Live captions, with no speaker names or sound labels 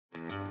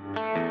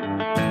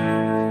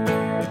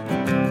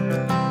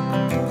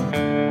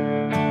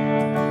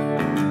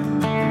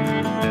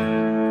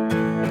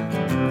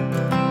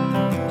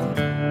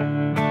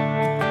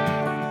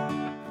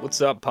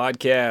What's up,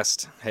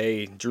 podcast?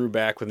 Hey, Drew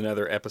back with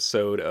another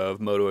episode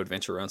of Moto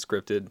Adventure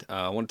Unscripted.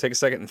 I want to take a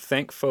second and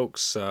thank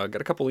folks. Got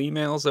a couple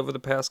emails over the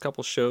past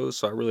couple shows,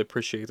 so I really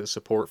appreciate the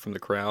support from the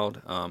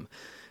crowd. And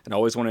I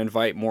always want to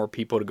invite more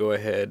people to go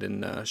ahead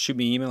and shoot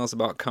me emails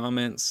about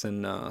comments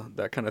and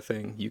that kind of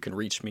thing. You can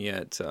reach me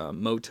at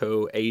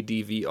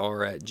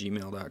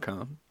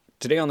motoadvr@gmail.com.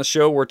 Today on the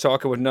show, we're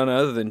talking with none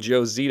other than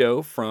Joe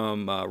Zito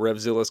from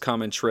Revzilla's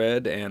Common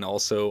Tread and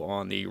also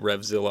on the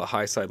Revzilla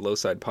High Side Low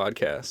Side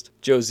podcast.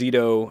 Joe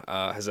Zito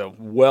has a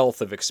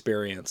wealth of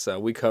experience.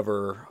 We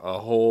cover a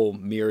whole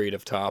myriad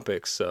of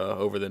topics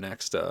over the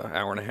next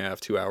hour and a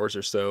half, 2 hours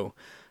or so.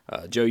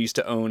 Joe used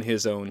to own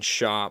his own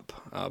shop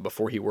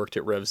before he worked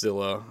at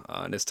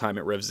Revzilla. In his time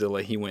at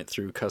Revzilla, he went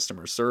through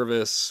customer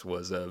service,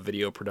 was a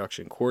video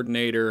production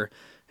coordinator,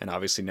 and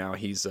obviously now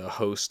he's a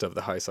host of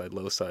the High Side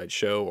Low Side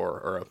show,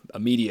 or a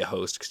media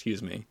host,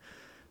 excuse me,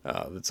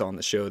 that's on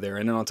the show there.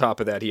 And then on top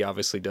of that, he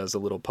obviously does a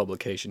little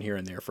publication here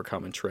and there for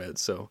Common Tread.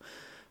 So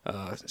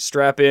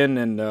strap in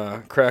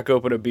and crack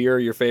open a beer,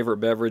 your favorite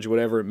beverage,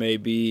 whatever it may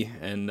be,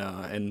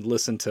 and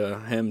listen to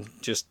him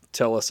just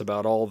tell us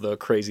about all the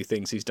crazy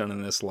things he's done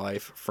in this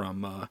life,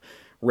 from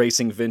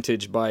racing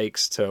vintage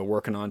bikes to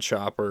working on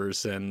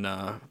choppers, and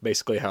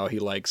basically how he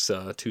likes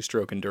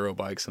two-stroke enduro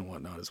bikes and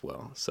whatnot as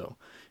well. So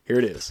here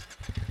it is.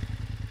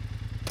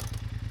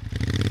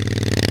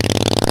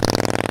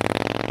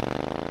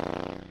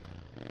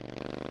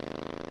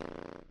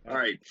 All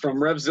right, from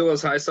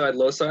Revzilla's High Side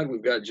Low Side,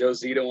 we've got Joe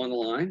Zito on the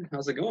line.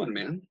 How's it going,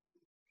 man?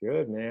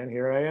 Good, man.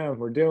 Here I am.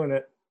 We're doing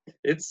it.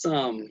 It's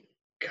God,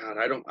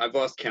 I've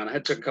lost count. I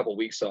had took a couple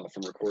weeks off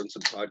from recording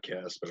some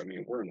podcasts, but I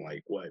mean, we're in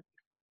like what,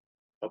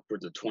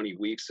 upwards of 20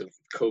 weeks of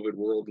COVID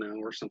world now,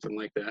 or something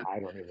like that. I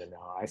don't even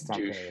know. I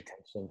stopped paying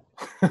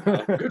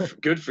attention.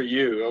 Good for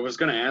you. I was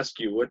going to ask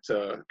you what,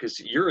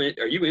 because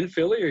are you in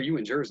Philly or are you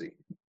in Jersey?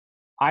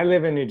 I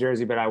live in New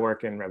Jersey, but I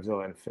work in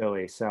Revzilla in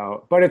Philly.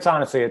 So, but it's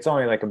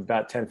only like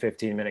about 10,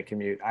 15 minute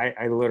commute.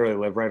 I literally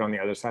live right on the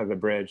other side of the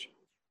bridge.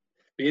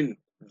 Being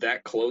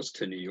that close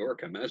to New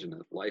York, I imagine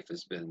that life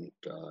has been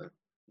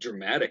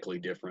dramatically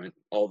different.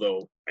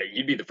 Although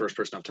you'd be the first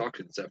person I've talked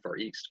to that's that far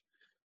east.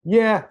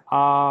 Yeah.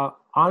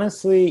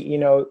 Honestly,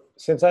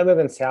 since I live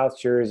in South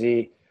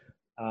Jersey,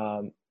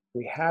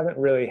 we haven't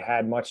really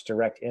had much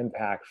direct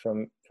impact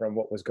from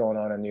what was going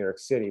on in New York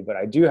City. But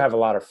I do have a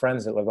lot of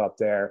friends that live up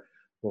there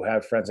who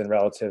have friends and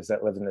relatives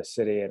that live in the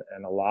city,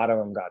 and a lot of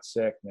them got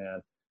sick,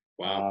 man.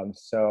 Wow.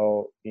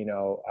 So,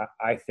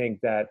 I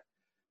think that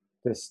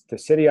the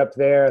city up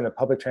there and the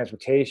public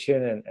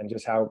transportation and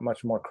just how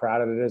much more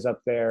crowded it is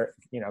up there,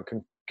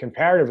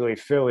 comparatively,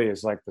 Philly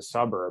is like the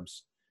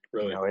suburbs.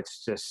 Really?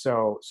 It's just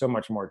so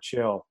much more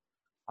chill.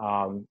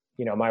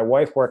 My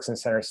wife works in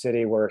Center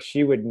City, where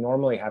she would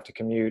normally have to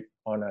commute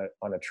on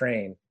a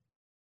train.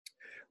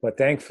 But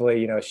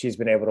thankfully, she's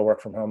been able to work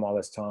from home all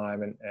this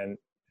time and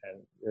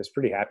is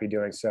pretty happy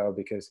doing so,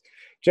 because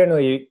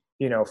generally,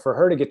 for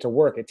her to get to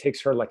work, it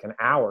takes her like an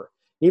hour,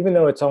 even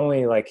though it's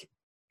only like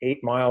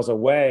 8 miles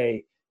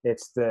away.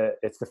 It's the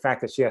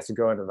fact that she has to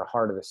go into the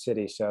heart of the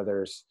city. So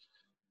there's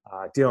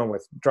dealing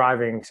with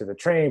driving to the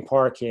train,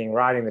 parking,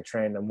 riding the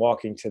train, then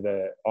walking to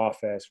the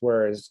office.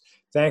 Whereas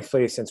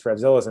thankfully, since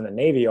Revzilla's in the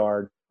Navy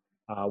Yard,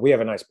 we have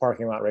a nice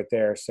parking lot right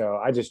there. So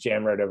I just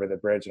jam right over the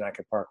bridge and I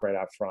could park right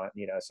out front,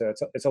 so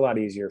it's a lot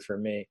easier for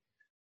me.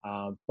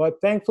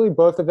 But thankfully,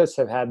 both of us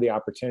have had the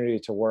opportunity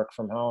to work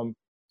from home,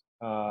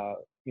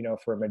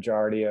 for a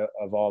majority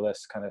of all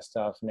this kind of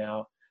stuff.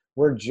 Now,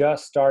 we're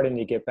just starting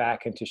to get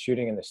back into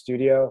shooting in the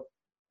studio.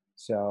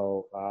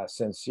 So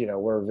since,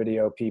 we're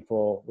video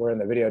people, we're in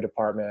the video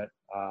department.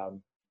 I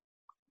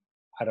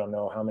don't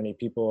know how many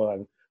people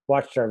have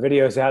watched our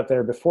videos out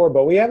there before,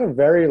 but we have a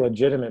very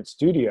legitimate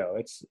studio.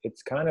 It's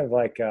kind of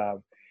like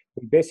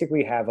we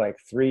basically have like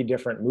 3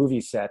 different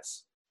movie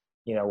sets,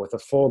 with a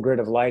full grid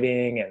of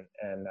lighting,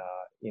 and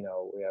we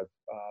have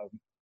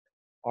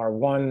our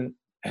one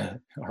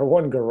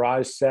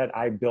garage set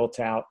I built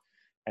out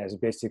as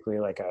basically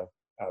like a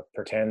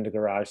pretend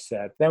garage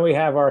set. Then we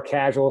have our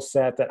casual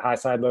set that High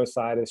Side Low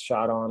Side is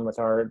shot on with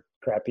our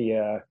crappy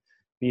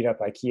beat up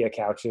IKEA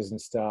couches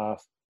and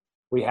stuff.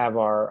 We have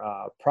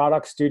our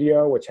product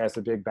studio, which has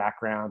the big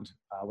background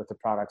with the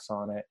products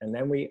on it. And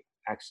then we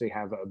actually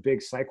have a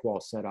big cyc wall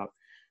set up,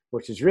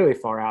 which is really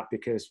far out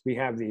because we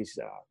have these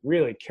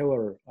really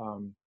killer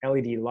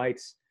LED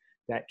lights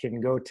that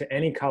can go to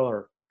any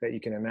color that you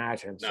can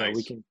imagine.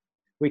 Nice. So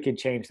we could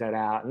change that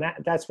out. And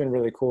that's been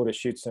really cool to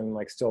shoot some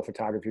like still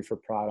photography for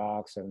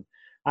products. And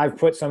I've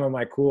put some of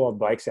my cool old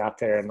bikes out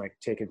there and like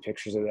taken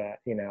pictures of that,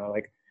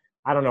 like,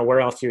 I don't know where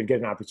else you would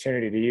get an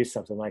opportunity to use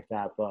something like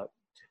that, but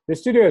the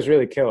studio is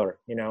really killer.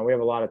 We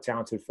have a lot of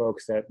talented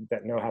folks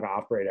that know how to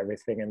operate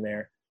everything in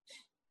there.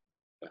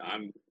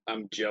 I'm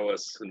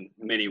jealous in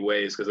many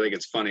ways, because I think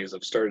it's funny as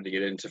I've started to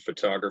get into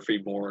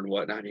photography more and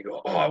whatnot. And you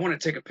go, oh, I want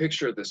to take a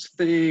picture of this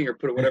thing or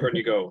put it whatever, and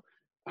you go,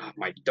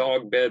 My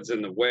dog bed's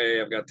in the way.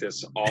 I've got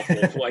this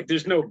awful, like,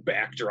 there's no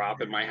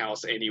backdrop in my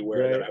house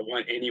anywhere that Right. I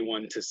want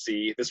anyone to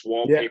see. This Yeah.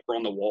 wallpaper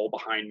on the wall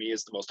behind me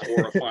is the most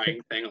horrifying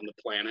thing on the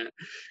planet.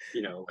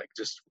 Like,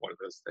 just one of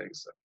those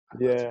things. So,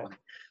 that's Yeah. funny.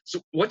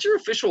 So, what's your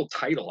official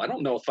title? I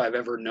don't know if I've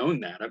ever known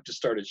that. I've just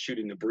started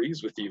shooting the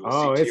breeze with you with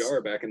Oh,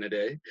 CTR back in the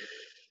day.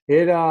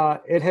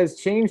 it has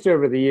changed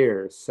over the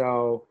years.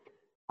 So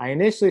I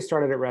initially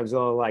started at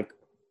Revzilla, like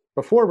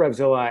before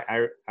Revzilla,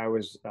 I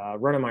was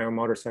running my own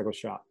motorcycle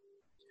shop.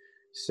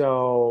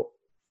 So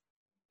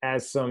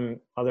as some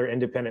other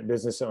independent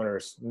business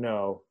owners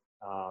know,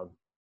 um,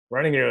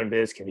 running your own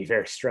biz can be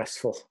very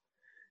stressful,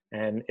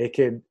 and it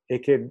could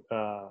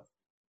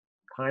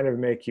kind of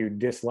make you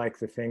dislike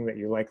the thing that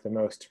you like the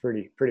most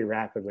pretty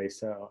rapidly.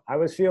 So I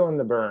was feeling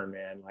the burn,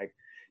 man. Like,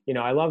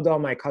 I loved all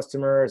my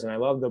customers and I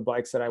loved the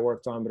bikes that I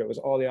worked on, but it was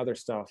all the other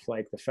stuff,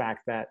 like the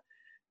fact that,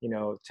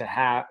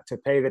 to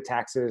pay the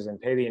taxes and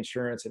pay the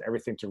insurance and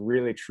everything to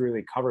really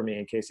truly cover me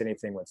in case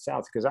anything went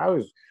south. Because I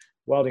was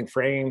welding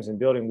frames and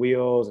building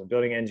wheels and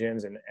building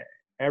engines and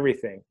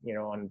everything,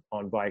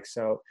 on bikes.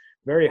 So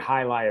very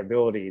high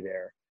liability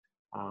there.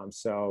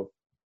 So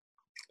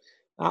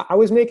I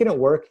was making it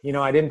work.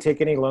 I didn't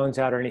take any loans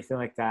out or anything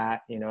like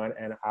that,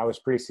 and I was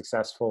pretty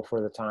successful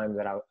for the time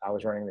that I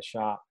was running the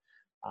shop.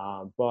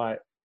 But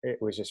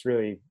it was just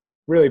really,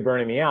 really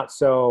burning me out.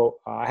 So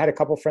I had a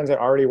couple friends that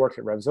already worked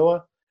at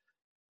Revzilla,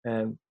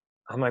 and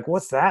I'm like,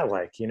 what's that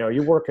like?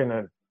 You work in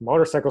a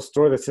motorcycle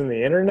store that's in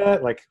the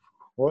internet? Like,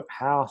 what,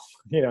 how,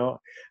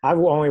 I've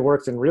only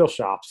worked in real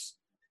shops.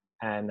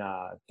 And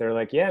they're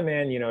like, yeah,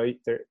 man,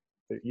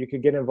 you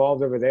could get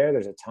involved over there.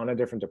 There's a ton of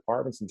different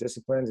departments and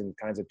disciplines and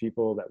kinds of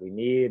people that we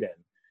need.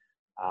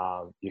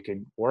 And you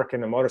could work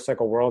in the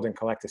motorcycle world and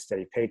collect a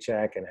steady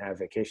paycheck and have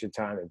vacation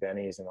time at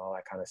Benny's and all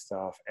that kind of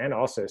stuff. And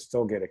also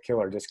still get a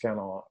killer discount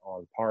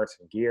on parts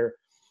and gear.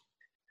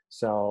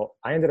 So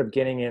I ended up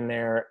getting in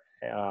there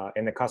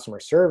in the customer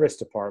service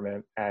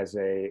department as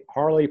a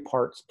Harley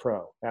Parts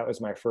Pro. That was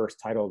my first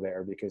title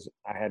there because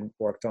I had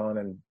worked on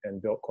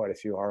and built quite a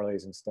few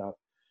Harleys and stuff.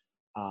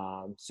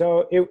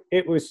 So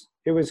it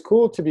was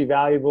cool to be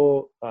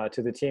valuable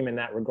to the team in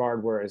that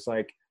regard, whereas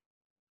like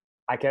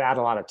I could add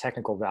a lot of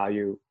technical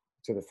value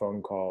to the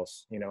phone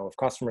calls. If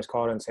customers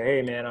called and say,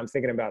 hey man, I'm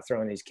thinking about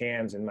throwing these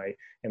cams in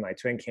my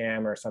twin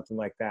cam or something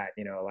like that,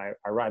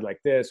 I ride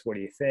like this, what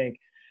do you think?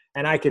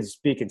 And I could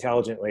speak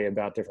intelligently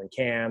about different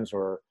cams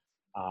or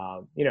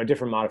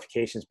different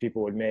modifications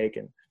people would make.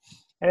 And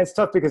it's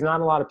tough because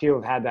not a lot of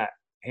people have had that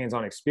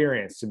hands-on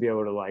experience to be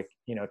able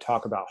to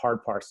talk about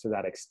hard parts to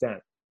that extent.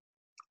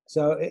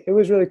 So it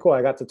was really cool.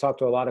 I got to talk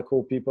to a lot of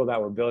cool people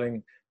that were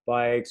building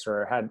bikes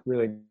or had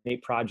really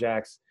neat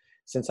projects.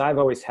 Since I've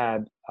always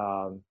had,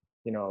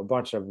 a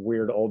bunch of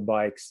weird old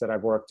bikes that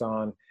I've worked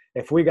on,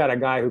 if we got a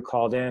guy who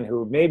called in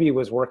who maybe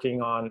was working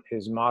on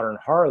his modern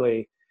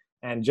Harley,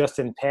 and just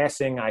in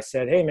passing, I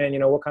said, hey man,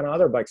 what kind of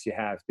other bikes you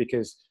have?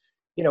 Because,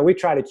 we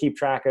try to keep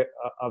track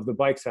of the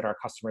bikes that our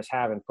customers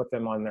have and put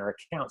them on their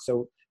account.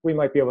 So we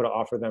might be able to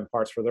offer them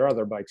parts for their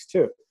other bikes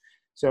too.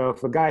 So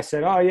if a guy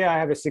said, oh yeah, I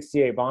have a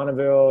 68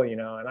 Bonneville,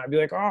 and I'd be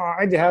like, oh,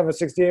 I have a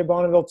 68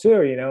 Bonneville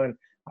too, and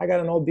I got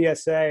an old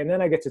BSA. And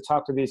then I get to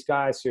talk to these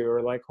guys who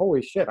are like,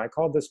 holy shit, I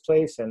called this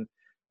place. And,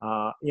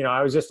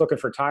 I was just looking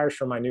for tires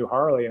for my new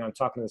Harley and I'm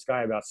talking to this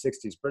guy about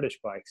 60s British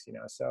bikes,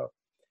 so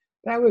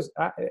that was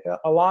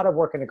a lot of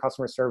work in the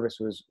customer service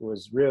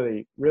was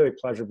really, really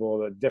pleasurable.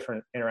 The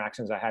different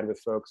interactions I had with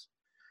folks.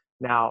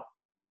 Now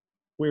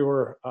we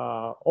were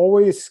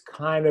always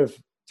kind of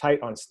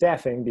tight on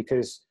staffing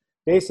because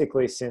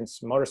basically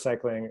since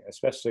motorcycling,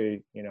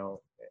 especially,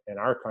 in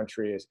our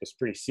country is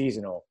pretty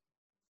seasonal.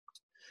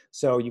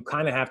 So you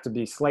kind of have to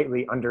be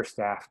slightly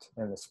understaffed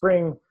in the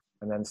spring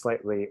and then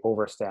slightly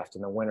overstaffed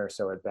in the winter.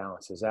 So it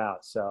balances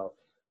out. So,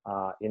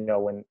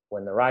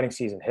 when the riding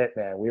season hit,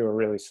 man, we were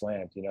really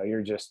slammed.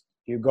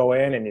 You go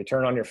in and you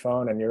turn on your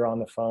phone and you're on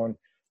the phone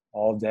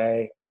all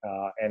day.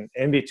 And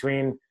in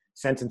between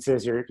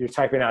sentences, you're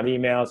typing out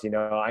emails.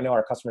 I know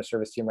our customer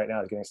service team right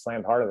now is getting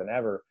slammed harder than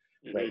ever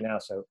right now.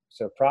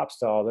 So props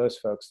to all those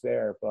folks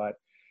there. But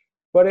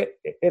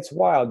it's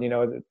wild.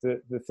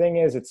 The thing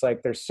is, it's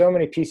like there's so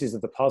many pieces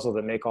of the puzzle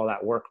that make all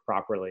that work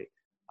properly.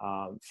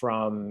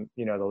 From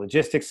the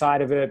logistics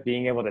side of it,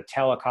 being able to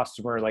tell a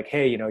customer like,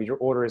 hey, your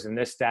order is in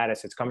this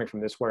status, it's coming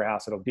from this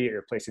warehouse, it'll be at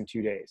your place in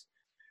 2 days,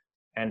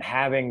 and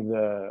having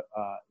the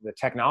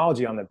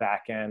technology on the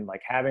back end,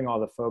 like having all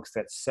the folks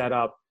that set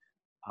up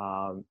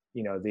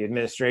the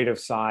administrative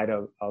side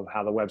of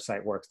how the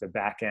website works, the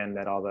back end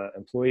that all the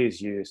employees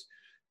use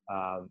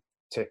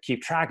to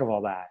keep track of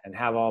all that and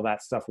have all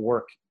that stuff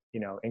work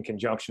in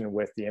conjunction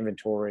with the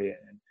inventory,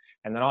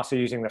 and then also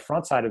using the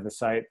front side of the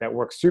site that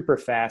works super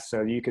fast.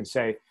 So you could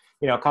say,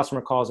 a customer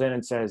calls in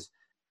and says,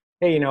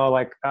 hey,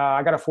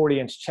 I got a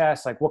 40-inch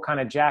chest, like what kind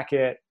of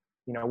jacket,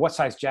 what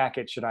size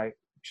jacket should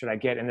I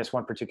get in this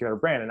one particular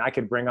brand? And I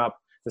could bring up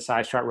the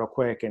size chart real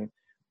quick. And,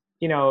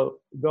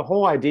 the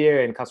whole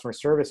idea in customer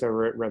service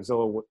over at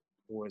Revzilla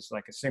was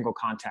like a single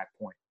contact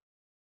point.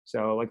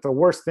 So like the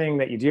worst thing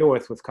that you deal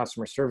with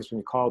customer service when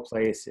you call a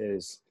place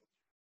is,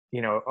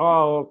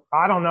 oh,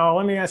 I don't know,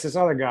 let me ask this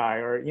other guy,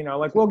 or,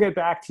 like, we'll get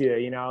back to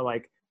you,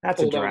 like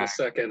that's Hold a on drag. a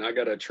second, I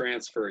gotta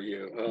transfer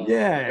you.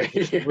 Yeah,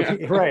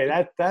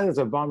 right. That is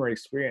a bummer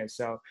experience.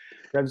 So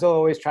Revzilla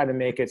always tried to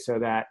make it so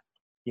that,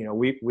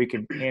 we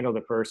could handle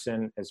the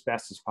person as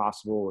best as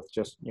possible with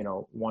just,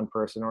 one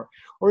person,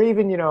 or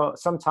even,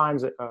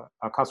 sometimes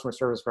a customer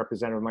service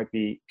representative might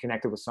be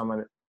connected with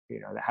someone,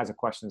 that has a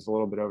question that's a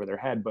little bit over their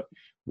head, but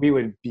we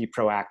would be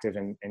proactive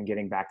in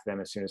getting back to them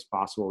as soon as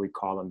possible. We'd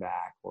call them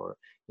back, or,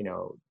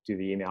 do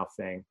the email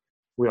thing.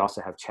 We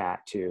also have chat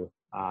too.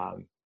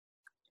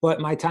 But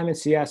my time in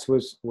CS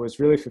was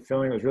really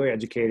fulfilling. It was really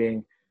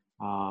educating.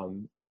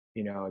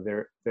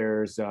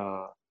 There's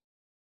a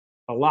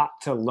lot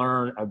to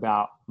learn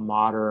about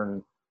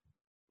modern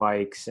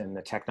bikes and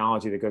the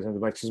technology that goes into the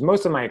bikes, because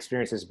most of my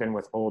experience has been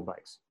with old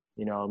bikes.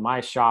 My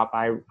shop,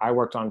 I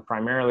worked on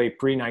primarily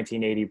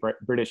pre-1980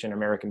 British and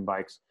American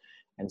bikes,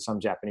 and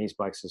some Japanese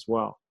bikes as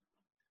well.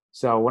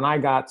 So when I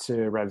got to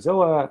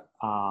Revzilla,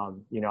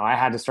 I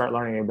had to start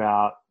learning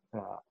about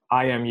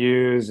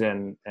IMUs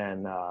and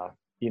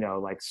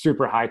like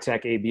super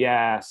high-tech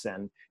ABS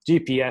and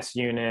GPS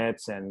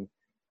units and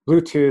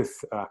Bluetooth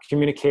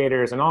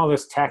communicators and all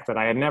this tech that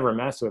I had never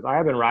messed with. I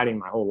had been riding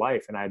my whole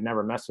life, and I had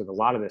never messed with a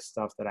lot of this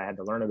stuff that I had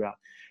to learn about.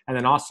 And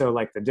then also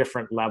like the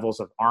different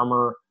levels of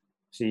armor,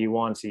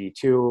 CE1,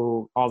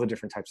 CE2, all the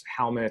different types of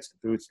helmets,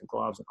 boots and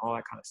gloves and all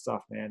that kind of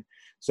stuff, man.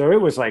 So it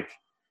was like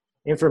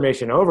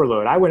information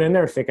overload. I went in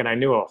there thinking I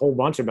knew a whole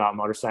bunch about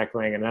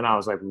motorcycling, and then I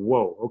was like,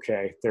 whoa,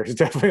 okay, there's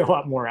definitely a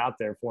lot more out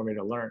there for me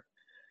to learn.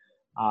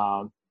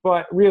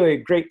 But really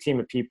great team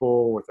of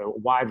people with a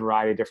wide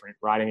variety of different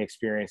riding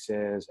experiences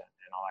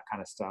and all that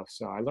kind of stuff.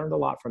 So I learned a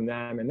lot from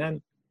them. And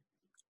then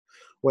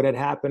what had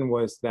happened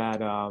was that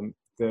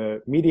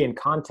the media and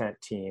content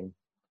team,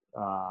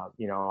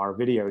 our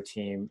video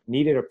team,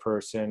 needed a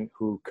person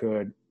who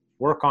could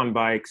work on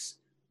bikes,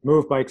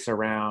 move bikes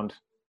around,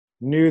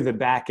 knew the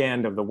back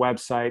end of the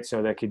website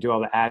so they could do all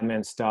the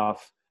admin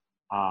stuff,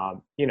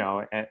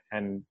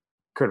 and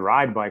could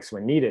ride bikes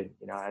when needed,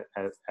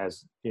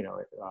 as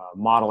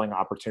modeling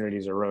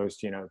opportunities arose,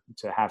 to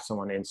have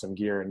someone in some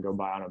gear and go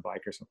buy on a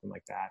bike or something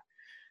like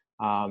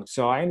that.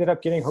 So I ended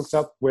up getting hooked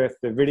up with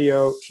the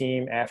video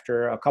team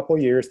after a couple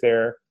of years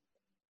there.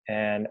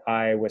 And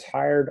I was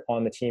hired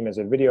on the team as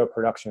a video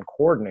production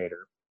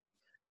coordinator.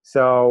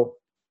 So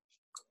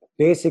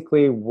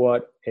basically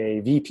what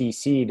a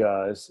VPC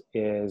does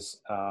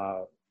is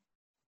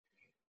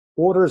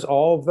orders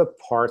all of the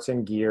parts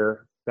and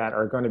gear that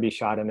are going to be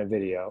shot in a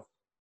video,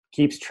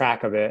 keeps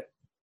track of it,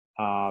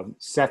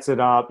 sets it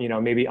up,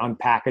 maybe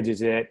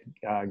unpackages it,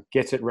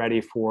 gets it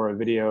ready for a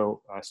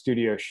video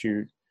studio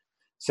shoot,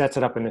 sets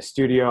it up in the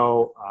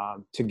studio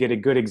to get a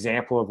good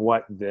example of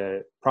what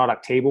the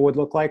product table would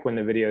look like when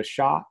the video is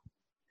shot,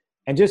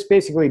 and just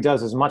basically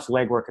does as much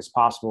legwork as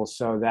possible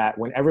so that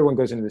when everyone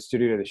goes into the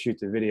studio to shoot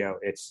the video,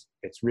 it's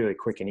really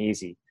quick and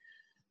easy.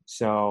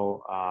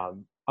 So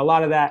a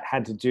lot of that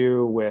had to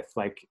do with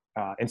like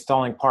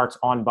installing parts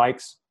on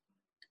bikes.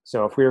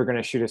 So if we were going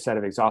to shoot a set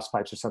of exhaust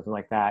pipes or something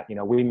like that,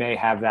 we may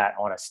have that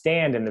on a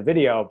stand in the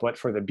video, but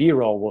for the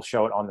B-roll, we'll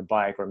show it on the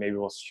bike, or maybe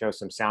we'll show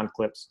some sound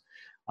clips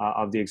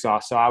of the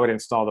exhaust. So I would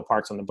install the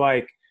parts on the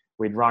bike,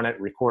 we'd run it,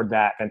 record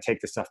that, then take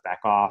the stuff back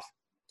off.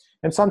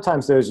 And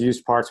sometimes those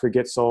used parts would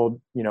get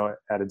sold,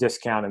 at a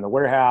discount in the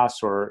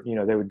warehouse, or,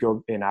 they would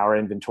go in our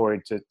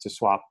inventory to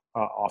swap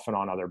off and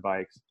on other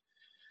bikes.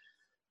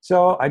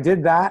 So I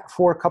did that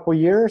for a couple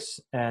years,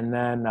 and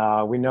then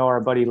we know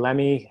our buddy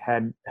Lemmy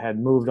had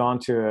moved on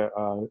to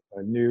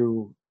a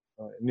new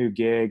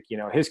gig.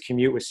 His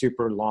commute was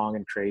super long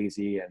and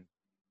crazy,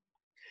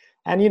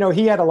 and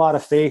he had a lot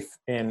of faith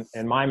in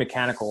my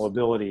mechanical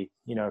ability.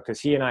 Because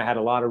he and I had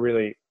a lot of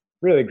really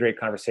really great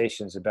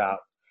conversations about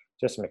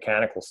just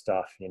mechanical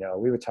stuff.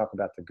 We would talk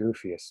about the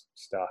goofiest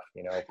stuff.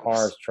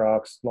 Cars,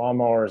 trucks,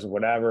 lawnmowers,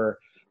 whatever.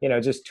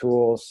 Just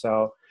tools.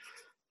 So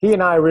he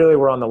and I really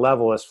were on the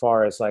level as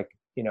far as like,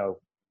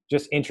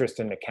 just interest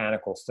in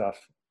mechanical stuff.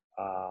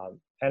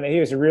 And he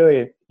was a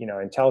really,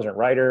 intelligent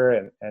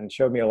writer and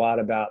showed me a lot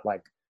about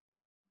like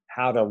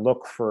how to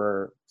look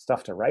for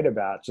stuff to write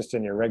about just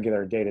in your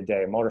regular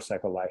day-to-day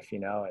motorcycle life,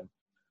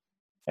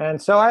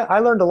 And so I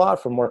learned a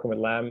lot from working with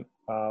Lem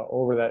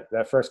over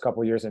that first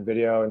couple of years in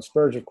video, and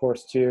Spurge, of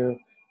course, too.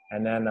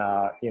 And then,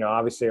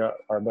 obviously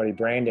our buddy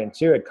Brandon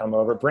too had come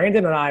over.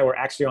 Brandon and I were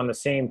actually on the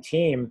same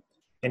team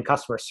in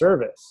customer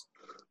service.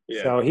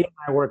 Yeah. So he and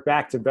I worked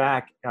back to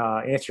back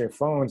answering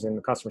phones in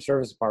the customer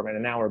service department,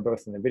 and now we're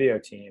both in the video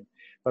team.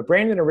 But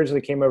Brandon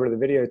originally came over to the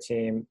video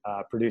team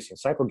producing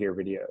cycle gear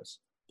videos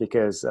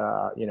because,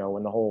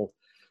 when the whole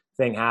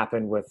thing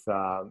happened with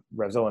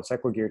Revzilla and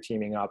Cycle Gear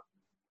teaming up,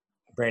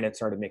 Brandon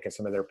started making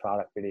some of their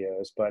product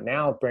videos. But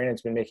now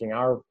Brandon's been making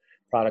our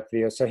product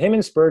videos. So him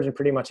and Spurgeon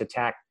pretty much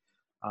attack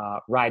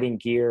riding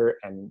gear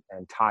and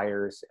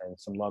tires and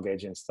some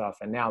luggage and stuff.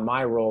 And now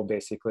my role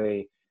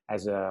basically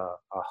as a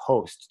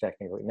host,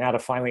 technically. Now to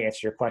finally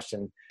answer your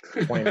question,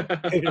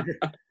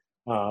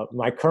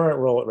 My current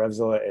role at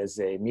Revzilla is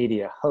a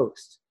media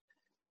host.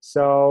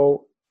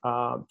 So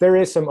there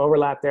is some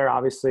overlap there,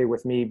 obviously,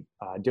 with me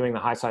doing the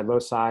high side, low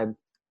side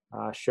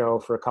show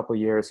for a couple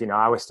of years.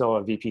 I was still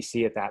a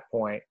VPC at that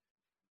point,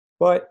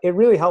 but it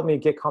really helped me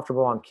get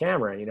comfortable on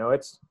camera.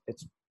 It's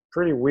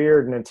pretty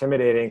weird and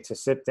intimidating to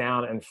sit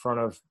down in front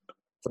of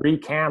 3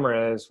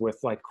 cameras with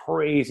like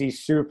crazy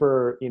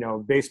super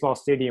baseball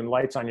stadium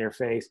lights on your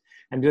face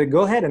and be like,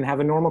 go ahead and have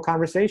a normal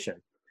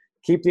conversation,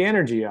 keep the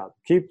energy up,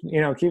 keep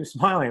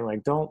smiling,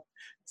 like don't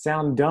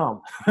sound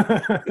dumb.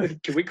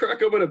 Can we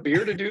crack open a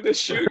beer to do this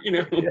shoot?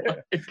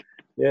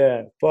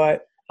 Yeah.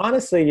 But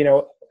honestly,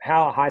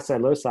 how high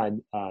side low side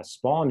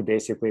spawned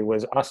basically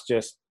was us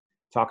just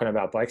talking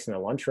about bikes in the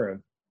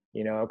lunchroom,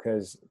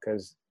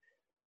 because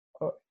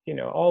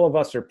all of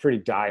us are pretty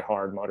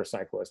diehard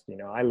motorcyclists.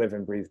 I live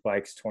and breathe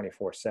bikes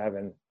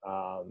 24/7.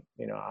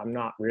 I'm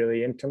not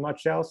really into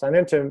much else. I'm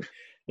into,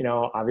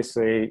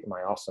 obviously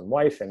my awesome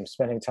wife and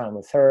spending time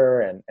with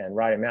her and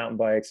riding mountain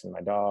bikes and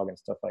my dog and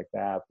stuff like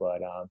that.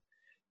 But,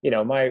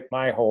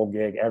 my whole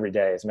gig every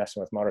day is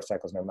messing with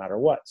motorcycles no matter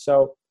what.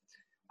 So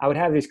I would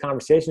have these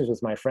conversations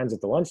with my friends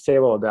at the lunch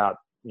table about,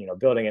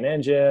 building an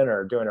engine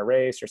or doing a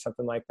race or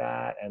something like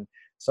that. And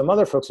some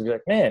other folks would be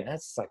like, man,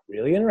 that's like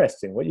really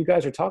interesting what you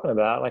guys are talking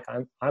about. Like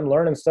I'm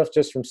learning stuff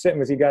just from sitting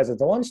with you guys at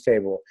the lunch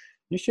table.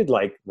 You should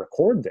like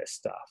record this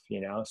stuff,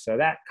 So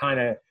that kind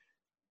of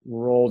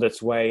rolled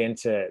its way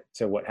into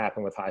what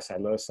happened with high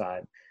side, low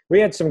side. We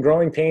had some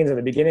growing pains in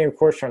the beginning, of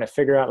course, trying to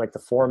figure out like the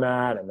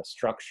format and the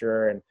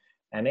structure.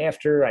 And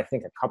after I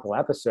think a couple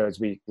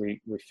episodes, we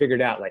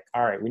figured out like,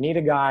 all right, we need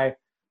a guy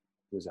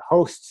who's a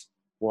host.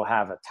 We'll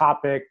have a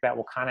topic that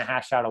we'll kind of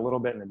hash out a little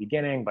bit in the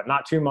beginning, but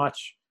not too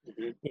much,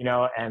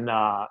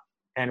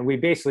 and we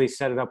basically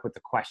set it up with the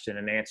question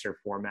and answer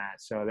format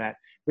so that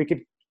we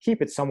could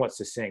keep it somewhat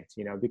succinct,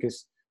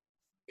 because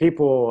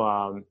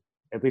people,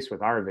 at least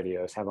with our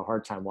videos, have a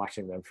hard time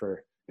watching them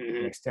for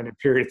an extended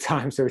period of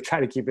time. So we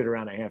try to keep it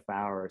around a half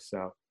hour or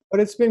so.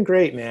 But it's been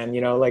great, man.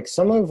 Like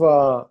some of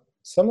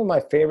my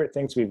favorite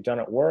things we've done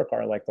at work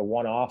are like the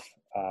one-off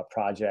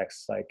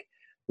projects. Like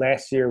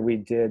last year we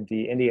did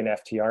the Indian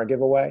FTR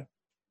giveaway.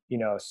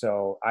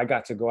 So I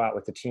got to go out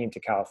with the team to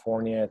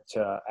California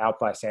out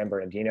by San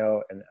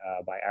Bernardino and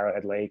by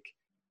Arrowhead Lake.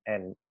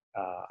 And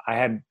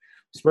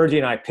Spurgey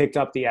and I picked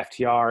up the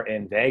FTR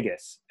in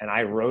Vegas, and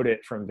I rode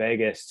it from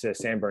Vegas to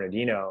San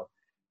Bernardino.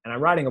 And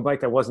I'm riding a bike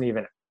that wasn't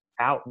even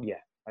out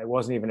yet. It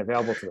wasn't even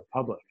available to the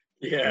public.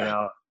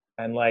 Yeah.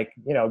 And like,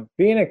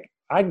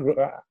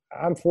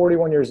 I'm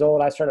 41 years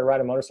old. I started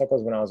riding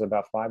motorcycles when I was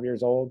about 5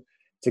 years old.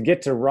 To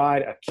get to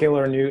ride a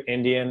killer new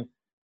Indian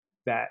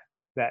that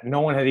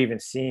no one had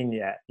even seen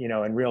yet,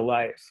 in real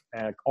life,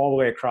 and all the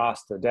way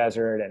across the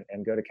desert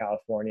and go to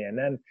California. And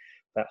then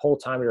that whole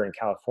time we were in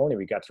California,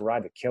 we got to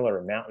ride the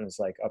killer mountains,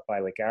 like up by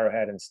Lake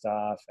Arrowhead and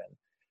stuff.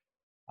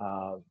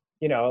 And,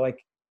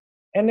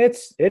 and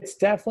it's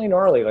definitely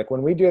gnarly. Like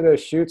when we do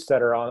those shoots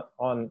that are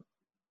on,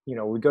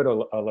 we go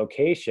to a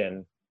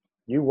location,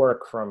 you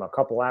work from a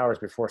couple hours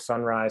before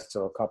sunrise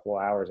till a couple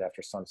hours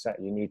after sunset.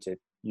 You need to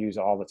use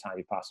all the time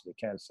you possibly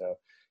can. So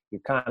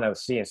you're kind of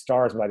seeing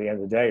stars by the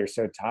end of the day. You're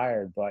so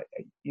tired, but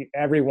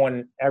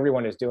everyone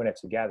is doing it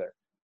together.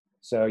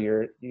 So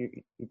you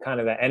kind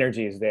of, the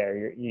energy is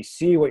there. You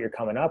see what you're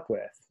coming up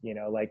with,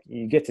 like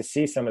you get to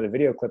see some of the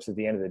video clips at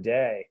the end of the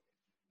day.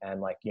 And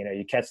like,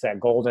 you catch that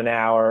golden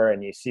hour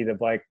and you see the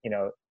bike,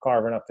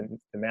 carving up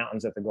the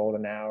mountains at the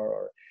golden hour,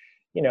 or,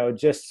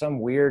 just some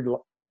weird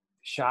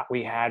shot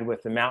we had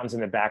with the mountains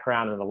in the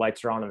background and the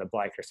lights are on in the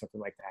bike or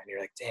something like that. And you're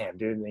like, damn,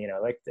 dude,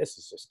 like this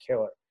is just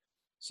killer.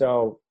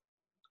 So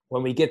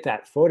when we get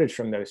that footage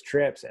from those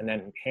trips and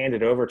then hand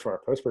it over to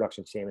our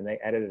post-production team and they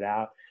edit it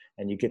out,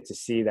 and you get to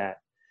see that,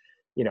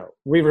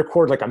 we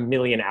record like 1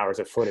 million hours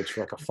of footage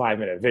for like a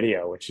 5-minute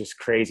video, which is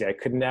crazy. I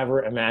could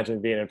never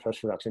imagine being in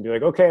post-production and be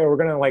like, okay, we're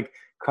going to like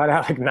cut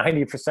out like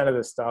 90% of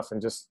this stuff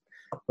and just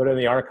put it in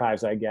the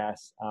archives, I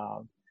guess.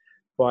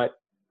 But,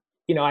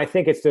 I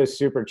think it's those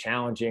super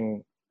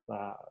challenging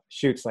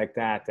shoots like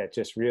that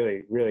just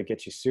really, really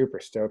get you super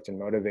stoked and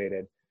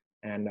motivated.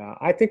 And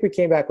I think we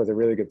came back with a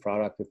really good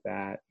product with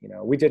that.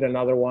 We did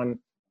another one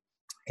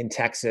in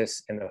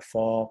Texas in the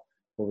fall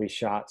where we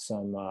shot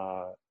some,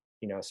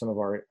 some of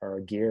our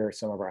gear,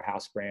 some of our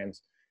house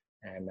brands.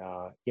 And,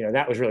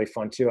 that was really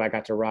fun too. I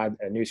got to ride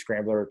a new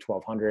Scrambler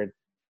 1200.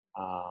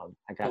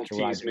 I got to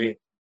ride me.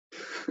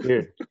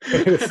 Dude.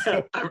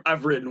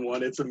 I've ridden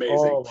one. It's amazing.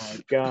 Oh my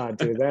God,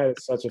 dude, that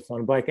is such a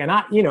fun bike. And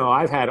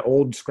I've had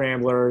old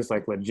Scramblers,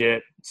 like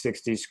legit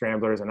 60s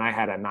Scramblers, and I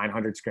had a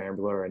 900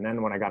 Scrambler. And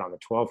then when I got on the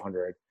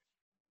 1200,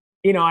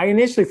 I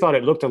initially thought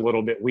it looked a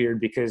little bit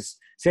weird because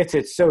since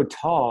it's so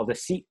tall, the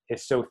seat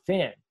is so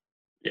thin.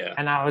 Yeah.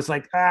 And I was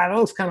like, that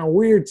looks kind of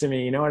weird to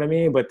me. You know what I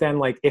mean? But then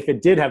like, if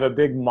it did have a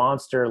big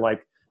monster,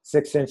 like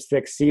 6-inch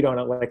thick seat on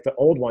it, like the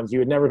old ones, you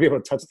would never be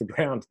able to touch the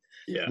ground.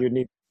 Yeah. You would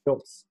need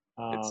stilts.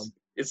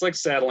 It's like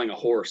saddling a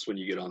horse when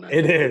you get on that.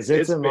 It is.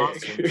 It's a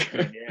monster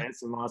machine. Yeah,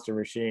 it's a monster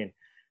machine.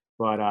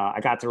 But I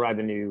got to ride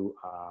the new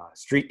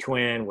Street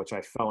Twin, which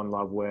I fell in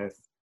love with.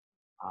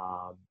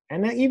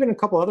 And then even a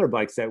couple other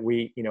bikes that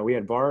we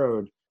had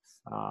borrowed.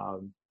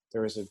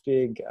 There was a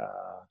big,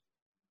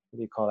 what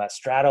do you call that,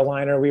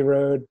 Stratoliner we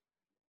rode,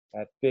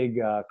 that big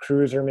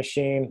cruiser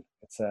machine.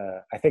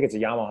 I think it's a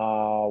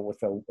Yamaha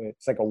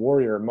it's like a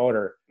Warrior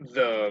motor.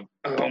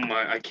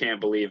 I can't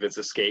believe it's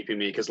escaping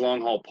me, because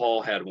Long Haul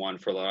Paul had one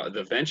for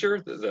the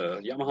Venture,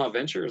 the Yamaha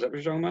Venture. Is that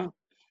what you're talking about?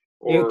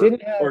 It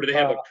didn't have, or did they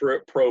have a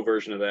pro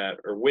version of that,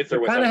 or with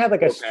or without? Kind of had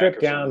like a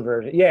stripped down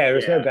version. Yeah,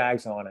 there's no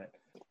bags on it,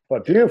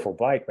 but beautiful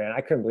bike, man.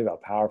 I couldn't believe how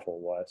powerful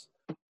it was.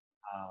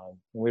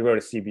 We rode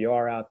a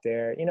CBR out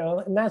there,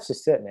 and that's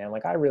just it, man.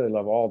 Like, I really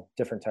love all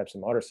different types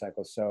of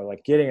motorcycles. So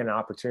like getting an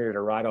opportunity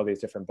to ride all these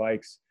different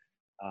bikes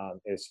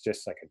is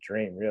just like a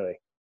dream, really.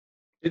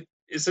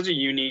 It's such a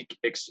unique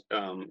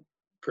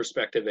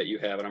perspective that you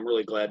have, and I'm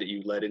really glad that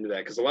you led into that,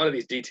 because a lot of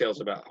these details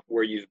about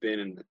where you've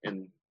been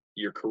in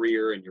your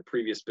career and your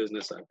previous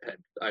business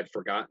I'd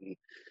forgotten.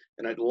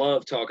 And I'd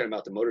love talking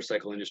about the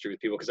motorcycle industry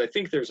with people, because I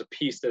think there's a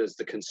piece that, as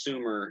the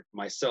consumer,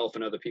 myself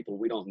and other people,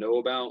 we don't know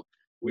about,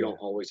 we don't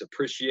always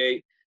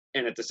appreciate.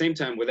 And at the same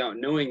time, without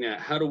knowing that,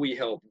 how do we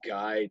help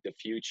guide the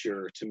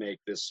future to make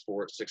this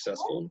sport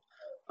successful?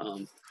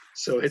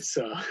 So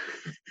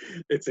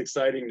it's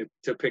exciting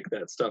to pick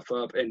that stuff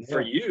up. And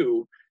for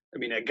you, I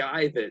mean, a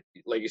guy that,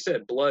 like you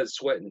said, blood,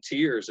 sweat, and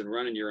tears, and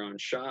running your own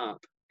shop,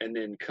 and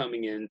then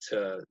coming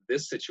into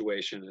this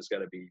situation has got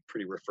to be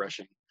pretty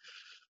refreshing.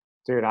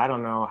 Dude, I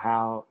don't know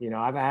how,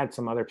 I've had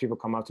some other people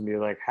come up to me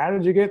like, how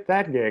did you get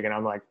that gig? And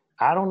I'm like,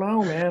 I don't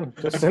know, man,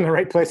 just in the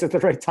right place at the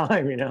right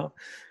time,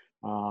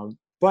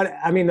 But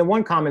I mean, the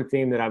one common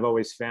theme that I've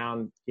always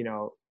found,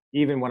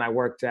 even when I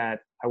worked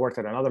at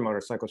another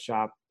motorcycle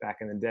shop back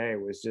in the day,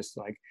 was just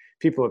like,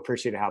 people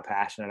appreciated how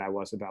passionate I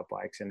was about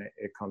bikes, and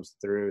it comes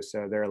through.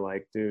 So they're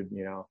like, dude,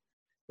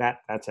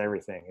 that's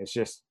everything. It's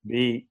just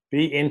be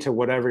into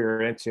whatever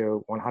you're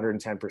into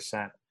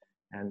 110%,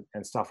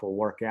 and stuff will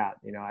work out.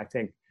 I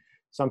think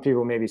some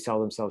people maybe sell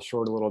themselves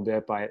short a little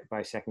bit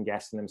by second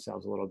guessing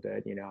themselves a little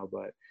bit,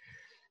 but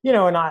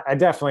and I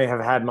definitely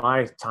have had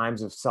my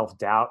times of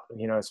self-doubt,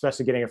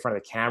 especially getting in front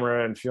of the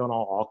camera and feeling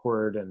all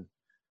awkward and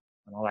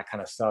all that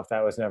kind of stuff.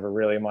 That was never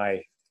really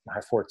my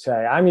forte.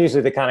 I'm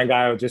usually the kind of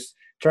guy who just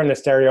turn the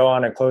stereo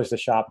on and close the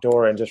shop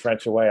door and just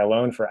wrench away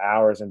alone for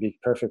hours and be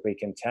perfectly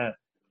content.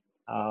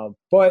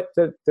 But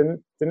the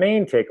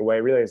main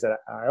takeaway really is that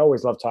I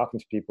always love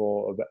talking to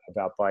people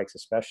about bikes,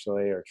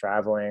 especially, or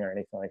traveling or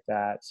anything like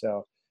that.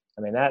 So,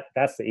 I mean,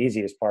 that's the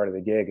easiest part of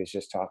the gig, is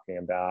just talking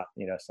about,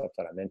 stuff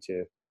that I'm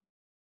into.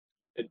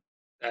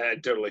 I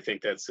totally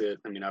think that's it.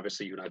 I mean,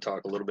 obviously you and I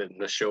talk a little bit in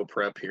the show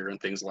prep here and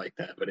things like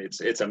that, but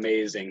it's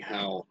amazing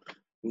how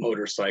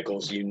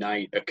motorcycles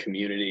unite a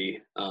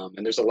community.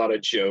 And there's a lot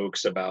of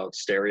jokes about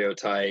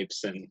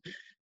stereotypes and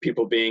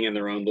people being in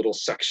their own little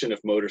section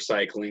of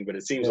motorcycling, but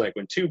it seems like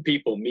when two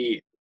people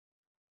meet,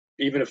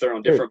 even if they're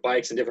on different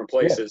bikes in different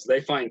places,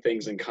 they find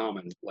things in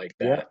common like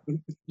that. 2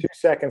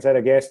 seconds at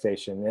a gas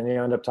station, and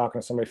you end up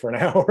talking to somebody for an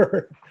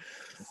hour.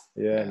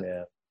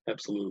 Man.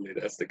 Absolutely,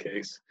 that's the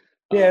case.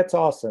 Yeah, it's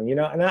awesome.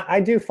 And I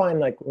do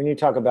find, like, when you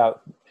talk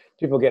about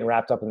people getting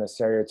wrapped up in the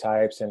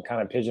stereotypes and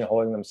kind of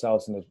pigeonholing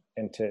themselves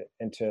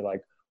into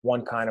like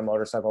one kind of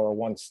motorcycle or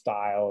one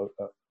style,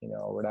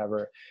 or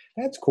whatever,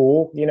 that's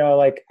cool.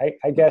 Like,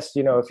 I guess,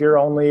 if you're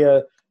only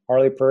a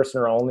Harley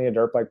person or only a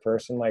dirt bike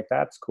person, like,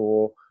 that's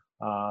cool.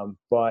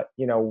 But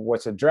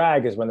what's a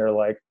drag is when they're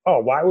like,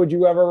 oh, why would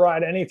you ever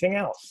ride anything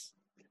else?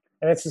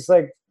 And it's just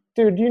like,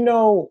 dude,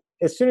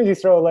 as soon as you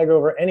throw a leg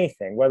over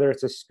anything, whether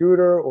it's a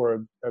scooter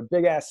or a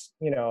big ass,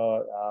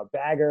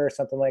 bagger or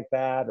something like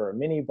that, or a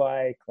mini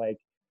bike, like,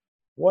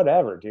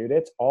 whatever, dude,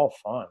 it's all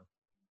fun.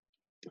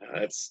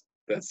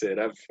 That's it.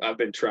 I've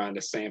been trying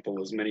to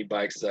sample as many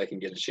bikes as I can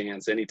get a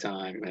chance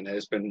anytime, and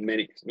there's been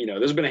many.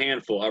 There's been a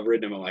handful I've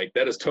ridden them. I'm like,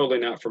 that is totally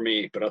not for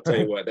me. But I'll tell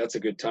you what, that's a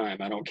good time.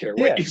 I don't care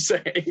what you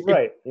say.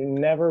 Right, you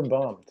never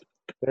bummed.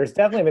 There's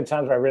definitely been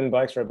times where I've ridden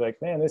bikes where I'd be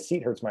like, man, this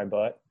seat hurts my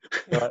butt.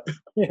 But,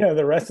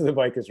 the rest of the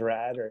bike is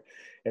rad, or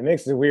it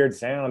makes a weird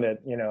sound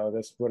at,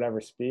 this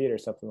whatever speed or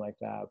something like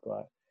that.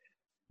 But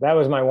that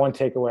was my one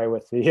takeaway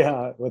with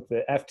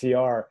the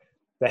FTR.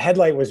 The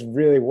headlight was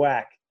really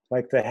whack.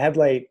 Like, the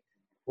headlight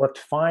worked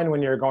fine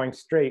when you're going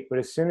straight, but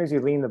as soon as you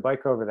lean the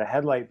bike over, the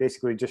headlight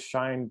basically just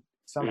shined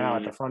somehow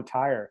at the front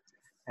tire.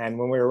 And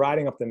when we were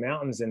riding up the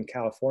mountains in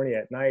California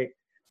at night,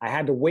 I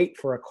had to wait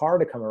for a car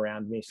to come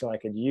around me so I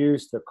could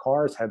use the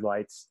car's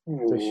headlights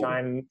to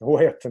shine the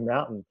way up the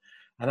mountain.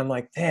 And I'm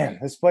like, damn,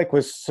 this bike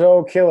was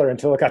so killer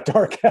until it got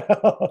dark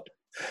out.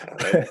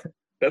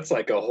 That's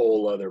like a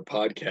whole other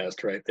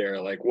podcast right there.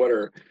 Like, what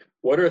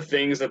are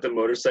things that the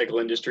motorcycle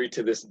industry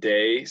to this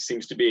day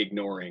seems to be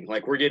ignoring?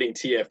 Like, we're getting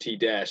TFT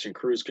dash and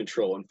cruise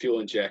control and fuel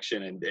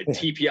injection and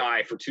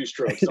TPI for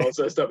 2-strokes, all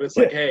that stuff. It's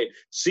like, hey,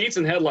 seats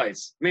and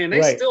headlights, man,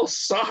 they still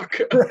suck.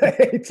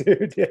 Right,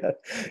 dude.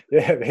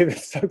 Yeah, they've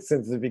sucked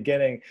since the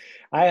beginning.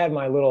 I had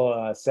my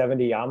little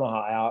 70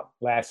 Yamaha out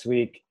last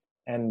week,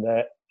 and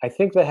I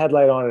think the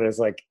headlight on it is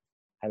like,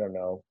 I don't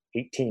know,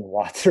 18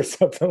 watts or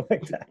something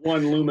like that.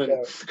 1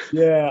 lumen.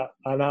 Yeah.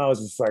 And I was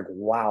just like,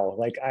 wow.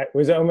 Like I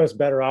was almost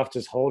better off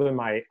just holding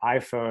my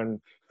iPhone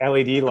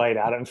LED light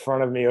out in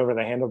front of me over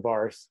the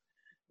handlebars.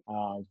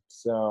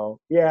 So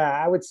yeah,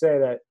 I would say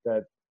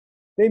that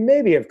they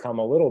maybe have come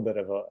a little bit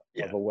of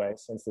a way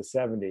since the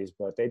 70s,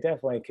 but they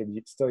definitely could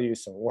still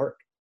use some work.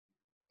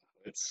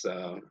 It's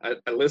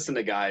I listen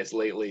to guys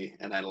lately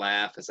and I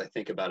laugh as I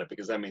think about it,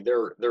 because I mean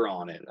they're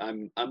on it.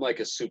 I'm like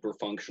a super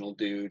functional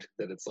dude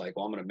that it's like,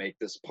 well, I'm gonna make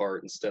this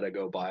part instead of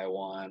go buy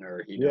one,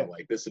 or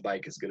like this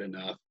bike is good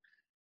enough.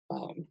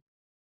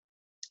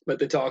 But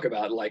they talk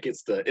about like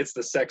it's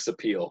the sex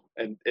appeal,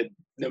 and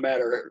no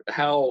matter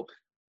how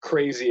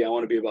crazy I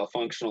want to be about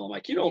functional, I'm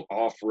like, you don't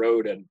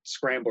off-road a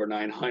Scrambler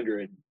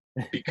 900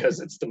 because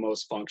it's the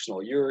most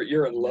functional.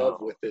 You're in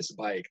love with this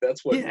bike.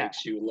 That's what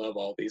makes you love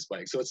all these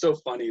bikes. So it's so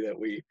funny that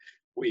we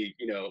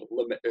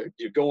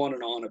you go on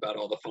and on about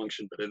all the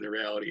function, but in the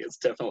reality, it's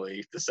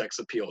definitely the sex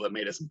appeal that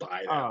made us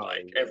buy that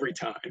bike every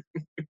time.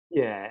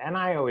 Yeah, and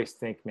I always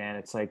think, man,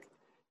 it's like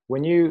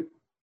when you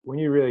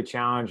really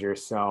challenge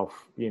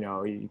yourself,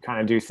 you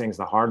kind of do things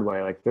the hard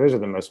way. Like those are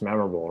the most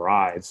memorable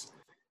rides.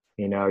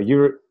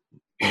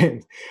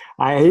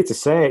 I hate to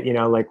say it,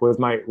 like with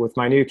my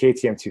new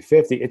KTM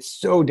 250, it's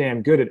so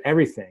damn good at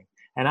everything.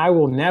 And I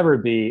will never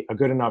be a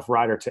good enough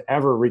rider to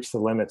ever reach the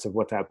limits of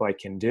what that bike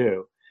can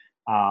do.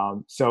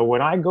 So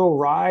when I go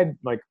ride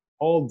like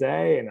all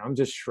day and I'm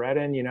just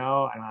shredding, and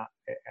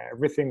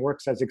everything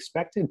works as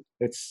expected,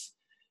 it's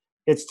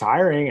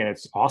tiring and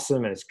it's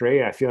awesome and it's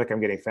great. I feel like I'm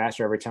getting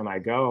faster every time I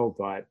go,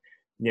 but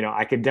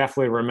I could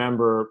definitely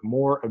remember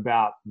more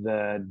about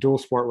the dual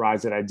sport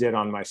rides that I did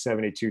on my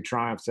 72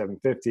 Triumph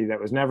 750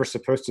 that was never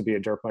supposed to be a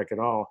dirt bike at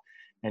all.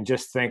 And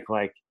just think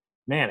like,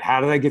 man,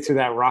 how did I get through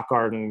that rock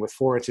garden with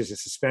 4 inches of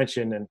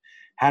suspension? And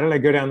how did I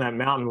go down that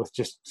mountain with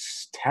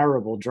just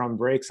terrible drum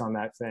brakes on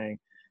that thing?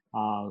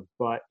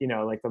 But,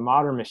 like the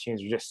modern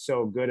machines are just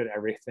so good at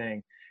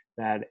everything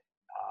that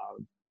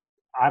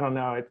I don't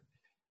know.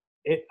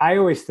 I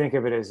always think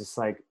of it as just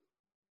like,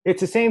 it's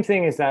the same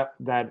thing as that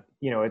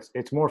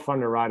it's more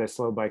fun to ride a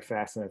slow bike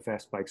fast than a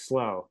fast bike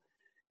slow.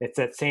 It's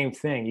that same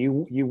thing.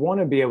 You want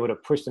to be able to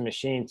push the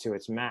machine to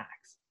its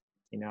max,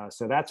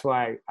 so that's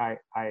why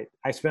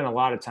I spend a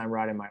lot of time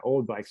riding my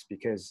old bikes,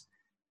 because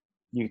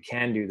you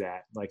can do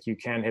that. Like you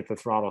can hit the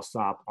throttle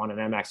stop on an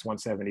MX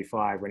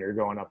 175 when you're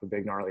going up a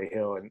big gnarly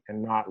hill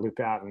and not loop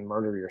out and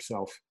murder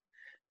yourself.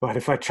 But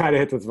if I try to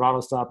hit the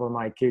throttle stop on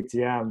my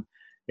KTM,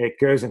 it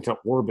goes into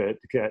orbit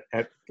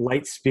at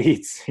light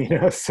speeds,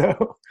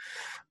 so,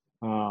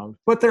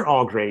 but they're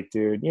all great,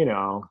 dude.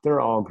 They're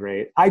all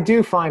great. I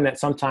do find that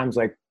sometimes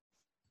like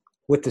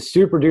with the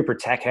super duper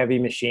tech heavy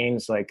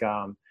machines, like,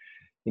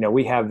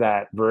 we have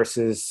that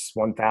Versys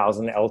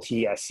 1000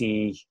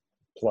 LTSE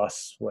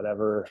plus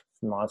whatever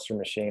monster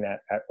machine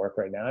at work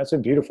right now. It's a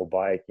beautiful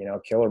bike,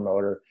 killer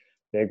motor,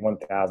 big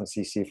 1000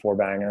 cc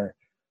 4-banger.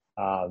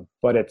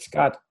 But it's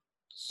got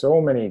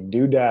so many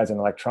doodads and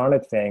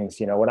electronic things.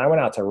 When I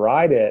went out to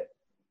ride it,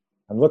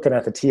 I'm looking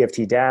at the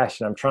TFT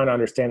dash and I'm trying to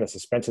understand the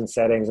suspension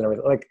settings and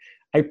everything. Like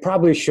I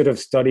probably should have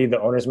studied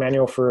the owner's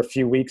manual for a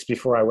few weeks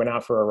before I went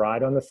out for a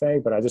ride on the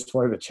thing, but I just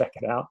wanted to check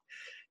it out.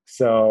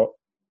 So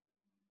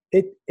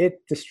it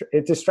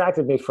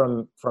distracted me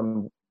from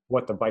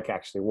what the bike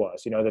actually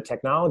was. The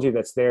technology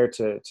that's there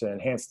to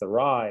enhance the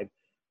ride.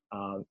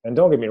 And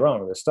don't get me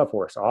wrong, the stuff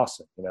works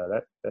awesome.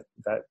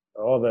 That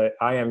all the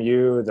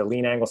IMU, the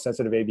lean angle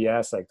sensitive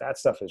ABS, like that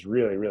stuff is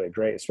really, really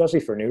great, especially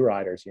for new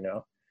riders,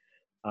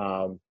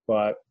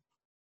 but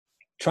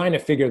trying to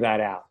figure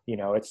that out,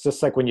 it's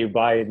just like when you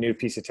buy a new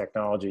piece of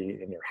technology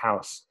in your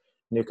house,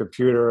 new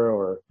computer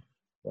or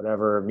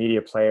whatever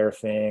media player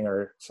thing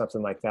or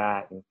something like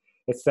that. And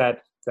it's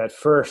that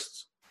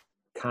first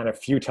kind of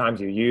few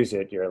times you use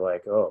it, you're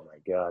like, oh my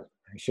God,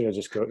 I should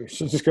just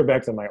go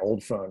back to my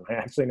old phone. I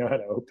actually know how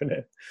to open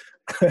it.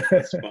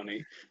 That's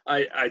funny.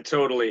 I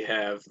totally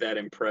have that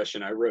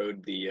impression. I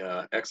rode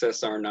the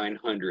XSR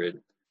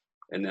 900,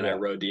 and then I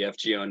rode the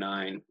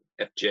FJ09,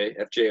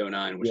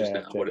 which is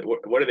now,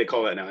 what do they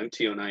call that now?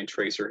 MT09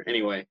 Tracer.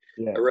 Anyway,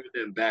 I rode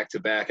them back to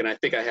back, and I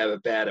think I have a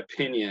bad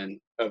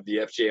opinion of the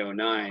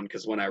FJ09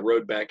 because when I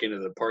rode back into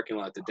the parking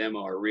lot to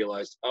demo, I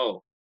realized,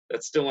 oh,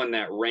 that's still in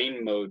that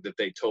rain mode that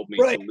they told me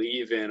to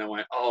leave in. I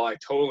went, oh, I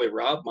totally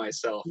robbed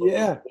myself of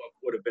what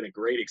would have been a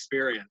great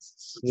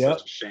experience. It's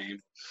such a shame.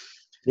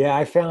 Yeah,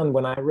 I found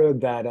when I rode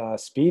that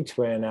Speed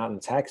Twin out in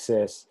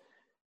Texas,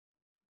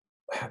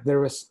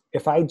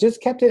 if I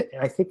just kept it,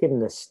 I think in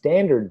the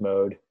standard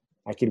mode,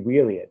 I could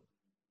wheelie it.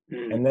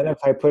 And then if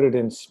I put it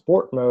in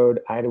sport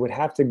mode, I would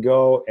have to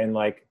go and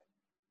like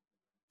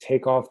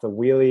take off the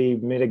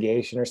wheelie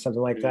mitigation or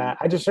something like that.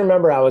 I just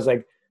remember I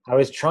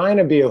was trying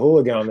to be a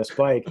hooligan on this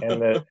bike,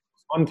 and the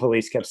fun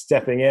police kept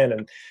stepping in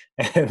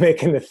and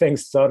making the thing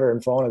stutter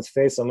and fall on its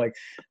face. I'm like,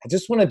 I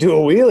just want to do a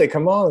wheelie.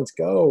 Come on, let's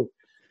go.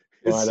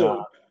 But,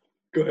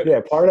 go ahead.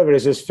 Yeah, part of it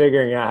is just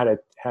figuring out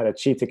how to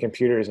cheat the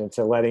computers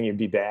into letting you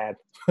be bad.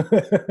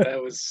 That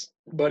was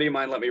a buddy of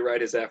mine let me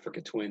ride his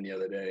Africa Twin the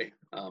other day.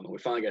 We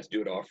finally got to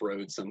do it off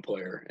road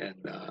somewhere, and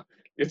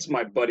it's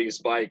my buddy's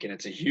bike, and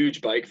it's a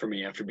huge bike for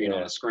me after being on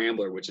Yeah. a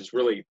scrambler, which is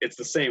really, it's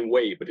the same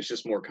weight, but it's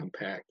just more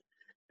compact.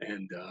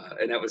 And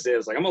that was it. I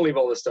was like, I'm gonna leave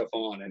all this stuff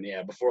on, and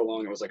yeah, before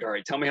long, it was like, all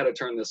right, tell me how to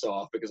turn this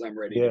off because I'm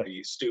ready Yeah. to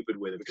be stupid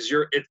with it. Because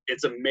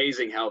it's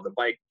amazing how the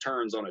bike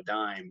turns on a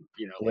dime.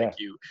 You know, Yeah. like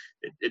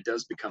it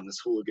does become this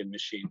hooligan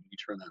machine when you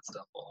turn that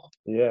stuff off.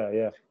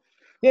 Yeah,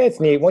 it's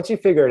neat once you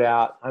figure it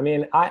out. I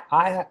mean,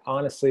 I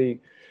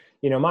honestly,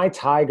 my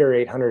Tiger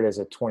 800 is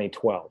a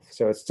 2012,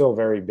 so it's still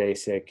very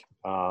basic.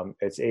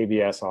 It's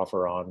ABS off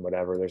or on,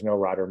 whatever. There's no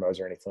rider modes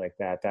or anything like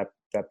that.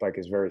 That bike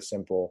is very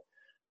simple.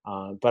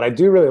 But I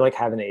do really like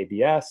having the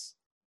ABS.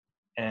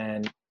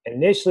 And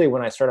initially,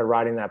 when I started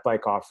riding that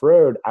bike off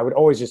road, I would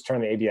always just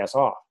turn the ABS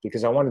off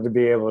because I wanted to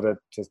be able to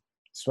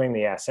swing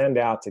the ass end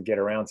out to get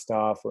around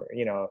stuff, or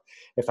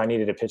if I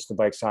needed to pitch the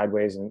bike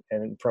sideways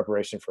in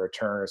preparation for a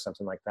turn or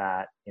something like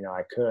that,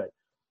 I could.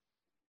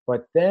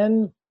 But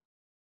then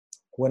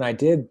when I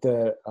did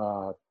the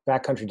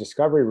backcountry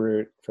discovery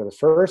route for the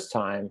first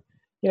time,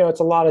 it's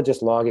a lot of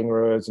just logging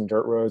roads and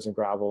dirt roads and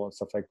gravel and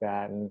stuff like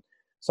that. And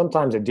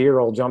sometimes a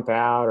deer will jump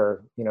out,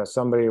 or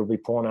somebody will be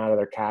pulling out of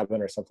their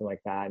cabin or something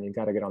like that, and you've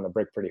got to get on the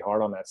brake pretty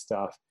hard on that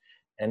stuff.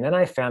 And then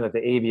I found that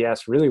the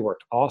ABS really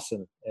worked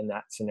awesome in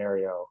that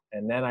scenario.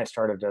 And then I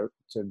started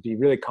to be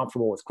really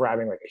comfortable with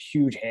grabbing like a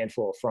huge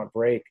handful of front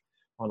brake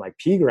on like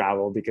pea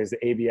gravel, because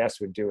the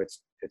ABS would do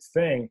its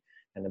thing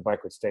and the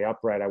bike would stay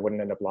upright. I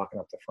wouldn't end up locking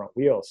up the front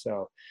wheel.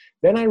 So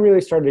then I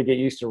really started to get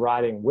used to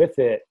riding with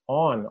it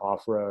on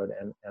off-road,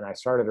 and I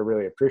started to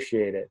really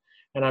appreciate it.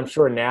 And I'm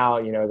sure now,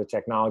 the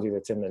technology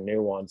that's in the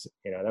new ones,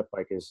 that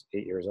bike is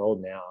 8 years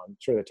old now. I'm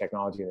sure the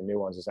technology in the new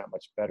ones is that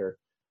much better.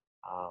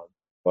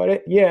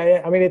 But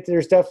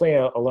there's definitely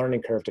a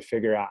learning curve to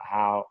figure out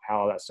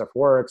how that stuff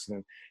works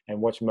and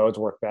which modes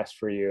work best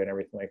for you and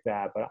everything like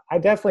that. But I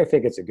definitely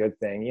think it's a good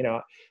thing.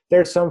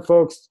 There's some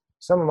folks,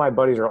 some of my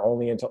buddies are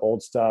only into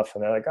old stuff,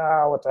 and they're like,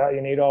 what the hell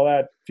you need all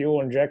that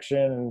fuel injection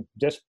and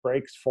disc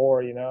brakes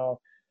for, all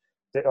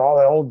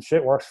that old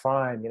shit works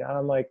fine.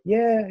 I'm like,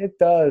 yeah, it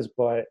does,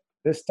 but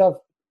this stuff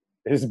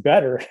is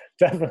better.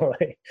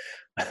 Definitely.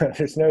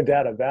 There's no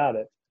doubt about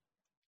it.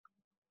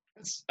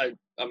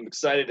 I'm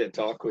excited to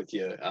talk with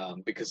you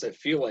because I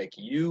feel like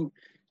you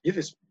have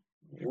this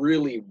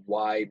really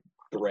wide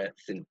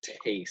breadth and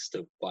taste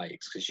of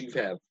bikes, because you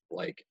have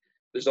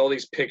there's all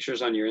these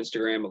pictures on your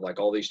Instagram of like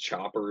all these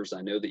choppers.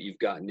 I know that you've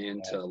gotten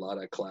into a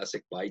lot of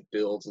classic bike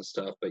builds and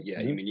stuff, but yeah,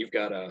 I mean, you've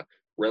got a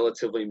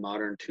relatively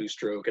modern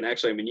two-stroke, and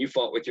actually, I mean, you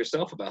fought with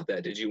yourself about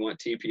that. Did you want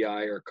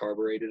TPI or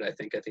carbureted? I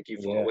think you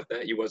fought with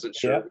that. You wasn't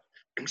sure. Yep.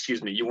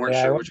 Excuse me, you weren't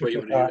sure which way you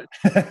wanted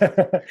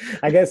it.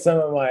 I guess some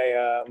of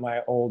my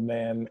my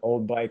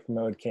old bike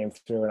mode came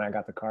through, and I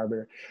got the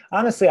carburetor.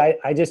 Honestly,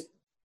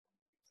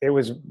 it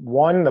was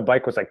one, the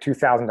bike was like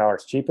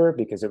 $2,000 cheaper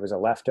because it was a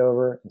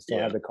leftover and still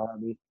had the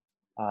carby.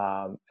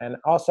 And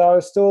also I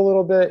was still a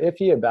little bit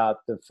iffy about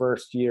the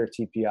first year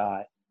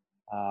TPI.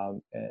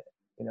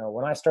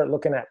 When I start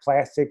looking at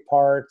plastic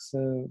parts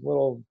and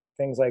little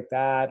things like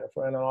that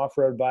for an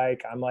off-road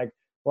bike, I'm like,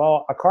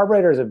 well, a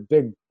carburetor is a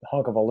big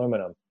hunk of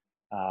aluminum.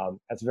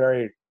 That's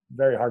very,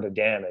 very hard to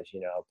damage,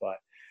 but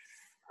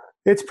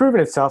it's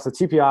proven itself. The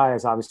TPI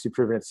has obviously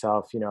proven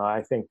itself.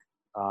 I think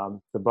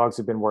the bugs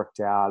have been worked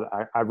out.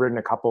 I've ridden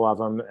a couple of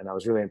them, and I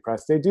was really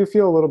impressed. They do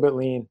feel a little bit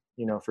lean,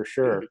 for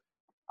sure.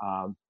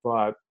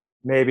 But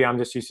maybe I'm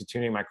just used to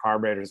tuning my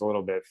carburetors a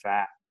little bit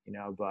fat,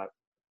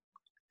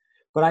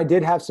 but I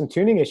did have some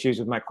tuning issues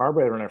with my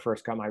carburetor when I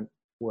first got my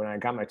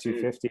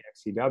 250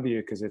 XCW,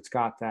 because it's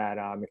got that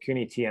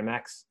Mikuni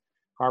TMX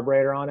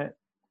carburetor on it.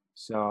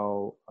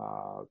 So,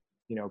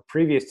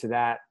 previous to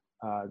that,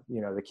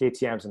 the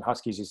KTMs and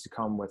Huskies used to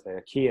come with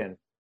a Kian,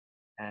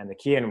 and the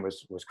Kian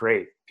was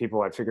great.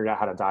 People had figured out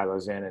how to dial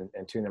those in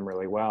and tune them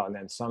really well. And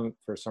then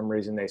for some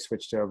reason, they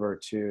switched over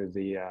to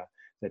the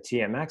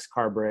TMX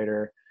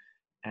carburetor,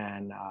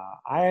 and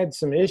I had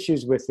some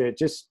issues with it.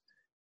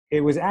 It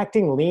was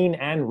acting lean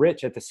and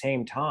rich at the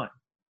same time.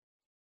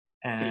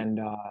 And,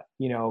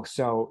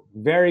 so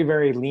very,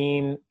 very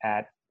lean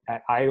at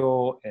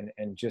idle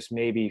and just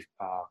maybe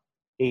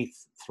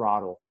eighth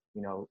throttle,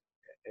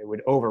 it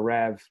would over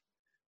rev.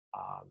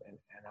 And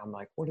I'm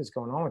like, what is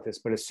going on with this?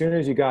 But as soon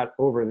as you got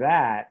over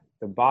that,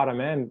 the bottom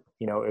end,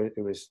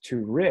 it was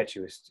too rich.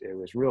 It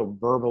was real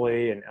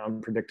burbly and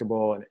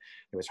unpredictable, and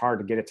it was hard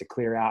to get it to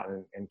clear out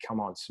and come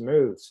on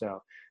smooth. So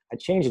I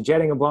changed the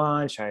jetting a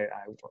bunch. I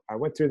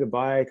went through the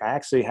bike. I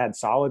actually had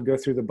Solid go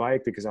through the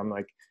bike because I'm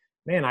like,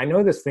 man, I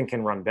know this thing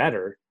can run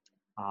better.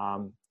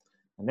 And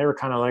they were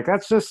kind of like,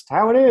 that's just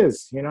how it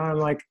is. I'm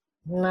like,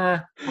 nah,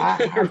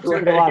 I've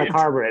run a lot of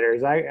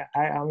carburetors.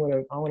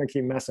 I'm gonna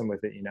keep messing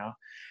with it,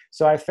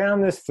 So I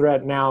found this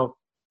thread. Now,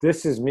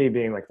 this is me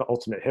being like the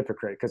ultimate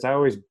hypocrite, because I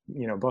always,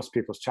 bust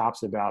people's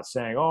chops about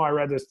saying, oh, I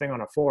read this thing on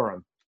a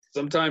forum.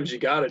 Sometimes you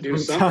got to do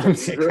something.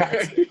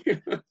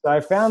 So I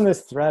found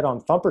this thread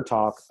on Thumper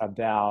Talk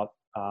about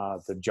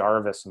the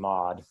Jarvis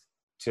mod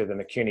to the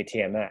Mikuni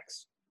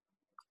TMX.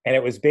 And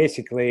it was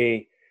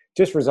basically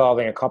just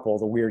resolving a couple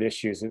of the weird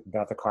issues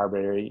about the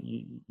carburetor.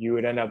 You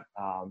would end up,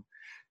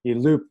 you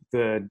loop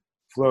the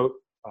float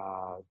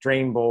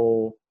drain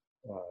bowl,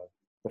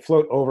 the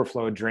float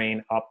overflow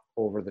drain up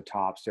over the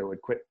top, so it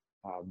would quit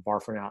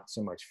barfing out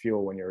so much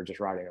fuel when you were just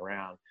riding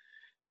around.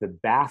 The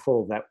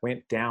baffle that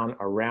went down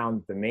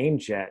around the main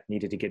jet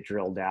needed to get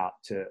drilled out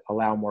to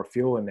allow more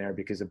fuel in there,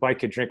 because the bike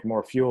could drink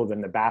more fuel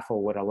than the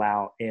baffle would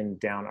allow in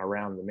down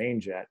around the main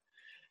jet.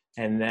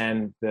 And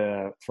then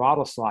the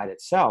throttle slide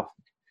itself,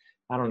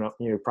 I don't know,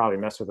 you probably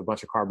mess with a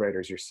bunch of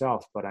carburetors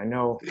yourself, but I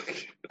know.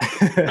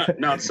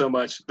 Not so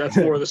much. That's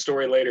more of the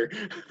story later.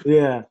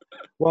 Yeah.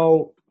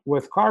 Well,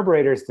 with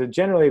carburetors,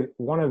 generally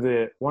one of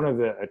the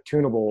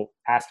tunable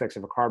aspects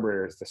of a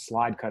carburetor is the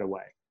slide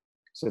cutaway.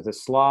 So the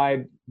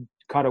slide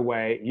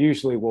cutaway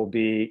usually will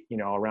be,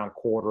 around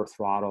quarter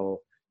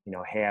throttle,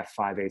 half,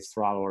 5/8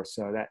 throttle or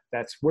so.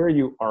 That's where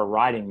you are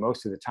riding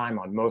most of the time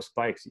on most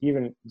bikes,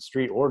 even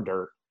street or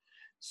dirt.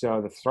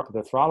 So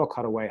the throttle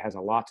cutaway has a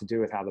lot to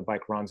do with how the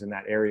bike runs in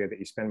that area that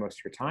you spend most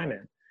of your time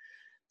in.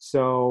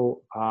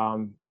 So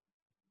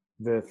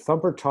the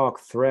Thumper Talk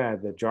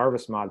thread, the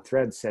Jarvis mod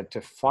thread, said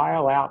to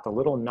file out the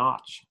little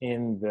notch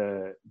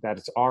that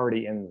it's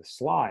already in the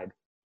slide.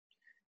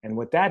 And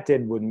what that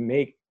did would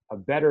make a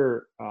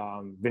better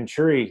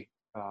Venturi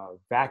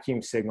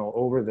vacuum signal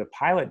over the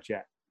pilot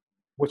jet,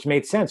 which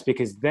made sense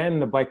because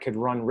then the bike could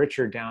run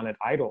richer down at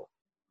idle,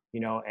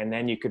 and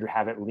then you could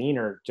have it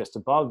leaner just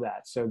above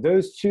that. So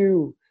those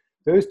two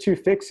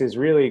fixes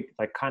really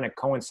kind of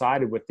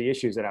coincided with the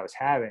issues that I was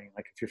having.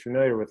 Like if you're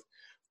familiar with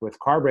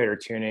carburetor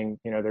tuning,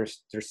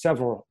 there's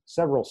several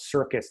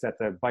circuits that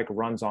the bike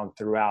runs on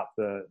throughout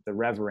the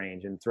rev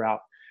range and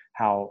throughout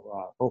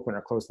how open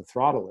or closed the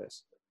throttle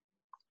is.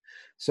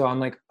 So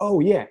I'm like, oh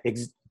yeah,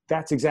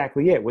 that's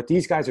exactly it. What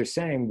these guys are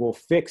saying will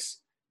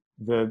fix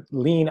the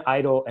lean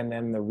idle and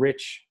then the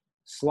rich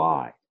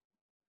slide.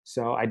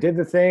 So I did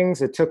the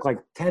things. It took like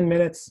 10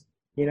 minutes.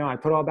 I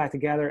put it all back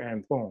together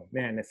and boom,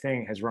 man, the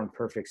thing has run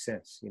perfect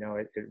since.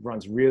 It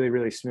runs really,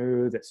 really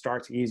smooth. It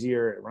starts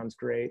easier. It runs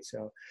great.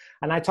 So,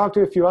 and I talked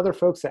to a few other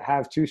folks that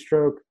have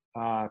two-stroke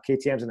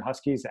KTMs and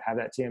Huskies that have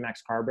that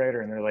TMX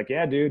carburetor, and they're like,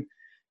 yeah, dude,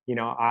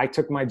 I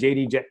took my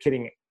JD jet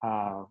kitting,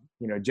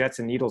 jets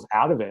and needles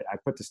out of it. I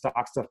put the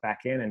stock stuff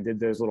back in and did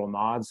those little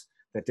mods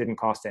that didn't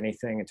cost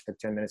anything. It took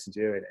 10 minutes to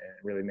do it, and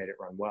it really made it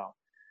run well.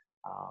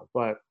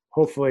 But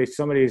hopefully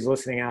somebody who's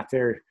listening out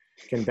there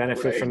can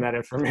benefit from that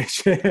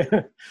information.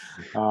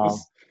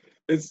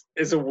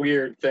 It's a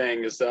weird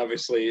thing. It's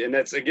obviously, and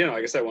that's, again,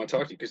 like I said, I want to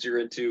talk to you because you're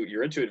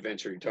into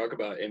adventure. You talk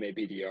about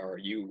MABDR.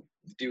 You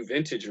do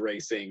vintage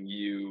racing.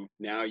 You've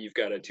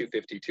got a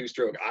 250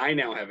 two-stroke. I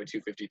now have a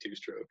 250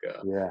 two-stroke.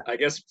 I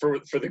guess for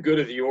the good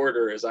of the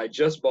order is I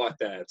just bought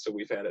that, so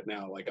we've had it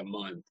now like a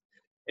month,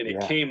 and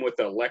it came with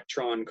the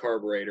Electron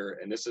carburetor,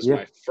 and this is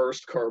my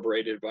first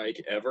carbureted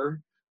bike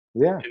ever.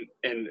 Yeah.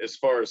 And as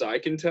far as I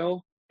can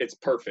tell, it's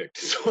perfect.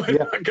 So I'm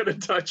not going to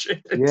touch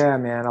it. Yeah,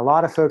 man. A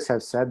lot of folks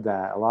have said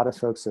that.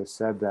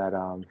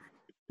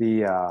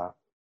 The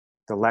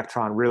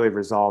Electron really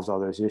resolves all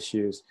those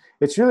issues.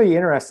 It's really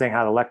interesting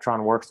how the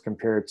Electron works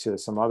compared to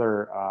some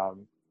other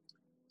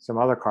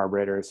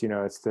carburetors.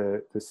 It's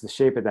the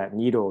shape of that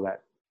needle,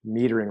 that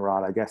metering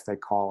rod, I guess they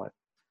call it.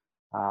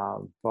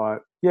 But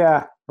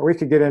yeah, we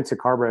could get into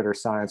carburetor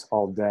science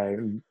all day.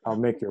 I'll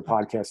make your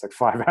podcast like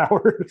 5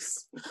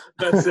 hours.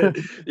 That's it.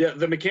 Yeah.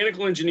 The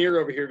mechanical engineer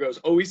over here goes,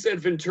 oh, he said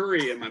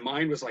Venturi. And my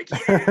mind was like,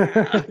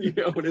 yeah,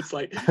 and it's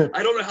like,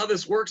 I don't know how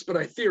this works, but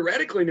I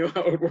theoretically know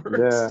how it works.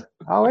 Yeah.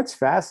 Oh, it's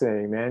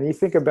fascinating, man. You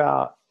think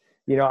about,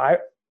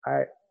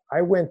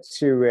 I went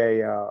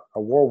to a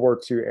World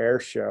War II air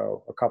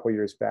show a couple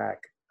years back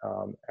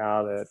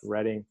out at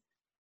Reading.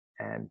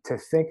 And to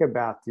think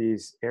about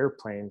these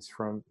airplanes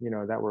from,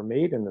 that were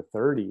made in the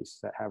 30s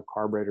that have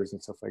carburetors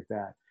and stuff like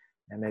that,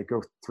 and they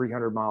go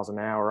 300 miles an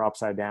hour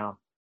upside down,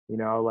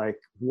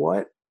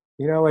 what,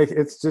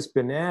 it's just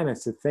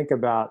bananas to think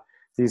about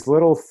these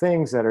little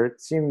things that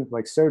seem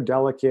like so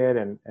delicate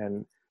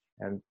and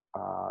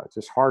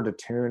just hard to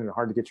tune and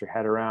hard to get your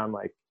head around.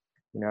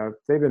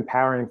 They've been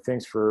powering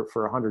things for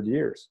 100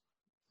 years.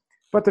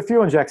 But the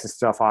fuel injection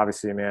stuff,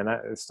 obviously, man,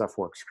 that stuff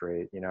works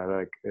great.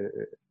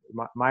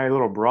 My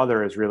little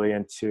brother is really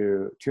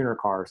into tuner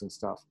cars and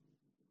stuff.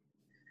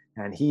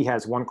 And he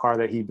has one car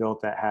that he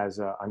built that has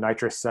a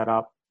nitrous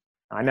setup.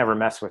 I never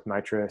mess with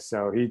nitrous.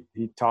 So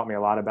he taught me a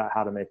lot about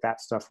how to make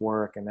that stuff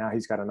work. And now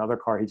he's got another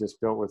car he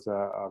just built with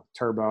a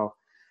turbo.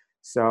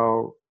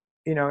 So,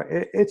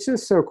 it's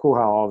just so cool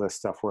how all this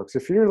stuff works.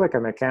 If you're like a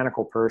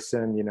mechanical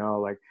person,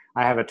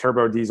 I have a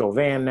turbo diesel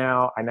van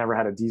now. I never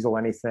had a diesel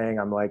anything.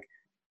 I'm like,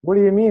 what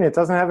do you mean? It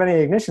doesn't have any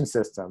ignition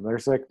system.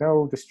 There's like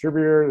no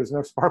distributor. There's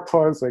no spark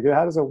plugs. Like,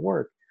 how does it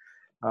work?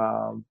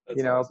 Awesome.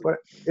 But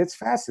it's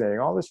fascinating.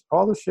 All this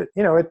shit,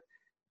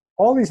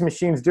 all these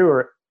machines do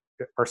are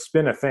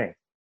spin a thing,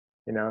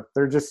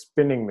 they're just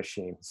spinning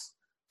machines.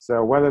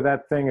 So whether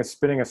that thing is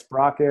spinning a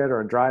sprocket or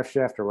a drive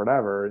shaft or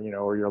whatever,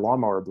 or your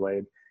lawnmower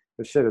blade,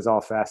 this shit is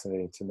all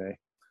fascinating to me.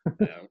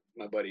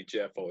 My buddy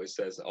Jeff always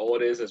says all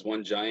it is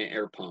one giant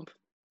air pump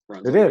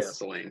runs It on is.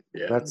 gasoline.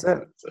 Yeah, That's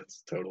it.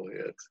 that's totally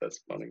it. That's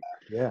funny.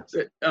 Yeah.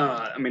 So,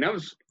 I mean, I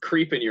was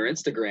creeping your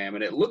Instagram,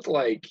 and it looked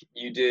like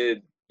you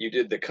did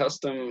the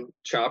custom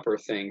chopper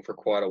thing for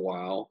quite a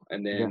while,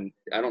 and then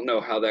I don't know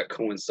how that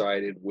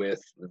coincided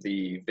with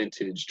the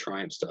vintage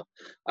Triumph stuff.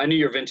 I knew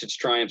your vintage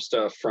Triumph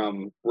stuff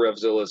from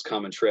RevZilla's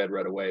Common Tread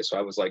right away, so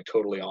I was like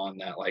totally on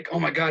that. Like, oh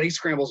my God, he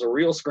scrambles a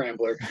real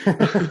scrambler.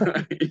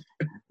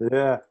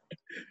 Yeah.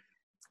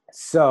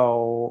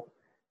 So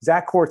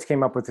Zach Kortz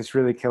came up with this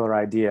really killer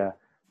idea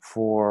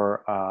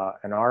for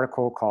an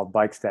article called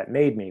Bikes That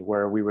Made Me,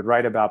 where we would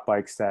write about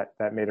bikes that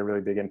made a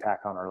really big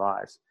impact on our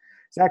lives.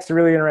 Zach's a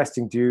really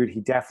interesting dude.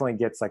 He definitely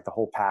gets like the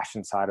whole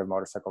passion side of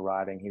motorcycle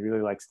riding. He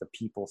really likes the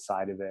people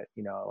side of it.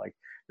 You know, like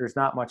there's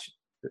not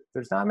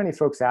many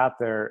folks out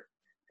there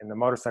in the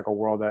motorcycle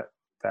world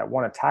that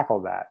want to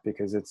tackle that,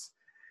 because it's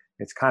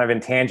kind of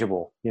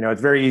intangible. You know,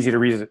 it's very easy to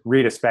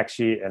read a spec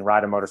sheet and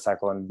ride a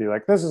motorcycle and be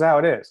like, this is how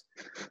it is.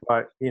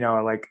 But, you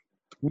know, like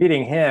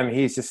meeting him,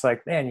 he's just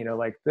like, man, you know,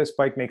 like this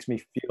bike makes me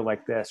feel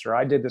like this, or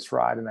I did this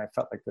ride and I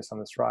felt like this on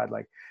this ride.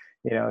 Like,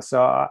 you know,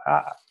 so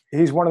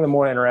he's one of the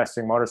more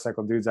interesting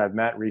motorcycle dudes I've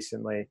met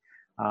recently.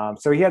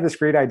 So he had this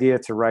great idea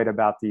to write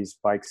about these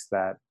bikes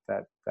that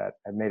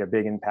have made a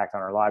big impact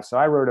on our lives. So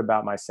I wrote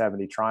about my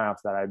 70 Triumph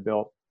that I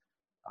built,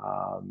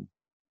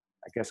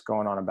 I guess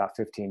going on about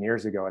 15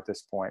 years ago at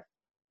this point.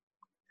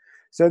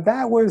 So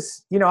that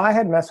was, you know, I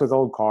had messed with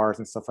old cars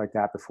and stuff like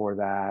that before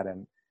that.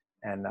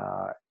 And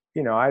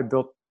you know, I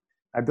built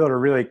a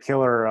really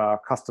killer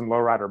custom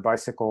lowrider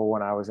bicycle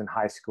when I was in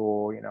high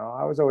school. You know,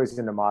 I was always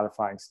into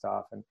modifying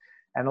stuff,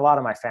 and a lot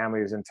of my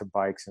family was into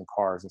bikes and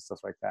cars and stuff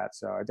like that.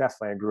 So I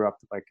definitely grew up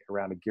like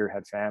around a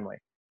gearhead family.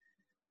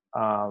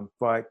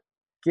 But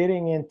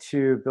getting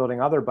into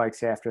building other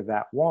bikes after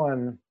that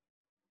one,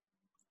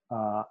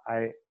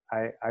 I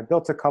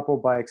built a couple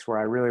bikes where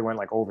I really went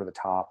like over the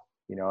top,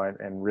 you know,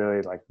 and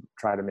really like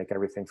try to make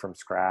everything from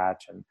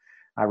scratch. And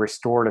I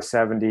restored a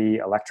 70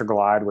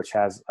 Electroglide, which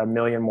has 1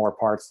 million more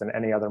parts than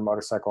any other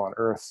motorcycle on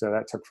earth. So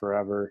that took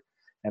forever.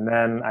 And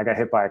then I got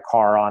hit by a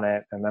car on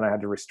it, and then I had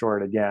to restore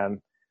it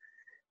again.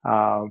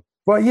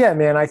 But yeah,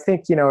 man, I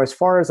think, you know, as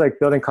far as like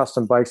building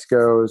custom bikes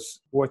goes,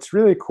 what's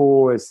really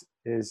cool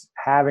is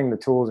having the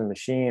tools and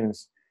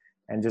machines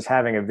and just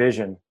having a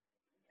vision,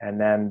 and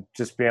then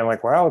just being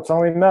like, well, it's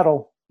only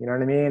metal, you know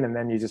what I mean? And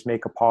then you just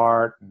make a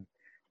part and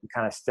you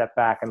kind of step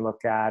back and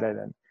look at it.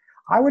 And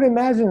I would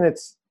imagine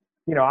it's,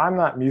 you know, I'm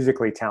not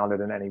musically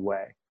talented in any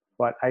way,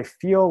 but I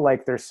feel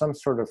like there's some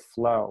sort of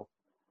flow,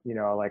 you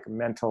know, like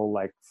mental,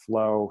 like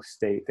flow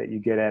state that you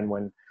get in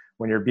when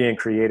you're being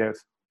creative,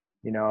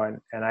 you know.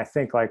 And I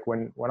think like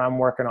when I'm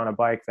working on a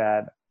bike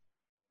that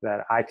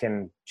I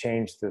can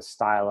change the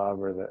style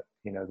of, or the,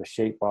 you know, the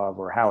shape of,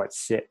 or how it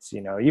sits,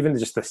 you know, even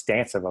just the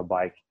stance of a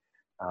bike,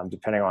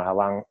 depending on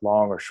how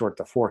long or short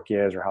the fork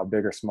is, or how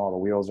big or small the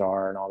wheels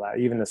are and all that,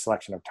 even the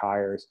selection of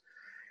tires.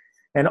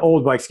 And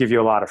old bikes give you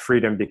a lot of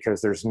freedom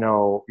because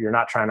you're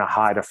not trying to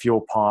hide a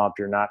fuel pump.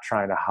 You're not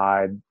trying to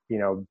hide, you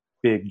know,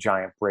 big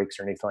giant brakes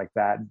or anything like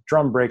that.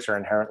 Drum brakes are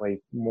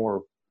inherently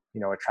more,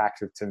 you know,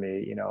 attractive to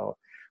me. You know,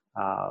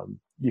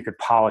 you could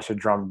polish a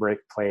drum brake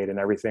plate and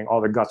everything. All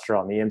the guts are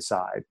on the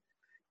inside,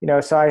 you know.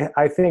 So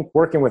I think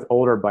working with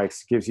older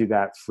bikes gives you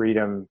that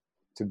freedom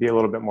to be a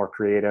little bit more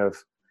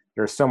creative.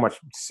 They're so much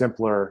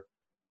simpler.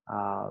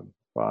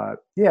 But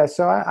yeah,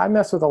 so I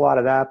mess with a lot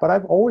of that, but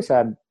I've always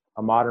had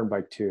a modern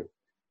bike too.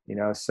 You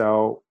know,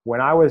 so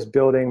when I was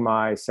building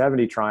my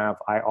 70 Triumph,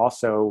 I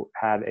also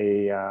had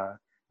a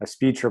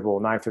Speed Triple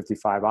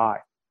 955i.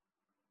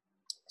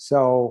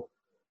 So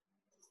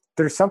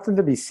there's something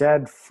to be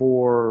said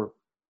for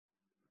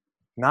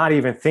not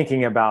even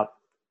thinking about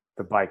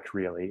the bike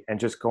really, and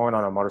just going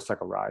on a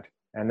motorcycle ride,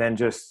 and then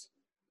just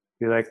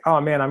be like,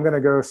 oh man, I'm going to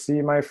go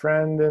see my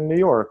friend in New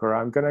York, or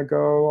I'm going to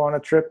go on a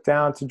trip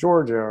down to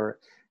Georgia, or,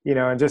 you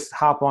know, and just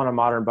hop on a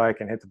modern bike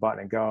and hit the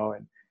button and go.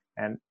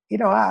 And you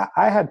know, I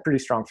had pretty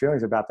strong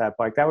feelings about that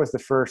bike. That was the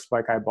first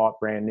bike I bought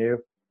brand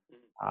new.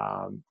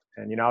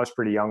 And, you know, I was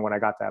pretty young when I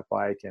got that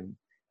bike, and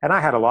I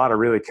had a lot of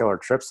really killer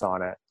trips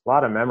on it, a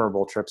lot of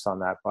memorable trips on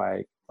that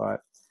bike. But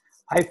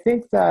I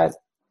think that,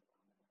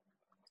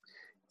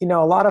 you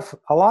know, a lot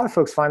of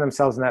folks find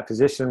themselves in that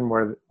position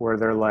where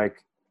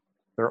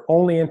they're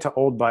only into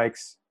old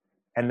bikes,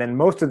 and then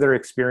most of their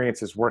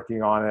experience is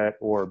working on it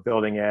or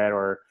building it,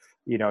 or,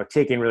 you know,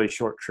 taking really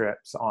short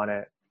trips on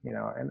it. You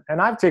know,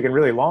 and I've taken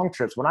really long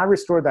trips. When I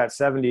restored that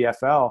 70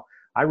 FL,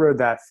 I rode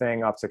that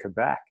thing up to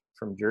Quebec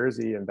from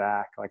Jersey and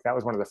back. Like that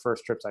was one of the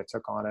first trips I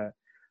took on it.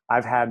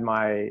 I've had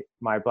my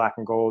black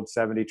and gold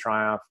 70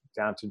 Triumph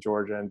down to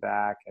Georgia and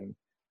back, and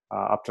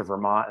up to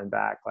Vermont and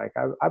back. Like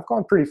I've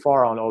gone pretty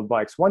far on old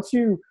bikes. Once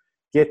you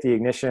get the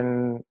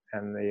ignition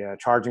and the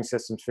charging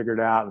systems figured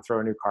out and throw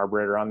a new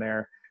carburetor on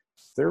there,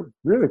 they're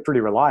really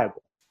pretty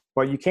reliable.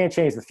 But you can't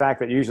change the fact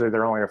that usually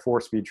they're only a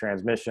 4-speed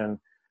transmission.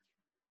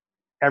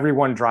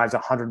 Everyone drives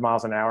 100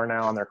 miles an hour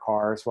now on their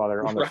cars while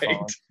they're on their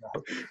phone.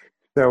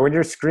 So So when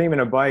you're screaming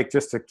a bike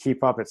just to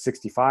keep up at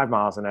 65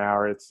 miles an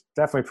hour, it's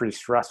definitely pretty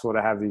stressful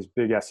to have these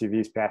big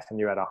SUVs passing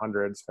you at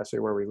 100, especially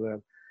where we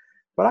live.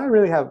 But I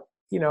really have,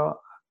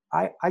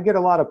 I get a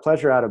lot of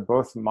pleasure out of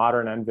both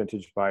modern and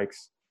vintage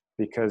bikes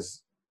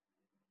because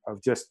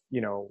of just,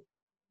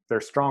 their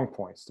strong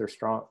points. They're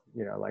strong,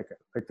 like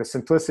the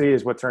simplicity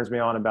is what turns me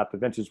on about the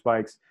vintage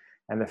bikes,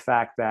 and the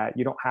fact that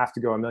you don't have to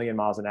go a million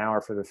miles an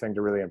hour for the thing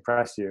to really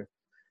impress you.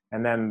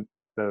 And then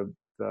the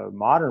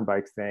modern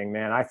bike thing,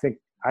 man, I think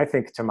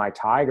to my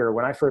Tiger,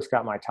 when I first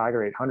got my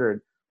Tiger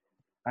 800,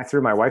 I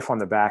threw my wife on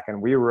the back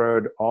and we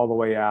rode all the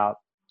way out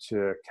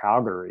to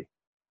Calgary.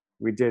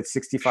 We did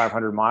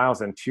 6,500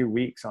 miles in 2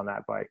 weeks on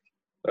that bike.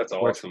 That's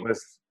awesome. Which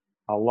was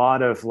a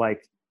lot of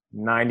like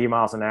 90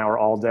 miles an hour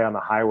all day on the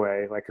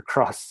highway, like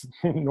across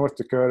North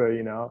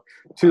Dakota,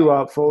 two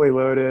up, fully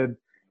loaded,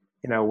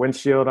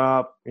 windshield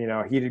up,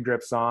 heated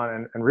grips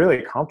on, and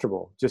really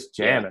comfortable, just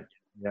jamming,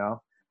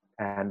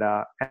 and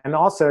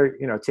also,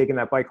 taking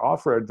that bike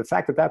off-road, the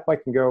fact that that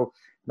bike can go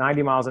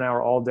 90 miles an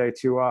hour all day,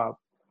 two up,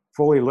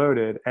 fully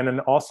loaded, and then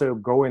also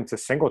go into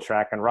single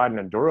track and ride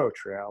an enduro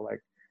trail. Like,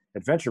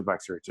 adventure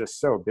bikes are just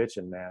so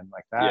bitching, man.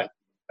 Like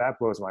that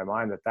blows my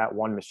mind that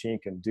one machine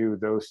can do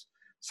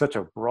such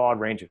a broad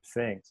range of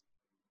things.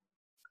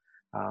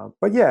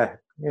 But yeah,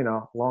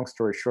 long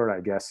story short,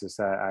 I guess, is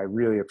that I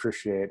really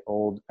appreciate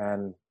old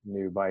and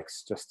new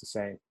bikes just the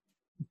same.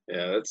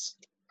 Yeah,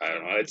 I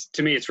don't know.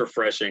 To me, it's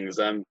refreshing because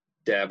I'm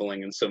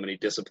dabbling in so many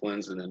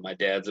disciplines, and then my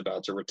dad's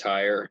about to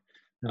retire.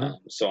 Mm-hmm.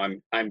 So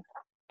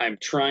I'm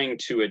trying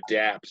to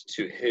adapt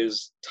to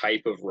his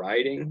type of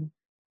riding,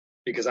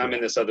 because I'm in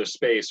this other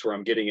space where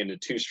I'm getting into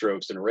two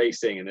strokes and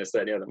racing and this, that,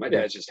 and the other. My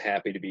dad's just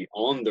happy to be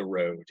on the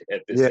road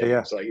at this age.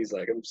 Yeah. So he's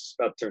like, I'm just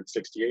about to turn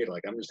 68.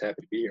 Like, I'm just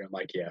happy to be here. I'm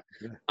like,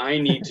 I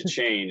need to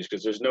change,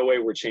 because there's no way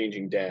we're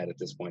changing dad at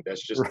this point.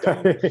 That's just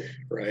dumb,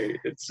 right?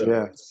 It's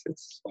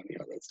funny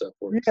how that stuff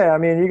works. Yeah, I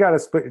mean, you got to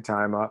split your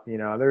time up.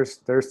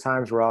 There's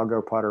times where I'll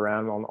go putt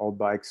around on old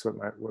bikes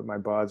with my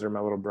buds or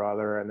my little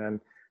brother, and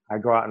then I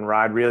go out and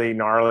ride really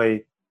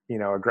gnarly,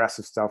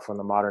 aggressive stuff on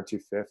the modern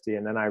 250,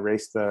 and then I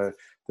race the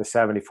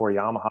 74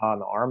 Yamaha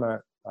and the Arrma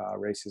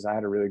races. I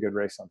had a really good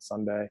race on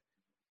Sunday,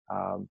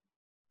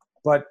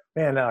 but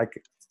man,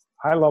 like,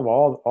 I love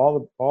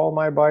all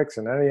my bikes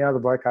and any other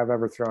bike I've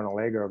ever thrown a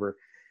leg over.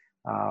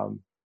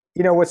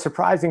 What's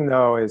surprising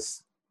though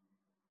is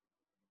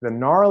the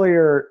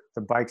gnarlier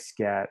the bikes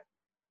get,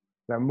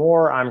 the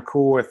more I'm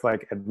cool with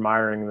like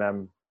admiring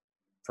them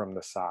from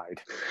the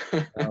side.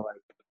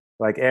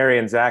 Like Ari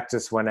and Zach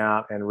just went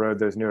out and rode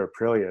those new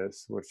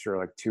Aprilias, which are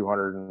like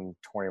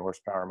 220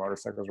 horsepower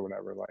motorcycles or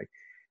whatever. Like,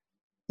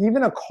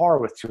 even a car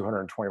with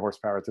 220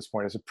 horsepower at this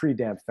point is a pretty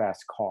damn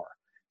fast car.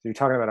 So you're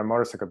talking about a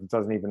motorcycle that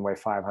doesn't even weigh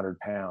 500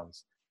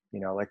 pounds.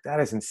 Like, that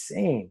is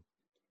insane.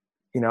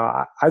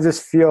 I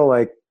just feel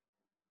like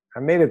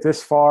I made it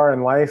this far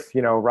in life,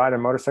 riding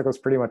motorcycles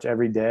pretty much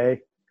every day.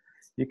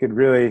 You could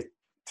really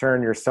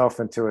turn yourself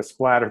into a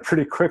splatter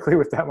pretty quickly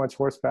with that much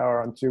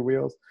horsepower on two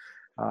wheels.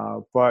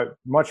 But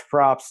much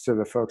props to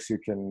the folks who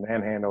can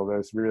handle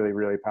those really,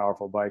 really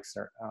powerful bikes,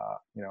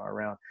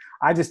 around.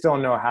 I just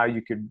don't know how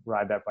you could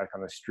ride that bike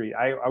on the street.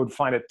 I would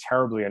find it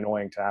terribly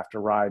annoying to have to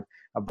ride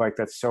a bike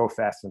that's so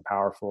fast and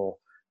powerful,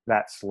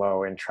 that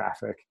slow in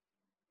traffic.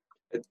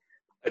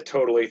 I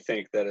totally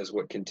think that is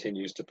what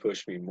continues to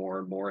push me more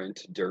and more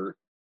into dirt.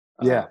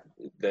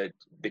 That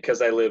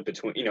because I live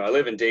I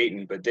live in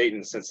Dayton, but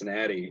Dayton to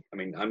Cincinnati, I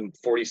mean, I'm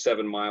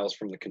 47 miles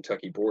from the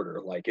Kentucky border.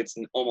 Like, it's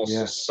almost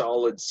a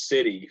solid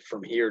city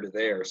from here to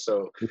there.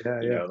 So,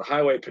 the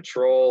highway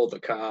patrol, the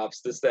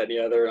cops, this, that, and the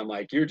other. I'm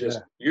like, you're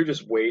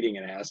just waiting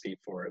and asking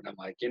for it. And I'm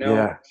like,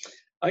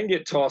 I can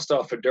get tossed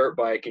off a dirt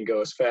bike and go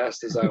as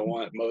fast as I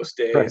want most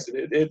days.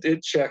 Right.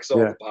 It checks all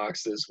the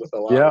boxes with a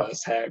lot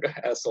less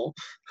hassle.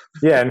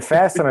 Yeah, and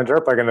fast on a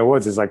dirt bike in the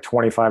woods is like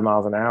 25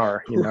 miles an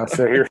hour,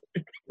 so you're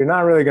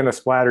not really going to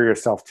splatter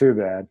yourself too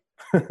bad.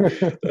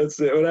 That's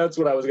it. Well, that's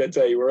what I was going to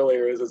tell you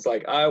earlier, is it's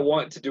like, I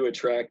want to do a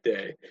track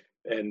day.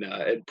 And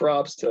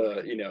props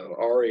to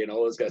Ari and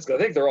all those guys, 'cause I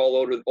think they're all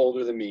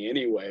older than me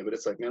anyway. But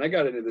it's like, man, I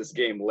got into this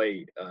game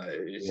late.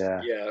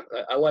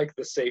 I like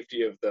the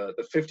safety of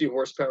the 50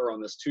 horsepower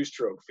on this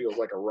two-stroke. Feels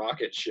like a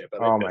rocket ship.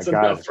 Oh my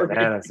God, it's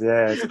bananas!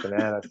 Yeah, it's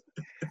bananas.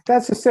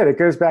 That's just it. It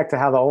goes back to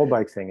how the old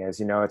bike thing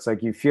is. It's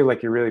like you feel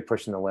like you're really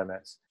pushing the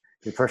limits.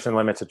 You're pushing the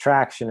limits of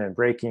traction and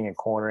braking and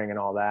cornering and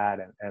all that.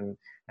 And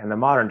the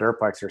modern dirt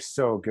bikes are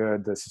so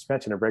good. The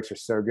suspension and brakes are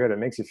so good. It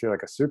makes you feel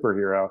like a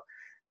superhero.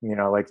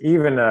 Like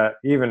even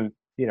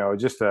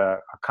just a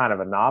kind of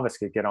a novice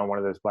could get on one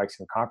of those bikes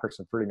and conquer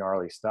some pretty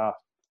gnarly stuff.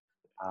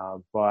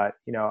 But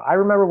I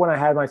remember when I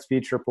had my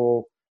Speed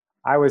Triple,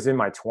 I was in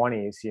my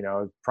 20s,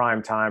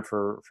 prime time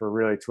for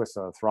really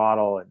twisting the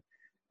throttle.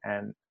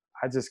 And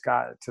I just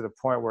got to the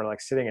point where,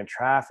 like, sitting in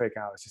traffic,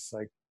 I was just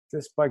like,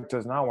 this bike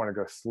does not want to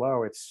go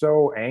slow. It's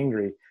so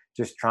angry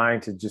just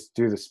trying to just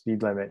do the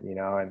speed limit,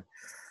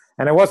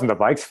 and it wasn't the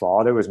bike's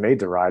fault. It was made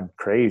to ride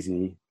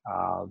crazy.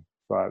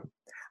 But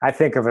I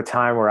think of a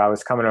time where I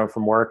was coming home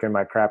from work in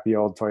my crappy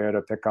old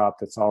Toyota pickup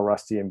that's all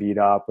rusty and beat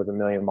up with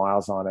 1,000,000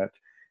 miles on it.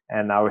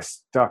 And I was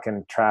stuck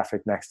in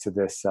traffic next to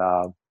this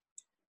a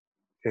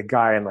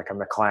guy in like a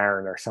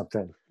McLaren or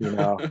something,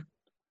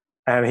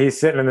 and he's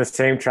sitting in the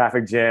same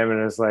traffic jam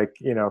and it's like,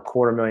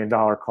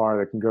 $250,000 car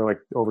that can go like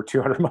over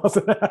 200 miles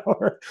an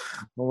hour.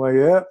 I'm like,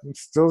 yeah, I'm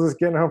still just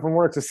getting home from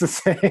work. Just the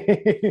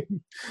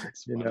same,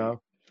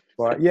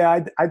 but yeah,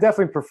 I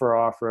definitely prefer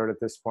off-road at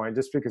this point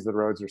just because the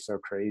roads are so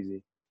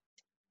crazy.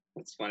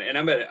 That's funny. And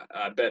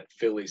I bet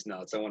Philly's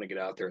nuts. I want to get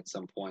out there at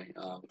some point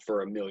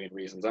for a million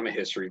reasons. I'm a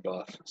history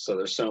buff, so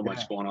there's so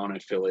much going on in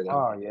Philly.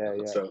 Oh, yeah.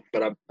 So,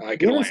 but I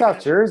can even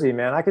South Jersey,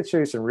 man. I could show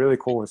you some really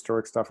cool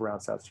historic stuff around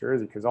South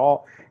Jersey because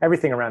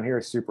everything around here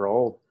is super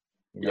old.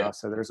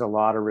 So there's a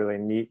lot of really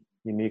neat,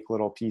 unique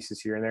little pieces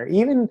here and there.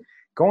 Even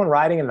going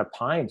riding in the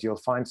Pines, you'll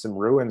find some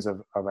ruins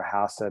of a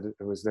house that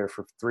it was there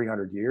for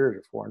 300 years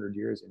or 400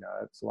 years.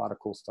 It's a lot of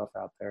cool stuff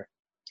out there.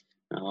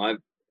 No,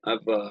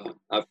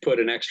 I've put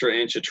an extra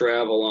inch of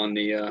travel on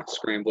the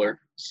Scrambler,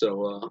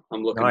 so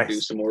I'm looking to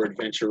do some more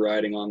adventure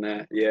riding on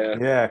that. Yeah.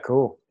 Yeah,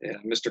 cool. Yeah,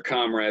 Mr.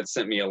 Comrade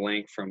sent me a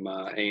link from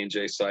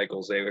A&J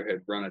Cycles. They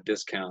had run a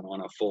discount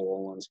on a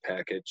full Öhlins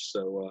package,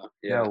 so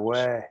yeah. No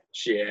way.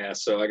 Yeah,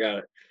 so I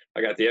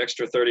got the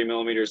extra 30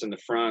 millimeters in the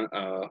front,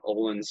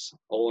 Öhlins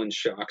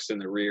shocks in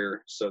the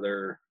rear, so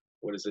they're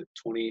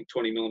 20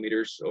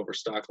 millimeters over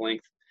stock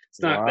length. It's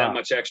not that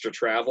much extra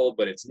travel,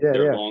 but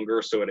they're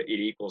longer, so it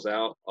equals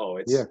out. Oh,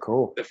 it's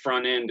cool. The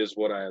front end is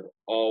what I've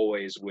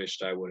always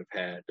wished I would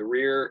have had. The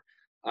rear,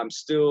 I'm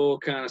still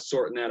kind of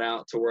sorting that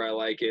out to where I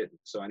like it.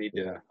 So I need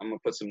to. I'm gonna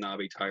put some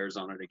knobby tires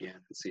on it again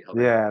and see how.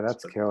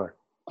 That's killer.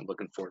 I'm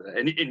looking forward to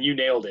that. And you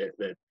nailed it.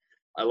 That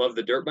I love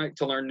the dirt bike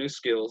to learn new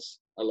skills.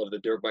 I love the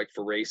dirt bike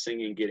for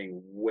racing and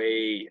getting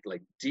way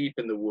like deep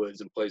in the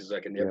woods and places I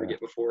can never get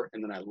before.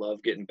 And then I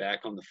love getting back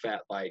on the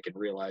fat bike and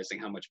realizing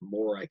how much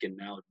more I can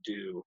now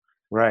do.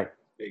 Right.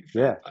 Big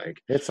fat bike.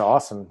 It's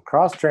awesome.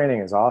 Cross training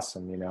is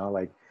awesome.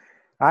 Like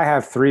I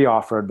have 3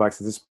 off-road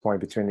bikes at this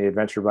point between the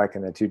adventure bike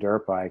and the 2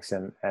 dirt bikes,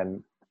 and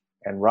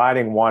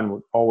riding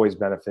one always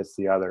benefits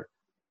the other.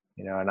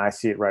 And I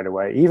see it right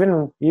away.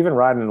 Even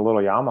riding a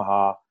little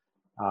Yamaha,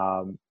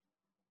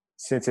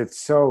 since it's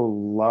so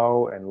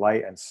low and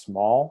light and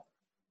small,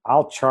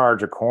 I'll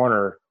charge a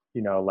corner,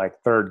 like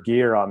third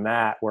gear on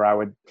that, where I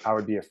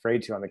would be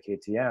afraid to on the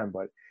KTM,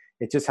 but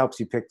it just helps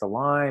you pick the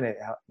line.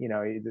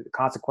 The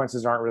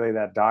consequences aren't really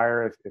that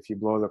dire if you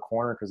blow the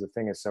corner because the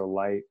thing is so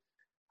light.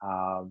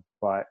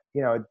 But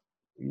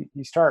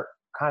you start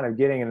kind of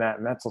getting in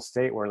that mental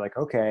state where like,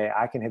 okay,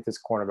 I can hit this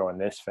corner going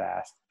this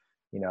fast,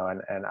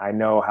 and I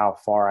know how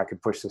far I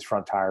could push this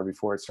front tire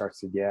before it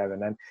starts to give.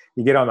 And then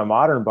you get on the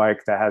modern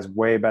bike that has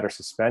way better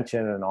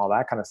suspension and all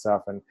that kind of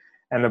stuff.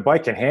 And the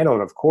bike can handle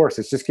it, of course.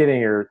 It's just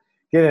getting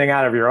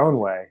out of your own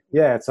way.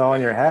 Yeah, it's all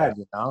in your head,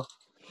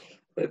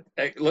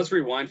 Let's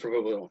rewind for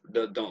people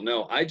that don't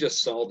know. I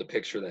just saw the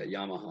picture of that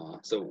Yamaha.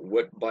 So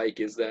what bike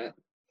is that?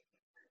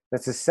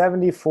 That's a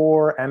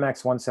 74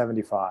 MX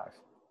 175.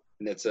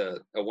 And it's a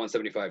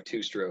 175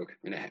 two-stroke.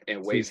 And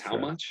it weighs how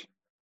much?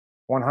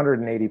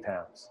 180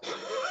 pounds.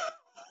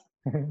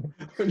 When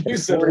you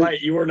said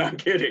light, you were not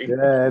kidding.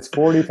 Yeah, it's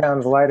 40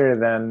 pounds lighter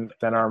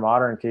than our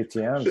modern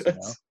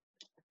KTMs.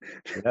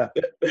 Yeah,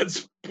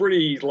 that's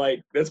pretty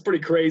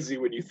crazy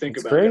when you think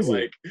about it.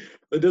 Like,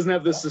 it doesn't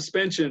have the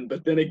suspension,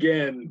 but then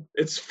again,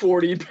 it's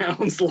 40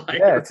 pounds lighter.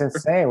 Yeah, it's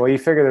insane. Well, you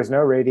figure there's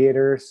no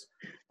radiators.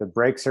 The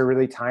brakes are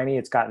really tiny.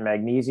 It's got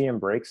magnesium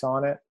brakes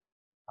on it.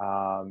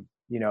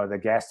 The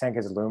gas tank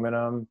is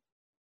aluminum.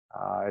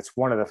 It's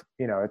one of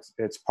the,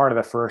 it's part of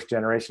the first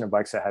generation of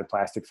bikes that had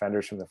plastic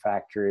fenders from the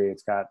factory.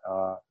 It's got,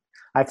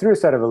 I threw a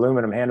set of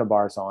aluminum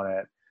handlebars on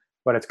it,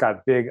 but it's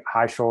got big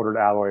high-shouldered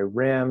alloy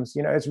rims.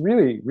 It's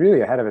really,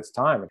 really ahead of its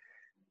time.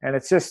 And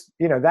it's just,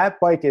 that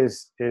bike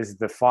is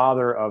the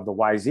father of the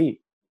YZ,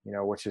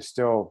 which is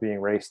still being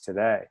raced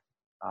today.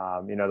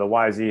 The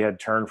YZ had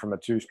turned from a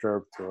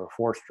 2-stroke to a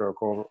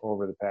 4-stroke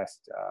over the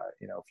past,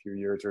 few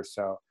years or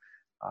so.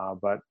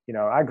 But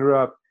I grew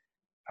up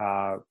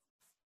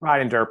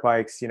riding dirt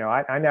bikes.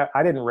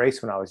 I didn't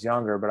race when I was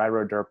younger, but I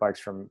rode dirt bikes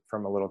from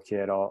a little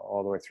kid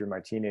all the way through my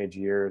teenage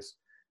years.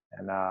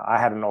 And I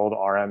had an old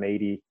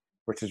RM80,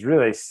 which is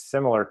really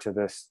similar to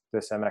this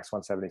MX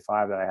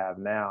 175 that I have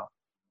now.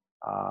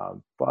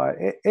 But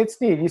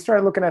it's neat. You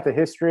start looking at the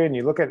history and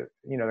you look at,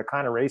 the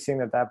kind of racing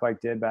that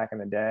bike did back in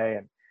the day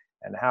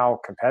and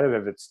how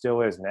competitive it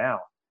still is now.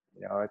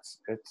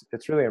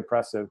 It's really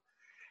impressive.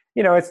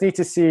 It's neat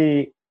to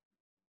see.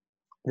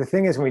 The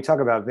thing is, when we talk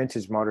about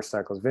vintage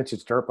motorcycles,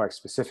 vintage dirt bikes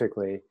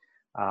specifically,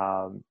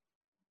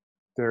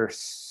 there's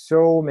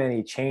so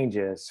many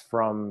changes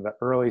from the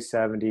early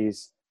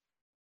 70s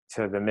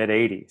to the mid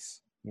 80s.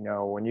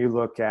 When you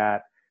look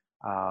at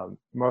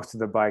most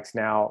of the bikes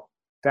now,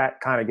 that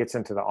kind of gets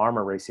into the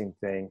ARMA racing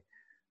thing,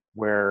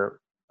 where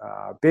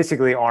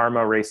basically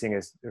ARMA racing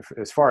is,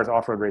 as far as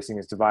off-road racing,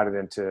 is divided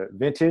into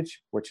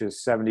vintage, which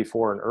is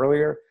 74 and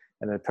earlier,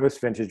 and then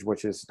post-vintage,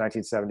 which is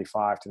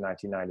 1975 to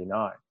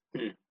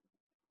 1999.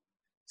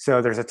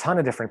 So there's a ton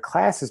of different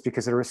classes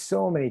because there were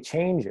so many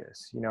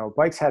changes. You know,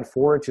 bikes had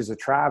 4 inches of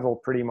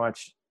travel pretty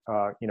much,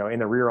 you know, in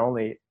the rear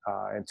only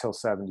until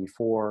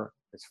 74.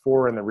 It's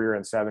 4 in the rear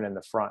and 7 in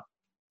the front.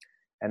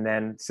 And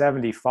then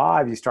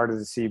 75, you started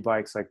to see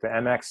bikes like the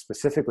MX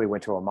specifically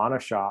went to a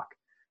monoshock.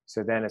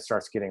 So then it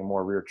starts getting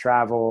more rear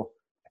travel.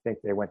 I think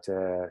they went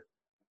to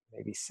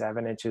maybe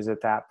 7 inches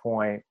at that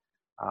point.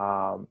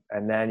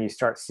 And then you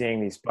start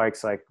seeing these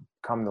bikes like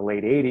come the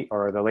late 80s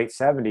or the late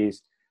 70s,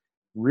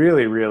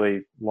 really,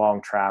 really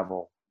long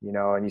travel, you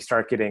know, and you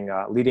start getting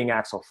leading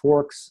axle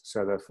forks.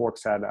 So the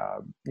forks had,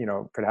 you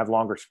know, could have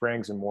longer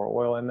springs and more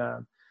oil in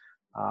them.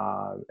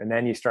 And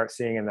then you start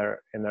seeing in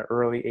the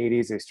early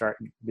 80s, they start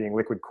being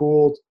liquid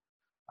cooled.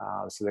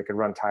 So they could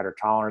run tighter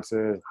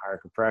tolerances, higher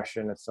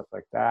compression and stuff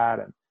like that.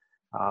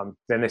 And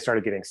then they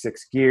started getting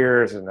 6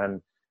 gears and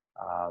then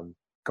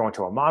going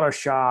to a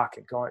monoshock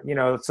and going, you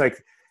know,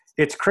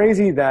 it's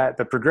crazy that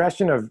the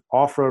progression of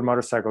off-road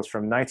motorcycles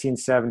from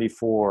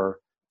 1974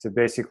 to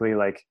basically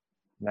like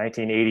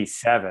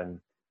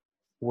 1987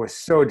 was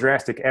so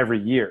drastic every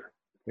year.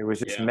 It was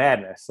just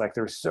madness. Like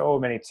there were so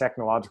many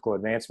technological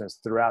advancements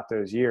throughout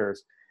those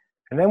years.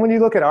 And then when you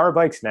look at our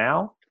bikes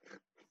now,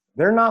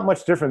 they're not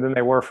much different than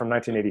they were from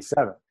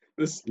 1987.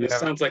 This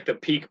sounds like the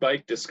peak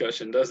bike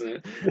discussion, doesn't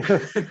it?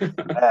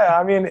 Yeah,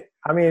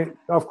 I mean,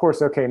 of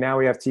course, okay, now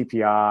we have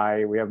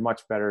TPI, we have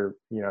much better,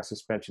 you know,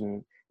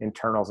 suspension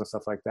internals and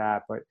stuff like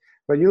that.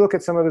 But you look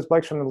at some of those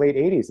bikes from the late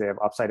 80s, they have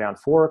upside down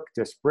fork,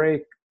 disc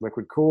brake,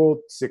 liquid cooled,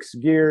 6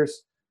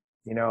 gears,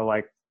 you know,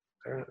 like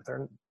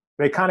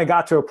they kind of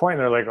got to a point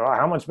and they're like, oh,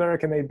 how much better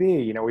can they be?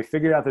 You know, we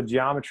figured out the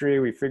geometry,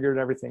 we figured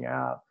everything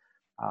out.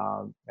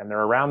 And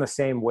they're around the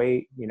same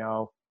weight, you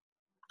know,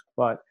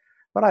 but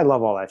I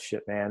love all that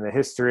shit, man. The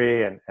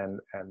history and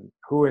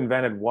who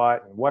invented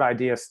what and what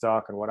ideas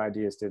stuck and what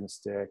ideas didn't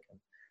stick. And,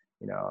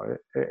 you know,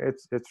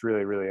 it's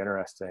really, really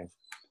interesting.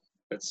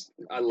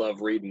 I love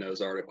reading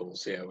those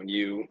articles. Yeah. When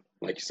you,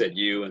 like you said,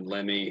 you and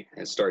Lemmy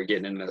and started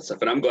getting into that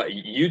stuff. And I'm glad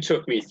you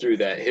took me through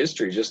that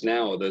history just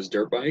now of those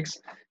dirt bikes.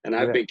 And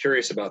I've been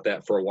curious about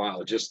that for a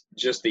while, just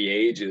the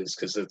ages.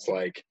 'Cause it's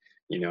like,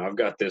 you know, I've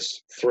got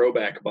this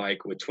throwback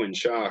bike with twin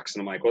shocks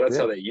and I'm like, well, that's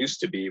how they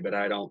used to be, but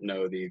I don't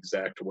know the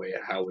exact way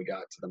of how we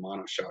got to the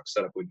monoshock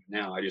setup we do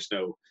now. I just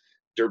know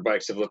dirt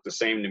bikes have looked the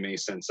same to me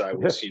since I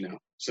was, you know,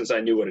 since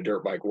I knew what a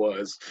dirt bike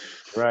was.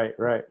 Right.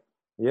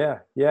 Yeah.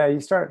 You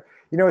start,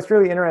 you know, it's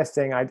really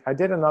interesting. I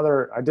did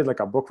like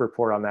a book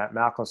report on that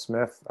Malcolm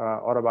Smith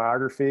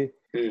autobiography.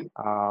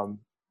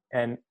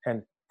 And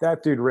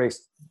that dude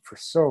raced for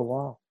so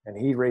long and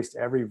he raced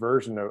every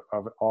version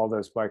of all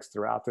those bikes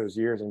throughout those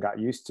years and got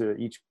used to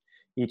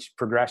each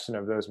progression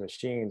of those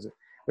machines.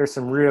 There's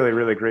some really,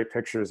 really great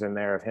pictures in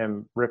there of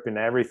him ripping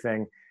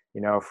everything,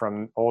 you know,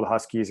 from old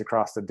Huskies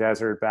across the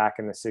desert back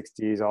in the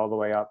 60s all the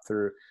way up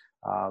through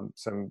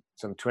some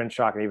twin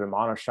shock and even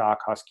monoshock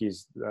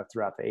Huskies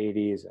throughout the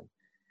 80s. And,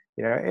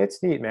 you know,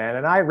 it's neat, man.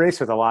 And I race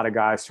with a lot of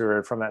guys who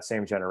are from that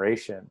same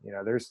generation. You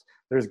know,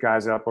 there's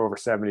guys up over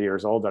 70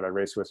 years old that I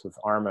race with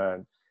Arma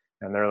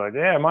and they're like,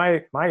 yeah,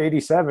 my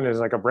 87 is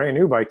like a brand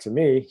new bike to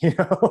me, you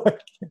know,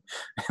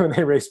 when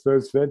they race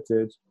both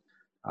vintage.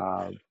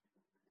 But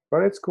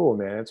it's cool,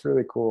 man. It's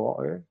really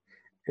cool.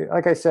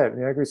 Like I said,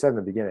 like we said in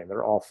the beginning,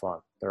 they're all fun.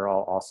 They're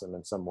all awesome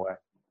in some way.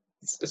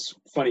 It's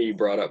funny you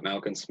brought up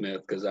Malcolm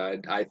Smith because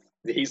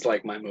he's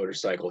like my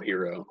motorcycle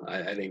hero.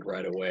 I think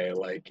right away,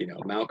 like, you know,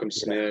 Malcolm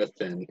Smith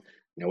and,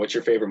 you know, what's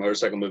your favorite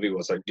motorcycle movie?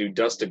 Was like, do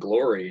Dust to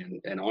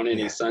Glory and On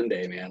Any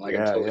Sunday, man. Like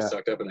I'm totally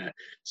sucked up in that.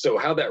 So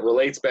how that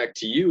relates back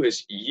to you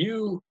is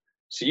you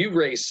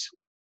race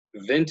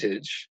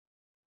vintage.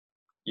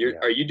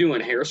 Are you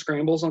doing hair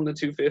scrambles on the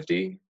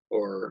 250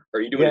 or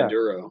are you doing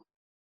enduro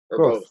or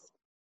both?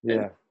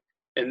 Yeah.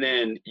 And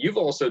then you've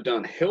also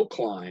done hill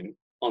climb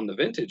on the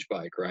vintage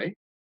bike, right?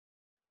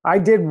 I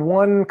did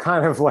one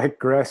kind of like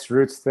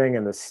grassroots thing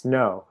in the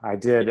snow. I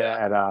did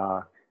at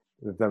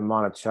the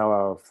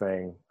Monticello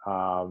thing,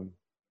 or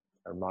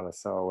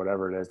Monticello,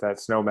 whatever it is, that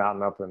snow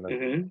mountain up in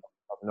the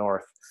up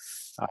north.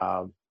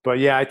 But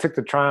yeah, I took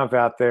the Triumph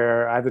out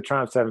there. I had the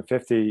Triumph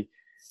 750,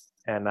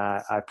 and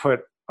I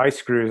put ice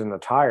screws in the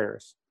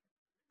tires.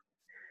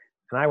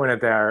 And I went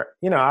up there,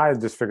 you know, I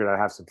just figured I'd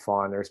have some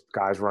fun. There's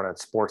guys running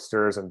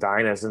Sportsters and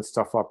Dynas and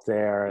stuff up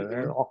there, and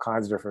there are all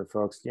kinds of different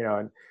folks, you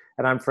know.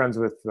 And I'm friends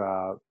with, you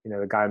know,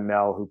 the guy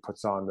Mel who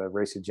puts on the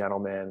Race of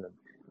Gentlemen,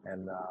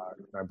 and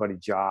my buddy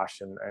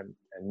Josh and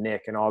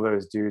Nick, and all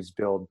those dudes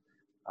build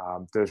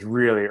those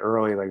really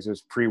early, like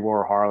those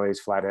pre-war Harleys,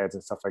 flatheads,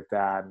 and stuff like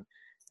that.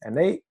 And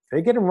they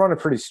get them running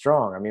pretty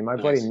strong. I mean, my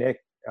buddy Nick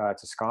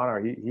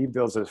Toscano, he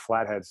builds those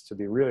flatheads to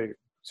be really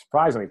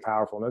surprisingly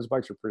powerful, and those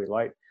bikes are pretty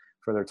light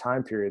for their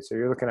time period. So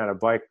you're looking at a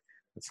bike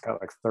that's got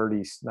like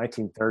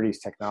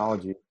 1930s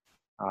technology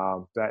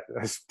that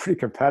is pretty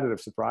competitive,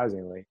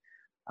 surprisingly.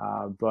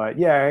 But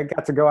yeah, I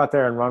got to go out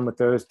there and run with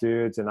those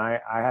dudes, and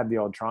I had the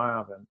old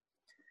Triumph,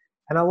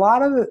 and a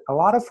lot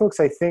of folks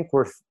I think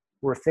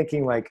were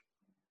thinking like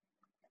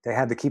they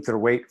had to keep their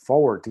weight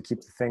forward to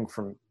keep the thing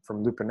from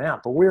looping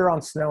out, but we were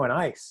on snow and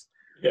ice.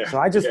 Yeah, so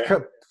I just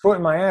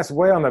putting my ass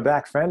way on the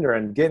back fender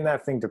and getting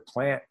that thing to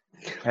plant.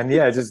 And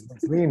yeah,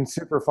 just lean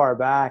super far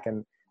back.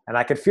 And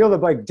I could feel the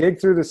bike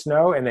dig through the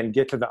snow and then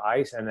get to the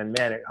ice. And then,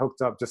 man, it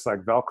hooked up just like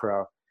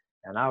Velcro.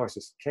 And I was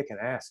just kicking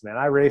ass, man.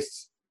 I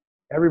raced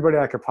everybody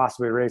I could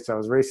possibly race. I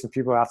was racing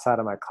people outside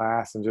of my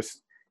class and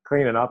just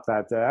cleaning up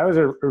that day. It was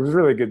a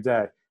really good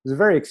day. It was a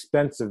very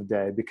expensive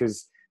day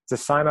because to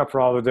sign up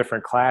for all the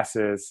different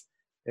classes,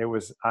 it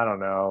was, I don't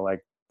know, like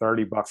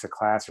 $30 a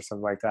class or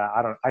something like that.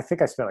 I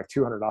think I spent like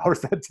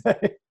 $200 that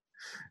day,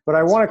 but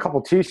I won a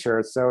couple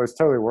t-shirts, so it was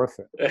totally worth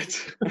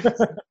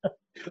it.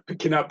 I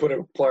cannot put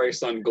a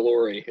price on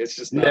glory. It's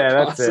just not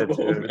That's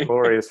possible. it, dude.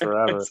 Glory is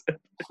forever.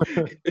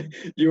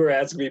 You were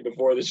asking me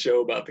before the show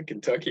about the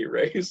Kentucky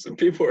race, and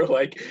people were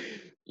like,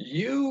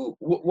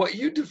 what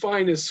you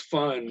define as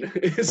fun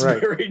is right.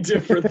 very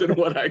different than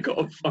what I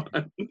call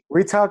fun.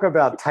 We talk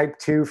about type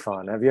 2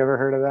 fun. Have you ever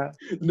heard of that?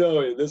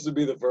 No, this would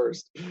be the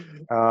first.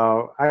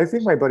 I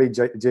think my buddy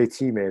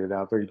JT made it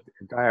up. The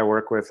guy I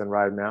work with and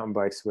ride mountain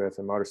bikes with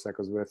and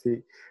motorcycles with.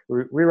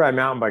 We ride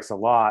mountain bikes a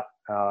lot,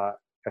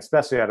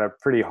 especially at a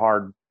pretty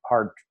hard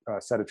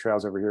set of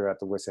trails over here at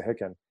the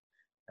Wissahickon.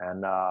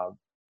 And,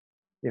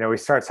 we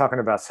start talking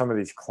about some of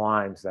these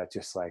climbs that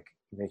just like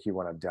make you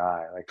want to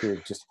die. Like your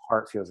just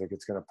heart feels like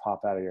it's going to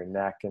pop out of your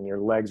neck and your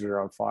legs are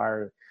on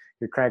fire.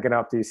 You're cranking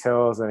up these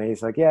hills. And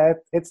he's like, yeah,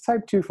 it's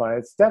type 2 fun.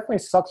 It definitely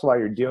sucks while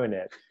you're doing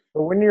it.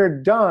 But when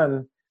you're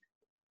done,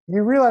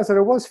 you realize that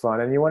it was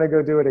fun and you want to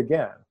go do it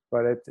again.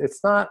 But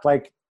it's not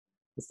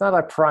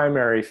a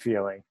primary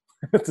feeling.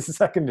 It's a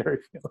secondary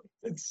feeling.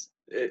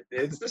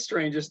 It's the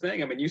strangest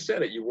thing. I mean, you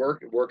said it. You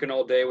working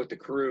all day with the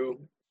crew,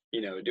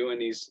 doing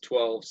these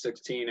 12,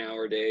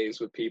 16-hour days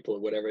with people or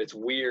whatever. It's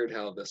weird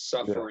how the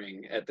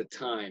suffering at the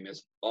time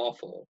is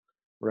awful.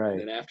 Right. And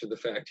then after the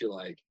fact, you're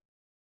like,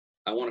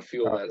 I want to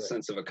feel that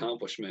sense of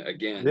accomplishment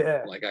again.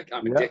 Yeah. Like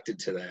I'm addicted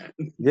to that.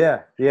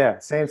 Yeah.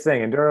 Same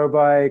thing. Enduro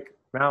bike,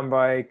 mountain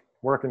bike,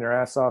 working your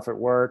ass off at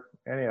work,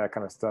 any of that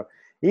kind of stuff.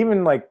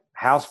 Even like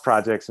house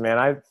projects,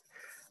 man.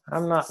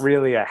 I'm not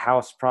really a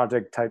house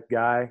project type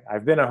guy.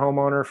 I've been a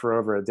homeowner for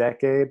over a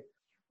decade,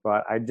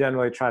 but I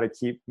generally try to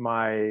keep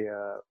my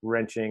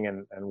wrenching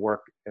and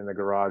work in the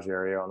garage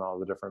area on all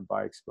the different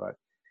bikes. But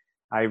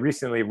I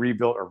recently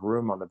rebuilt a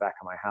room on the back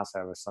of my house. I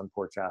have a sun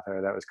porch out there.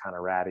 That was kind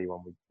of ratty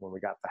when we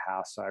got the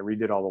house. So I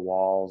redid all the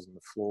walls and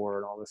the floor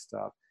and all this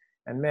stuff.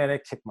 And man,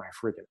 it kicked my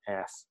freaking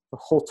ass. The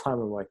whole time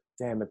I'm like,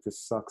 damn it,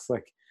 this sucks.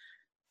 Like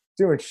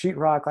doing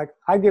sheetrock, like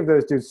I give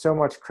those dudes so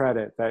much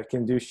credit that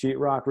can do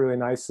sheetrock really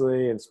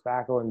nicely and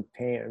spackle and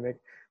paint and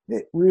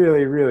it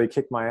really, really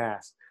kicked my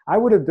ass. I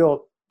would have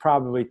built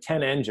probably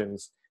 10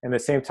 engines in the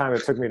same time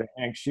it took me to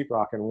hang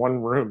sheetrock in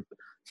one room.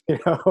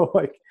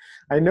 Like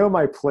I know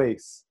my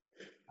place.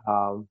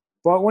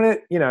 But when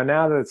it,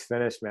 now that it's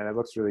finished, man, it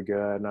looks really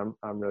good, and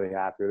I'm really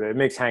happy with it. It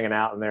makes hanging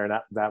out in there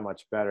that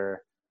much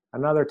better.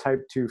 Another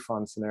type 2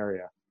 fun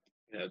scenario.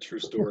 Yeah, true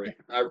story.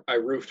 I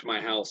roofed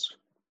my house.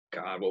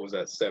 God, what was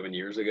that? 7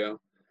 years ago.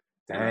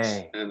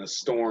 Dang. And a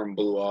storm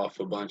blew off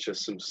a bunch of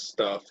some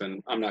stuff,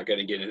 and I'm not going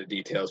to get into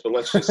details, but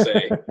let's just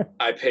say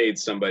I paid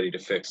somebody to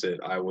fix it.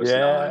 I was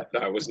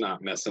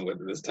not messing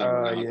with it this time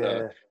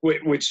around.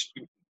 Which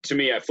to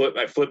me, I flip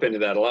into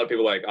that. A lot of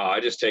people are like, I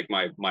just take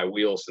my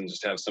wheels and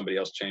just have somebody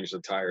else change the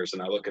tires,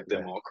 and I look at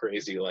them all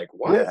crazy, like,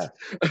 what? Yeah.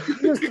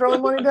 You're just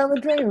throwing money down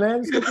the drain,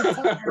 man. Just get the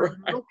tire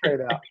and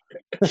right out.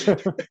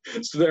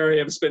 So there I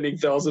am spending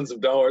thousands of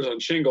dollars on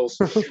shingles,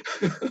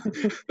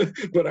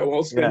 but I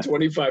won't spend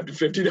 $25 to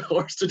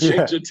 $50 to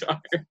change a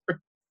tire.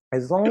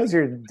 As long as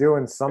you're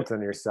doing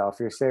something yourself,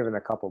 you're saving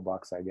a couple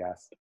bucks, I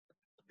guess.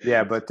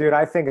 Yeah, but dude,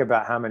 I think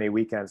about how many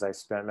weekends I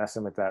spent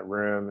messing with that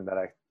room and that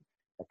I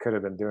could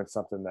have been doing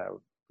something that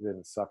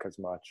didn't suck as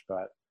much,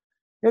 but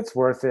it's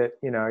worth it.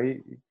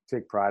 You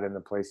take pride in the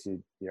place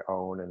you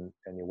own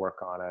and you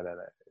work on it. And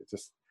it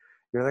just,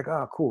 you're like,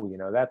 oh, cool.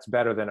 That's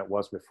better than it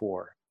was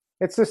before.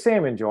 It's the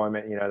same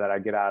enjoyment, that I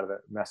get out of it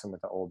messing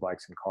with the old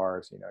bikes and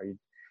cars.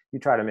 You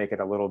try to make it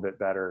a little bit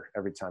better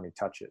every time you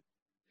touch it.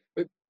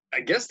 But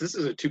I guess this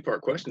is a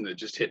 2-part question that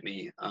just hit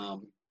me.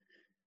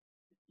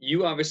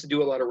 You obviously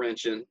do a lot of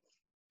wrenching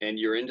and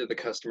you're into the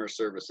customer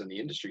service and the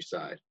industry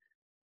side.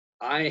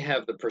 I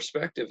have the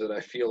perspective that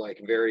I feel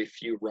like very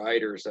few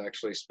riders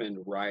actually spend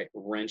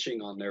wrenching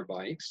on their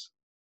bikes.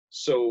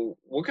 So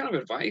what kind of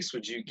advice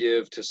would you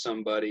give to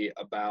somebody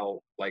about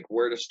like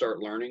where to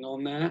start learning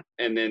on that?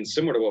 And then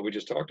similar to what we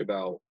just talked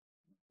about,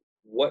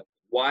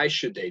 why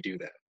should they do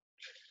that?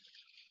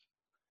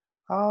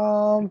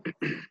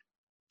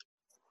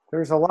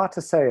 There's a lot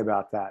to say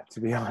about that, to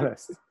be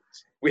honest.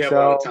 We have a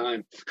lot of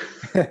time.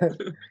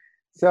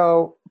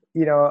 So,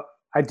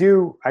 I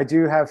do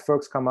have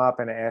folks come up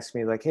and ask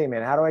me like, hey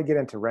man, how do I get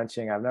into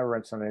wrenching? I've never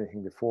wrenched on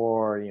anything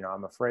before.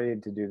 I'm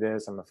afraid to do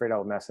this. I'm afraid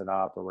I'll mess it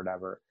up or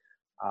whatever.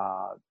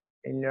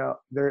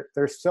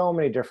 There's so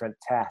many different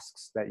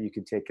tasks that you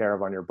could take care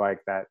of on your bike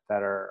that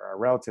are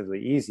relatively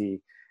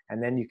easy.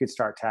 And then you could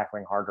start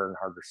tackling harder and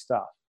harder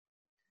stuff.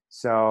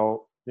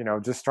 So,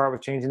 just start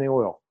with changing the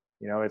oil.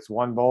 It's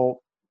one bolt,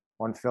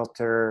 one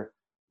filter,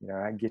 you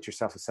know, get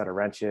yourself a set of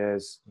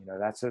wrenches. You know,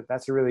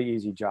 that's a really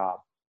easy job.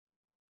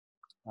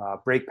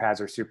 Brake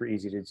pads are super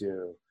easy to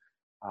do.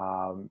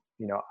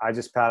 You know, I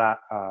just put out,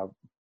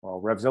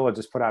 well, Revzilla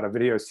just put out a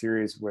video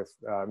series with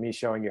me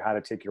showing you how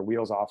to take your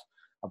wheels off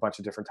a bunch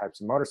of different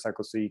types of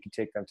motorcycles so you can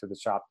take them to the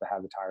shop to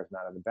have the tires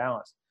mounted and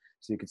balanced.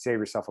 So you could save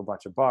yourself a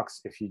bunch of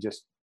bucks if you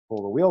just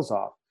pull the wheels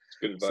off.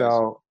 Good advice.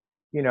 So,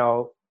 you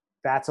know,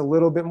 that's a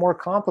little bit more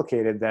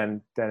complicated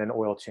than an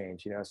oil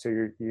change, you know. So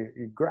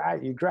you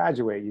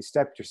graduate, you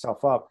step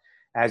yourself up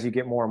as you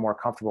get more and more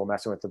comfortable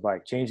messing with the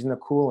bike. Changing the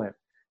coolant,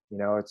 you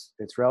know,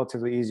 it's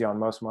relatively easy on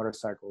most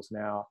motorcycles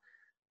now.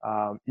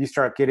 You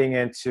start getting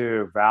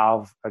into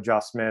valve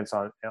adjustments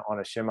on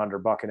a shim under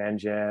bucket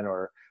engine,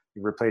 or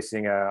you're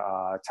replacing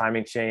a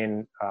timing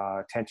chain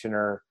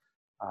tensioner,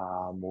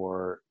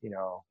 or, you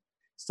know,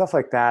 stuff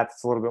like that.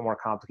 It's a little bit more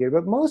complicated,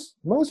 but most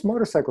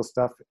motorcycle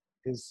stuff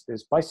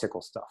is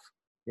bicycle stuff.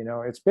 You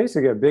know, it's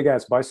basically a big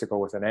ass bicycle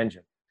with an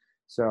engine.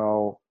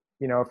 So,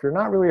 you know, if you're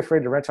not really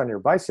afraid to wrench on your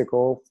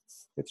bicycle,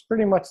 it's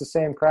pretty much the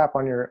same crap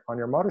on your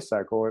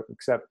motorcycle,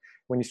 except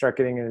when you start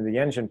getting into the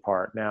engine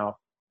part. Now,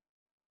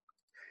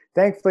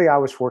 thankfully, I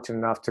was fortunate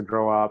enough to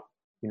grow up,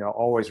 you know,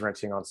 always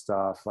wrenching on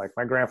stuff. Like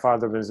my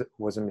grandfather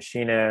was a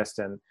machinist,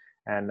 and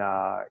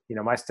you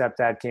know, my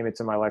stepdad came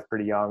into my life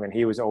pretty young, and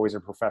he was always a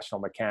professional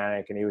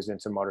mechanic, and he was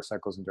into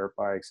motorcycles and dirt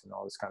bikes and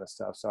all this kind of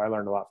stuff. So I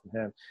learned a lot from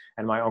him,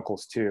 and my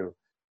uncles too.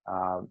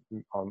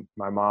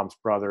 My mom's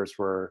brothers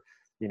were,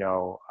 you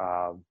know,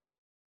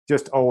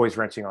 just always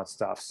wrenching on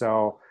stuff.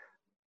 So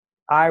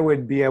I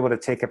would be able to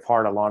take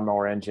apart a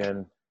lawnmower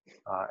engine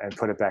and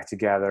put it back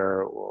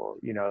together, or,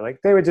 you know, like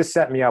they would just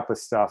set me up with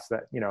stuff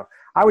that, you know,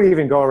 I would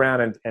even go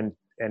around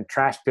and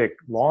trash pick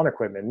lawn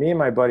equipment. Me and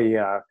my buddy,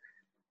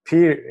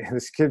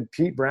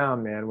 Pete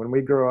Brown, man, when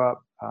we grew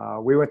up,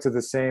 we went to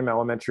the same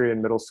elementary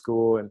and middle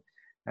school,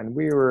 and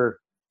we were,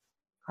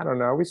 I don't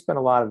know, we spent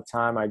a lot of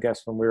time, I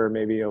guess, when we were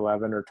maybe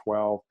 11 or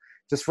 12,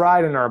 just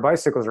riding our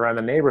bicycles around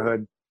the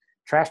neighborhood,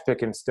 trash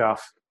picking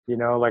stuff, you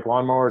know, like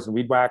lawnmowers and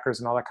weed whackers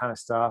and all that kind of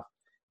stuff,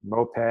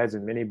 mopeds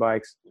and mini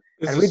bikes.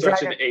 This and is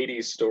such an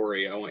 80s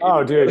story. I want you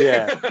Oh, to dude,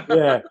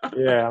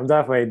 yeah. I'm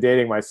definitely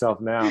dating myself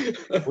now.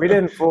 We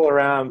didn't fool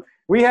around.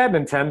 We had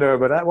Nintendo,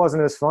 but that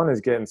wasn't as fun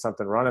as getting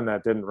something running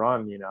that didn't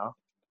run, you know.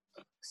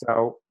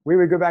 So we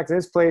would go back to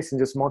his place and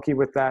just monkey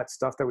with that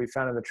stuff that we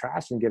found in the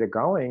trash and get it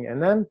going.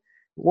 And then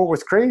what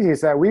was crazy is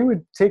that we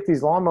would take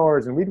these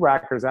lawnmowers and weed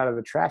whackers out of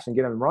the trash and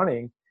get them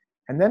running,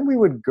 and then we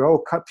would go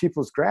cut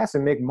people's grass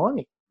and make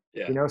money.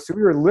 Yeah. You know, so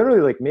we were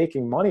literally like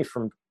making money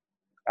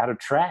out of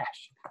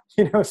trash,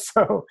 you know.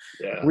 So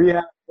we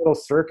had little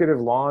circuit of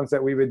lawns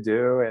that we would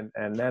do,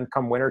 and then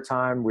come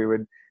wintertime we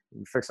would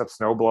fix up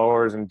snow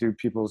blowers and do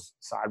people's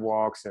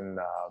sidewalks and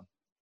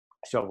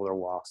shovel their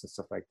walks and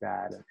stuff like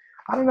that. And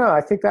I don't know,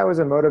 I think that was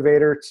a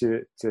motivator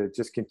to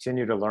just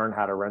continue to learn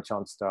how to wrench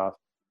on stuff.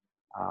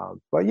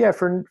 But yeah,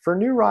 for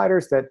new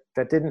riders that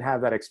didn't have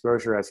that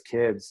exposure as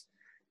kids,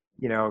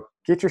 you know,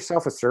 get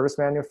yourself a service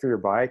manual for your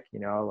bike.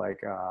 You know,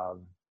 like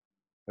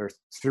they're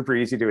super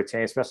easy to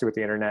attain, especially with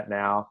the internet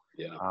now.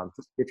 Yeah.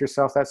 Just get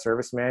yourself that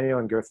service manual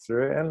and go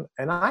through it.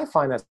 And I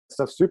find that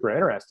stuff super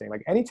interesting.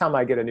 Like anytime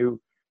I get a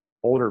new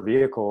older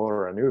vehicle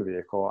or a new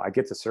vehicle, I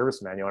get the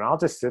service manual and I'll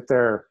just sit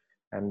there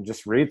and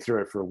just read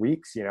through it for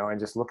weeks, you know, and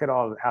just look at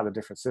how the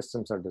different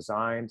systems are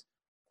designed.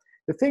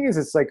 The thing is,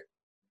 it's like,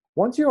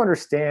 once you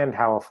understand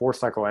how a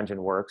 4-cycle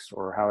engine works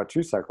or how a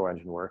 2-cycle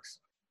engine works,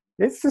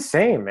 it's the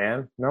same,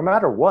 man, no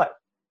matter what.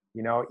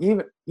 You know,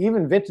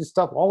 even vintage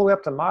stuff all the way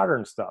up to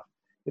modern stuff,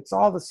 it's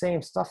all the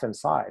same stuff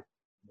inside.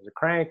 There's a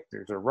crank,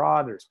 there's a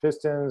rod, there's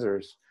pistons,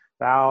 there's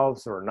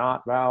valves or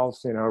not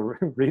valves, you know,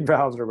 reed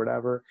valves or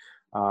whatever.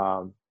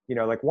 You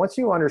know, like once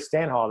you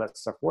understand how all that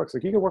stuff works,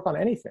 like you can work on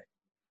anything.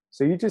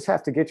 So you just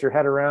have to get your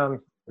head around,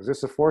 is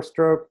this a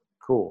 4-stroke?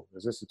 Cool.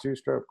 Is this a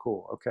 2-stroke?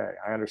 Cool. Okay,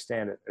 I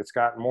understand it. It's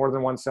got more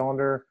than one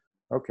cylinder.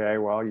 Okay,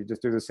 well, you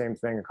just do the same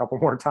thing a couple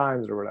more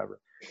times or whatever.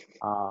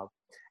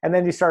 And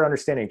then you start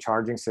understanding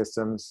charging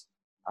systems.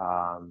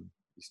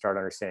 You start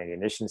understanding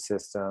ignition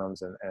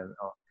systems, and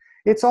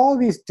it's all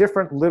these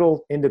different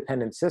little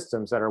independent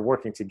systems that are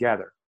working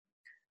together.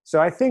 So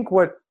I think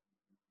what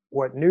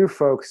new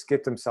folks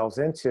get themselves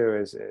into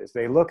is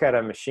they look at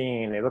a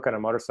machine, they look at a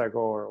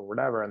motorcycle or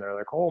whatever, and they're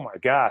like, oh my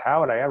God,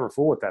 how would I ever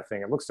fool with that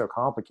thing? It looks so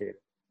complicated.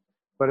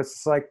 But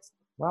it's like,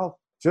 well,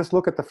 just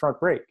look at the front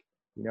brake.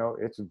 You know,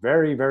 it's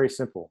very, very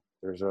simple.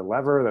 There's a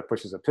lever that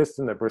pushes a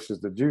piston, that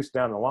pushes the juice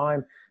down the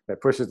line,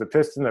 that pushes the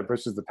piston, that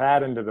pushes the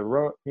pad into the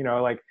road. You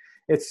know, like,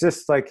 it's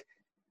just like,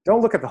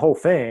 don't look at the whole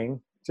thing.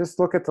 Just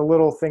look at the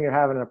little thing you're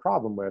having a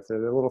problem with,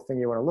 or the little thing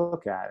you want to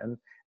look at.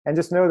 And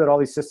just know that all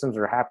these systems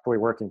are happily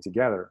working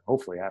together,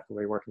 hopefully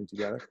happily working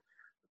together.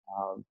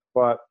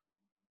 But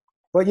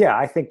yeah,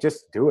 I think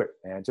just do it,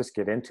 man. Just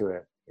get into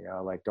it. You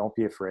know, like, don't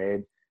be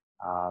afraid.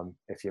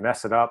 If you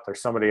mess it up,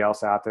 there's somebody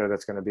else out there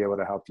that's going to be able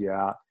to help you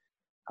out.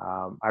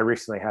 I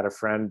recently had a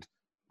friend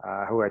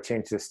who I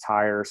changed his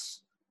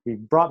tires. He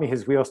brought me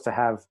his wheels to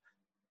have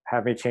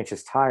me change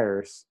his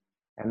tires.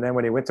 And then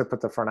when he went to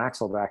put the front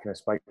axle back in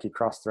his bike, he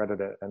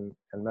cross-threaded it and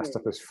messed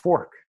up his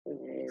fork.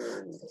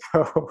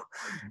 So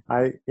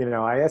I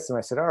asked him,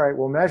 I said, all right,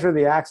 well, measure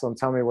the axle and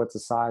tell me what the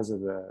size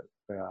of the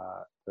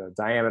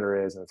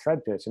diameter is and the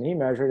thread pitch. And he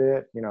measured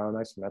it, a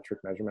nice metric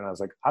measurement. I was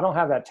like, I don't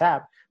have that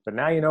tap, but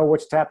now you know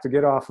which tap to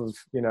get off of,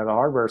 the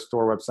hardware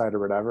store website or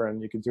whatever,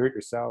 and you can do it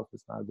yourself.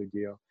 It's not a big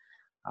deal.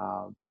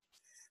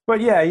 But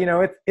yeah,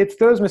 it's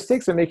those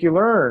mistakes that make you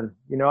learn.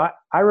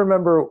 I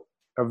remember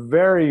a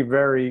very,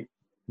 very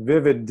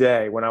vivid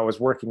day when I was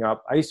working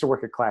up. I used to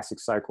work at Classic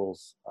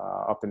Cycles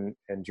up in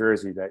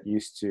Jersey that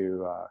used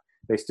to,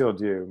 they still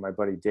do. My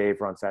buddy Dave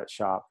runs that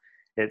shop.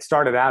 It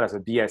started out as a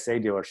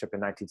BSA dealership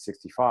in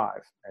 1965,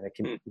 and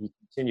he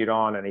continued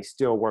on, and he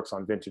still works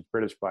on vintage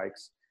British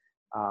bikes.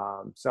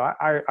 So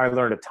I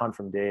learned a ton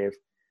from Dave.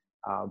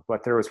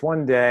 But there was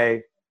one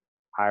day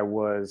I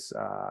was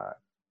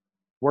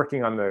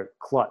working on the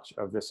clutch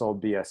of this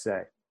old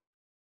BSA.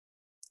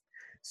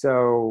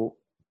 So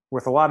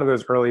with a lot of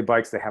those early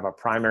bikes, they have a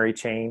primary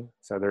chain.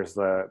 So there's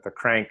the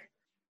crank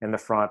in the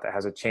front that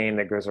has a chain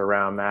that goes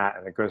around that,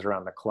 and it goes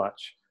around the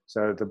clutch.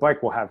 So the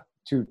bike will have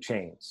two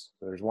chains.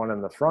 So there's one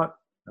in the front,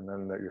 and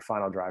then your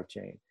final drive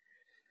chain.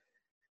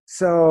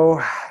 So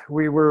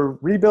we were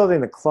rebuilding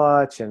the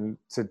clutch, and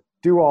to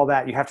do all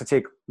that, you have to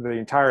take the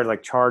entire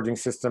charging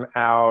system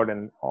out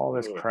and all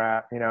this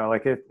crap.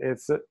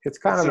 It's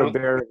kind of a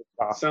bear.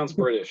 Sounds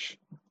British.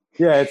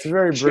 Yeah, it's a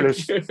very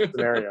British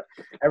scenario.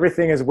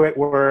 Everything is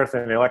Whitworth,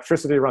 and the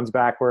electricity runs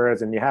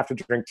backwards, and you have to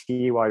drink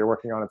tea while you're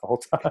working on it the whole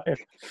time.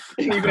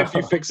 Even if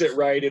you fix it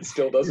right, it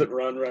still doesn't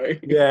run right.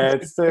 Yeah,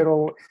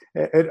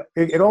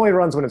 it only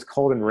runs when it's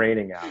cold and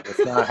raining out. It's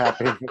not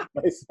happening.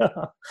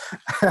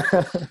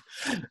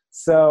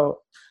 So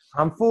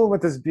I'm fooling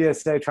with this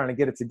BSA trying to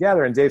get it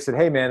together, and Dave said,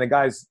 "Hey man,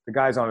 the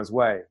guy's on his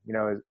way.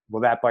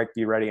 Will that bike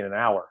be ready in an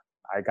hour?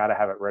 I got to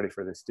have it ready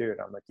for this dude."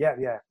 I'm like,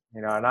 yeah.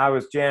 And I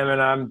was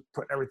jamming, I'm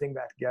putting everything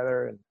back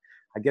together, and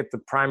I get the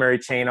primary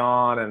chain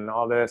on and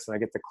all this, and I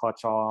get the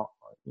clutch all,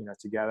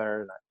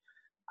 together, and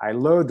I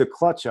load the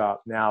clutch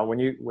up. Now, when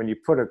you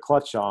put a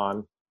clutch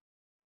on,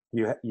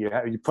 you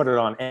put it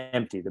on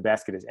empty. The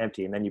basket is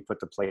empty, and then you put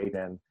the plate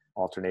in,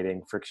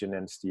 alternating friction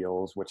and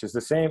steels, which is the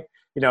same.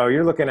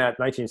 You're looking at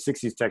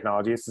 1960s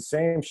technology. It's the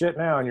same shit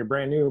now in your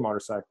brand new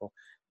motorcycle.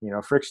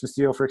 Friction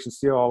steel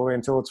all the way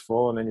until it's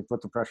full, and then you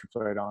put the pressure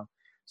plate on.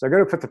 So I go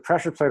to put the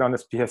pressure plate on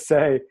this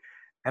BSA,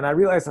 and I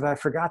realized that I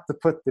forgot to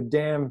put the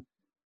damn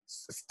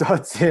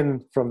studs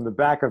in from the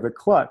back of the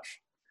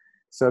clutch.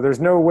 So there's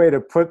no way to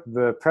put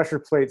the pressure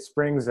plate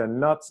springs and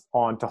nuts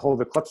on to hold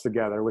the clutch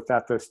together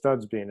without those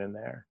studs being in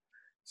there.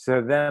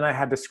 So then I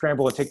had to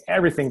scramble and take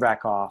everything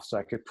back off so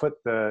I could put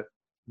the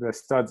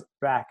studs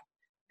back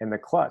in the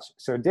clutch.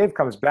 So Dave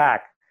comes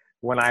back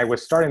when I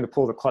was starting to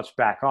pull the clutch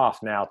back off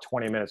now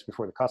 20 minutes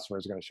before the customer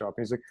is going to show up.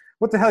 He's like,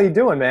 "What the hell are you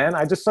doing, man?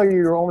 I just saw you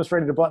were almost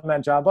ready to button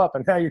that job up,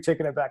 and now you're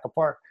taking it back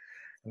apart."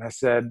 And I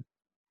said,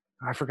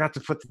 "I forgot to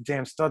put the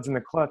damn studs in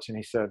the clutch." And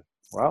he said,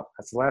 "Well,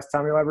 that's the last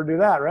time you'll ever do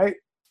that, right?"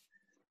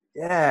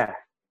 Yeah,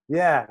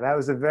 that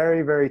was a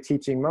very, very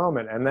teaching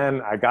moment. And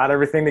then I got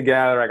everything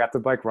together. I got the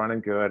bike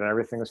running good, and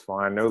everything was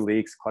fine. No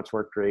leaks. Clutch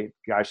worked great.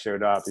 Guy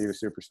showed up. He was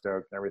super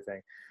stoked and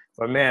everything.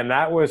 But man,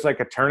 that was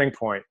like a turning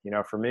point.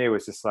 For me, it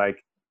was just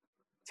like,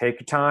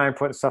 take your time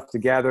putting stuff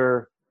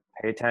together,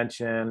 pay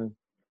attention,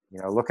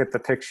 look at the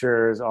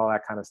pictures, all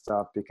that kind of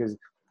stuff, because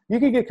you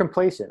can get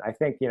complacent. I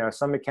think,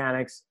 some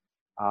mechanics,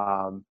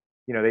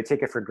 they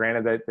take it for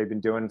granted that they've been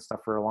doing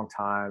stuff for a long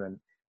time,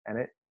 and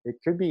it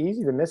could be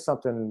easy to miss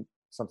something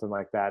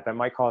like that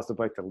might cause the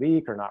bike to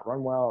leak or not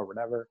run well or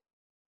whatever.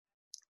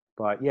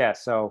 But yeah,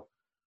 so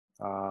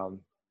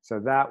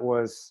that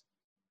was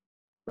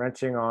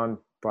wrenching on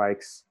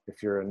bikes.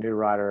 If you're a new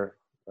rider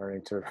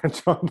learning to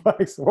wrench on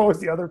bikes. What was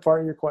the other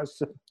part of your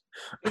question?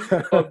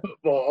 Well,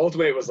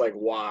 ultimately it was like,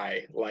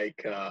 why? Why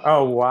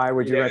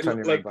would you wrench on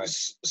your bike?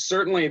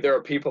 Certainly there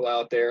are people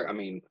out there. I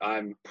mean,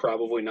 I'm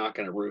probably not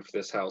going to roof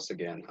this house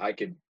again.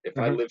 If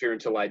I live here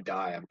until I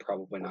die, I'm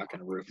probably not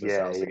going to roof this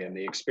house again.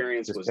 The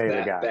experience was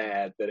that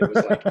bad that it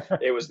was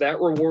like, it was that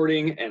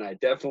rewarding. And I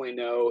definitely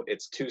know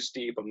it's too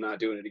steep. I'm not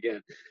doing it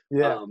again.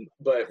 Yeah.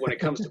 But when it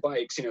comes to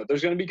bikes,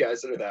 there's going to be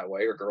guys that are that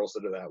way or girls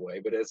that are that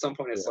way. But at some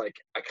point it's like,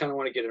 I kind of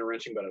want to get into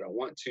wrenching, but I don't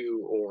want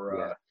to,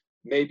 or,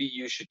 maybe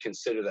you should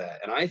consider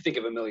that. And I think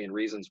of a million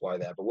reasons why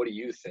that, but what do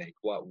you think?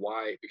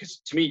 Why? Because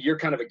to me, you're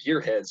kind of a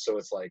gearhead. So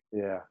it's like,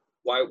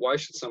 why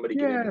should somebody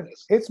get into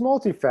this? It's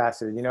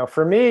multifaceted.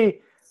 For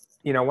me,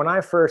 when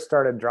I first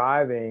started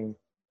driving,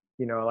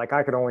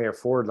 I could only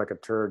afford like a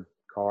turd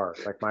car.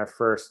 Like my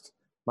first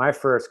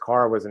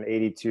car was an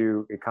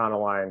 82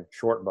 Econoline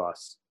short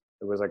bus.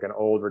 It was like an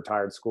old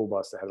retired school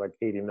bus that had like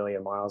 80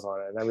 million miles on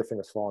it, and everything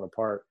was falling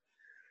apart.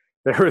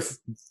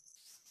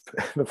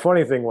 The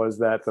funny thing was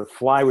that the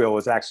flywheel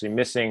was actually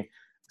missing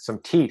some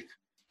teeth,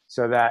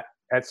 so that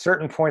at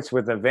certain points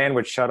when the van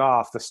would shut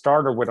off, the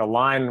starter would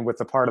align with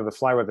the part of the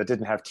flywheel that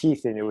didn't have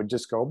teeth, and it would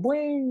just go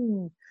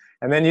boing.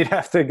 And then you'd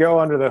have to go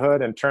under the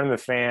hood and turn the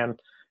fan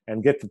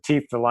and get the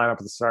teeth to line up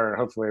with the starter, and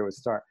hopefully it would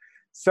start.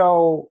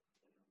 So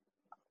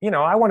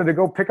I wanted to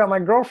go pick up my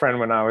girlfriend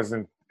when I was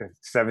in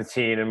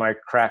 17 in my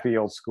crappy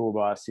old school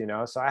bus,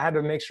 so I had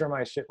to make sure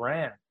my shit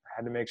ran. I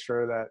had to make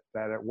sure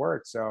that it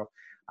worked. So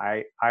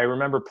I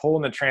remember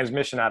pulling the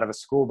transmission out of a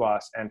school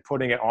bus and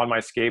putting it on my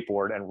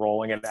skateboard and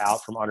rolling it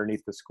out from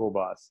underneath the school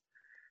bus,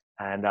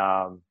 and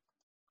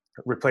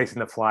replacing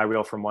the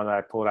flywheel from one that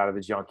I pulled out of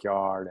the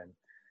junkyard.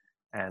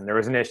 And there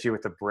was an issue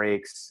with the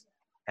brakes.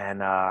 And,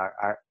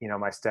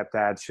 my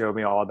stepdad showed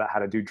me all about how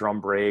to do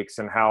drum brakes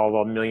and how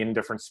a million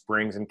different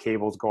springs and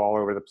cables go all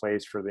over the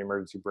place for the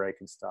emergency brake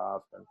and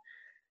stuff.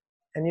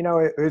 And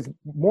it was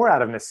more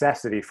out of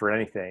necessity for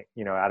anything,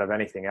 out of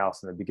anything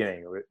else in the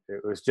beginning.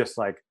 It was just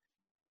like,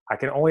 I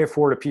can only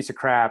afford a piece of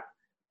crap.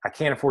 I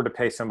can't afford to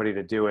pay somebody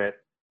to do it.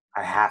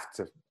 I have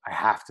to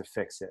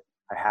fix it.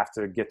 I have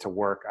to get to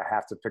work. I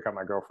have to pick up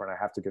my girlfriend. I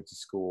have to get to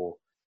school.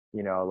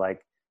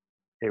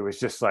 It was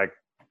just like,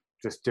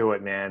 just do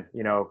it, man.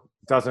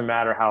 Doesn't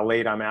matter how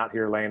late I'm out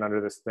here laying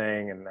under this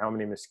thing and how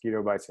many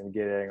mosquito bites I'm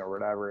getting or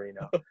whatever,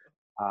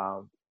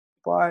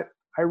 But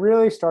I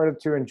really started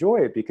to enjoy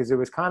it because it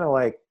was kind of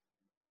like,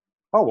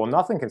 oh, well,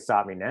 nothing can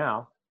stop me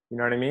now. You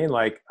know what I mean?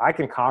 Like, I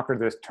can conquer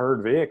this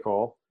turd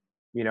vehicle.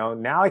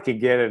 Now I could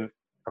get a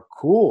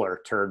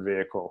cooler turd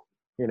vehicle.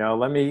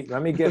 Let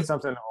me get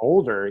something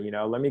older.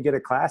 Let me get a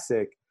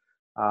classic.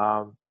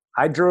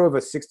 I drove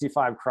a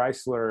 65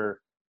 Chrysler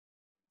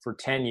for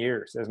 10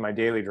 years as my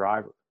daily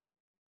driver.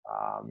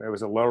 It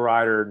was a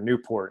lowrider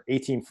Newport,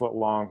 18-foot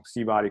long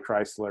C-body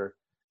Chrysler,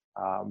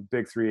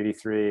 big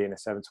 383 and a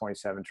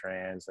 727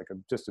 trans, like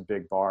just a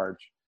big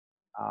barge.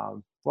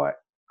 But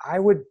I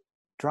would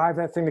drive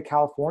that thing to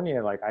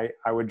California. Like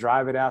I would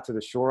drive it out to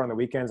the shore on the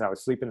weekends. I would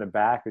sleep in the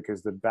back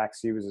because the back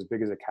seat was as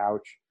big as a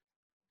couch.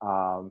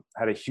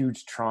 Had a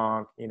huge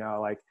trunk,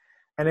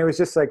 and it was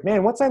just like,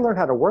 man, once I learned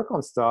how to work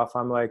on stuff,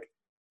 I'm like,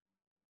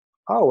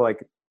 oh,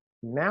 like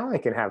now I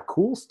can have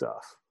cool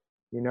stuff,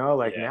 now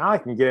I can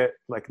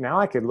now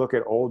I could look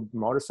at old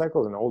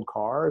motorcycles and old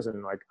cars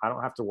and like, I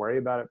don't have to worry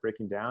about it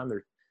breaking down.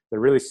 They're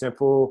really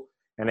simple.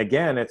 And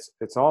again,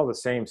 it's all the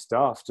same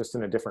stuff, just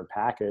in a different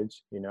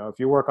package. If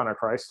you work on a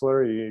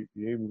Chrysler,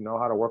 you know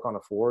how to work on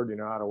a Ford, you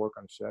know how to work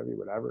on Chevy,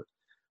 whatever.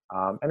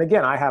 And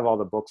again, I have all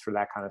the books for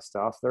that kind of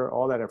stuff.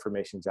 All that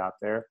information's out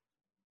there.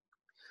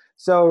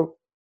 So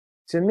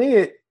to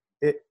me,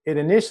 it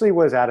initially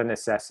was out of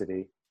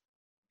necessity.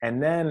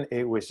 And then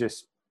it was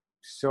just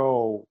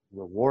so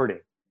rewarding.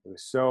 It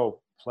was so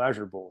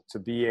pleasurable to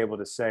be able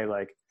to say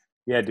like,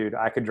 yeah, dude,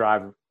 I could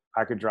drive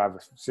a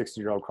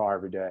 60-year-old car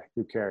every day.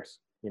 Who cares?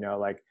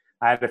 I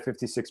had a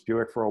 56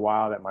 Buick for a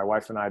while that my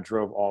wife and I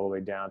drove all the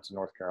way down to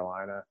North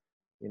Carolina,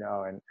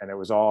 and it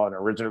was all an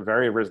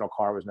very original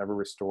car. It was never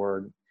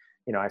restored.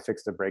 I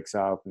fixed the brakes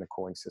up and the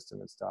cooling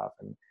system and stuff.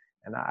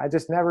 And I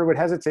just never would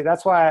hesitate.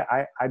 That's why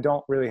I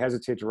don't really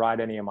hesitate to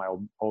ride any of my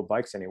old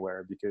bikes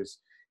anywhere, because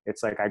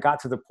it's like I got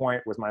to the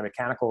point with my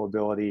mechanical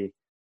ability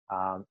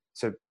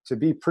to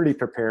be pretty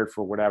prepared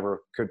for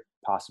whatever could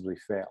possibly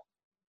fail.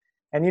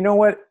 And you know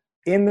what?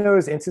 In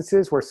those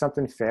instances where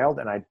something failed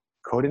and I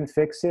couldn't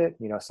fix it,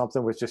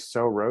 something was just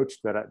so roached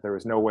that there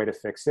was no way to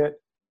fix it.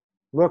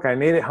 Look, I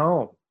made it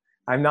home.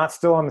 I'm not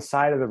still on the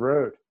side of the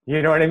road.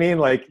 You know what I mean?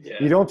 Like,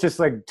 You don't just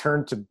like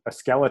turn to a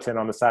skeleton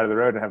on the side of the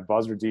road and have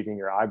buzzards eating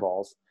your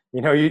eyeballs.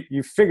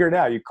 You figure it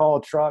out. You call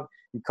a truck,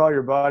 you call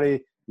your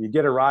buddy, you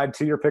get a ride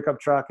to your pickup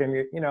truck, and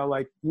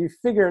you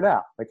figure it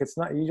out. Like, it's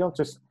not, you don't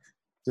just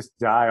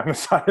die on the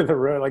side of the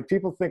road. Like,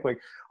 people think like,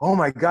 oh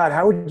my God,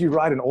 how would you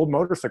ride an old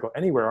motorcycle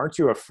anywhere? Aren't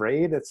you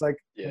afraid? It's like,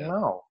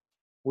 no,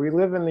 we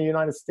live in the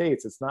United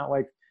States. It's not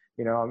like,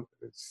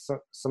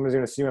 someone's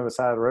going to see me on the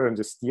side of the road and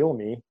just steal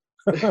me.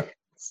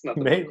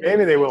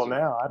 Maybe they will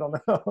now. I don't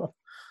know.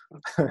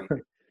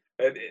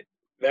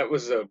 That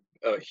was a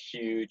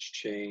huge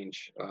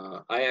change.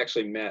 I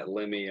actually met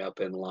Lemmy up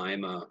in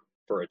Lima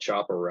for a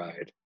chopper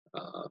ride.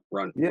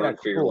 Run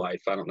for your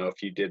life. I don't know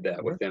if you did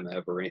that with him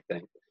ever or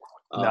anything.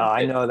 No,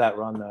 I know that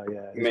run though.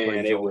 Yeah,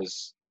 man, it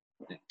was,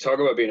 talk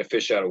about being a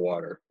fish out of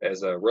water.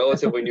 As a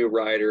relatively new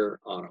rider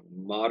on a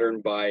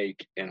modern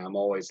bike, and I'm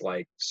always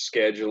like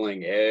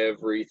scheduling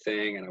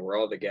everything and where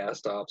all the gas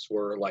stops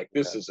were. Like,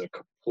 this is a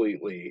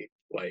completely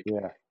like,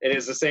 and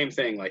it's the same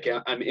thing. Like,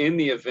 I'm in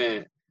the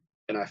event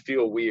and I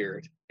feel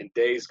weird, and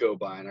days go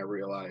by and I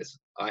realize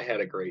I had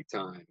a great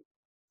time.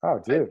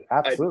 Oh, dude,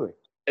 absolutely.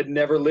 I'd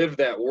never lived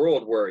that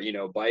world where,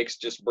 bikes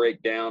just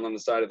break down on the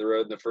side of the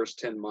road in the first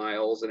 10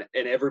 miles and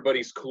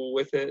everybody's cool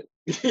with it.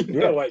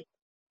 Like,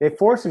 it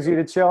forces you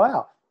to chill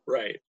out.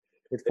 Right.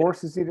 It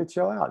forces you to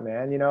chill out,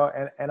 man.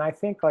 And I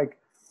think like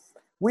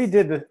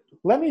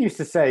Lemmy used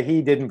to say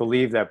he didn't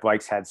believe that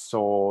bikes had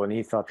soul, and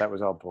he thought that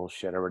was all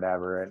bullshit or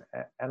whatever.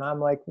 And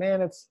I'm like,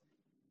 man,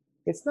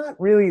 it's not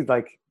really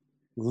like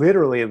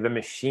literally the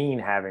machine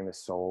having the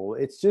soul.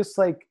 It's just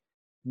like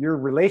your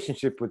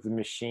relationship with the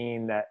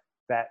machine that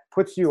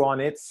puts you on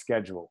its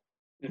schedule,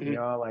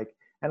 like,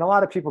 and a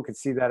lot of people could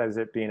see that as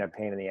it being a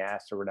pain in the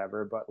ass or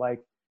whatever, but like,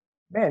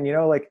 man,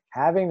 like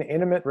having an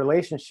intimate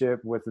relationship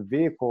with a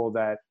vehicle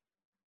that,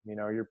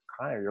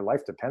 your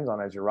life depends on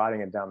as you're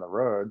riding it down the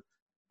road.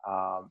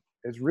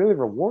 is really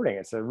rewarding.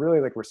 It's a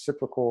really like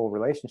reciprocal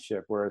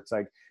relationship where it's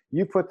like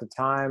you put the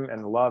time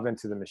and love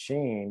into the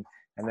machine,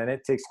 and then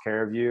it takes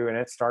care of you, and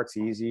it starts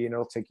easy, and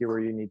it'll take you where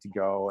you need to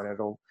go, and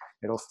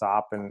it'll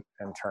stop and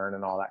turn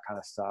and all that kind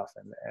of stuff.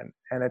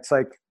 And it's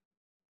like,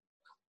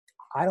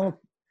 I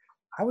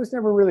was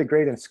never really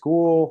great in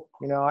school.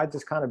 You know, I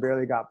just kind of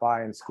barely got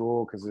by in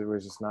school because it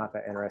was just not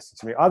that interesting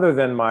to me, other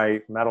than my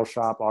metal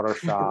shop, auto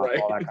shop, Right.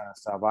 all that kind of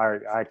stuff.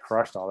 I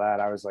crushed all that.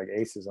 I was like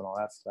aces and all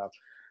that stuff.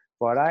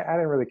 But I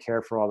didn't really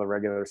care for all the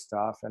regular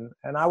stuff.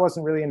 And I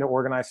wasn't really into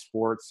organized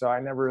sports. So I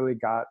never really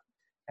got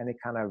any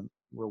kind of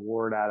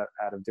reward out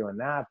of doing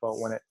that. But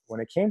when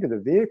it came to the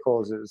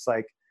vehicles, it was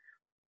like,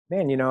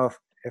 man, you know,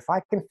 if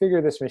I can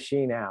figure this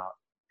machine out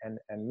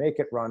and make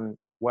it run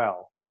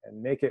well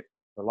and make it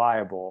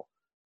reliable,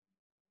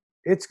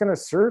 it's going to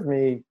serve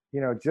me,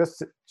 you know,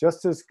 just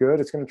as good.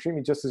 It's going to treat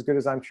me just as good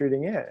as I'm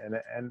treating it.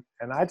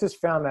 And I just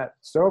found that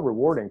so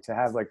rewarding to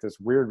have like this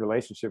weird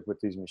relationship with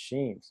these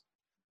machines.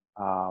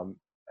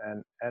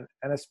 And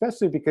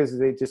especially because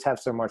they just have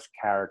so much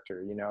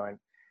character, you know,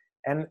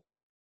 and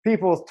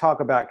people talk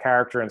about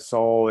character and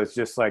soul as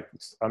just like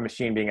a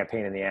machine being a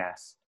pain in the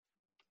ass.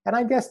 And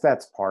I guess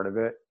that's part of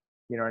it,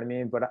 you know what I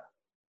mean? But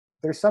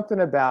there's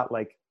something about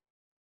like,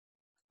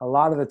 a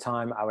lot of the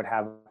time I would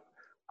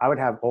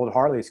have old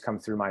Harleys come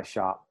through my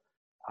shop,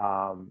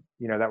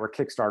 you know, that were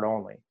kickstart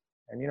only.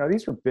 And, you know,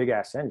 these were big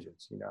ass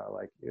engines, you know,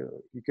 like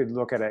you could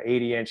look at an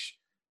 80-inch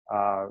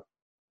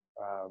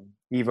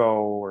Evo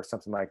or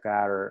something like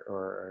that,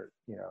 or,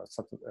 you know,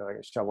 something like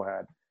a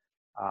Shovelhead.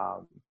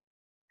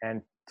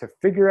 And to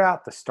figure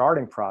out the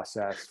starting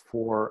process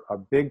for a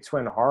big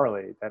twin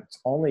Harley that's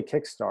only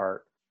kickstart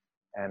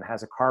and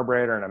has a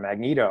carburetor and a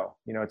magneto,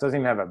 you know, it doesn't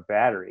even have a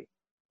battery,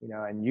 you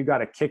know, and you got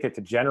to kick it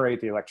to generate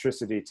the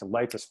electricity to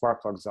light the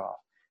spark plugs off.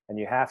 And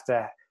you have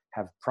to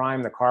have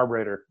primed the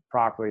carburetor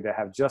properly to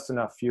have just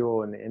enough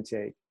fuel in the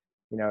intake,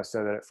 you know,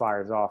 so that it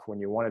fires off when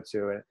you want it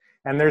to.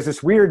 And there's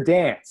this weird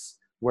dance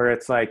where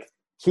it's like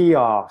key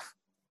off,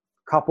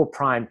 couple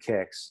prime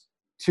kicks,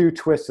 2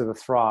 twists of the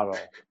throttle,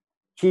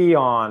 key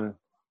on,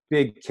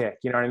 big kick,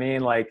 you know what I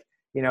mean? Like,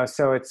 you know,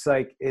 so it's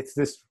like, it's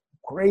this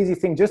crazy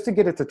thing just to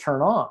get it to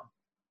turn on,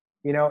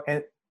 you know,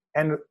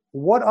 and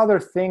what other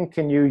thing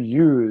can you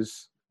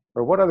use,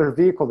 or what other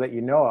vehicle that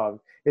you know of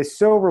is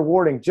so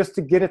rewarding just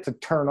to get it to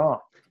turn on,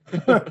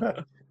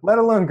 let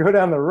alone go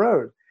down the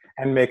road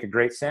and make a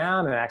great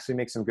sound and actually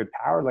make some good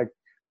power. Like,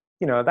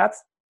 you know,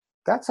 that's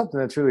something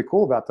that's really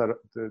cool about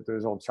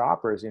those old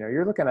choppers. You know,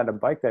 you're looking at a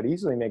bike that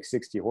easily makes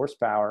 60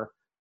 horsepower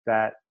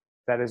that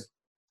is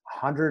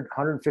 100,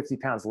 150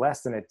 pounds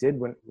less than it did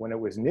when it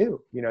was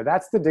new. You know,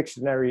 that's the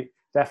dictionary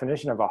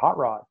definition of a hot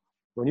rod.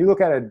 When you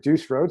look at a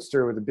Deuce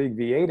Roadster with a big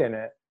V8 in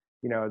it,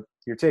 you know,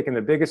 you're taking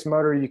the biggest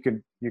motor you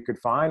could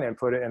find and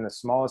put it in the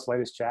smallest,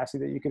 lightest chassis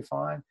that you could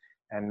find.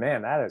 And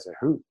man, that is a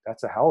hoot.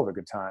 That's a hell of a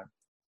good time.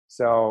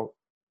 So,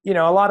 you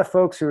know, a lot of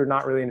folks who are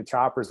not really into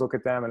choppers look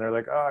at them and they're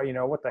like, oh, you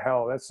know, what the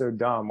hell? That's so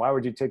dumb. Why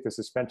would you take the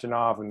suspension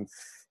off and,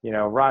 you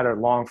know, ride a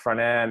long front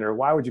end? Or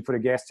why would you put a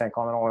gas tank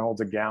on that only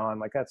holds a gallon?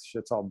 Like, that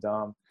shit's all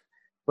dumb.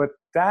 But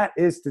that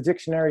is the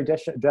dictionary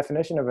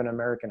definition of an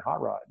American hot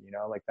rod, you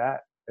know, like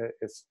that.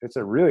 It's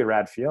a really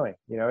rad feeling.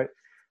 You know,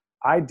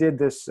 I did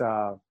this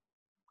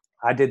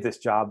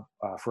job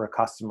for a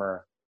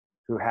customer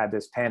who had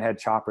this panhead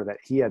chopper that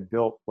he had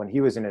built when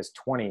he was in his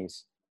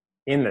 20s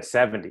in the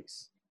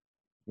 70s.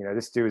 You know,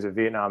 this dude was a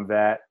Vietnam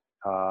vet.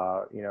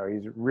 You know,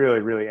 he's a really,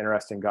 really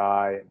interesting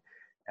guy.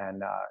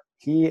 And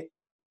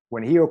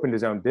when he opened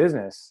his own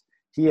business,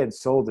 he had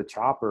sold the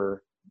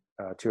chopper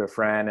to a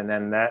friend, and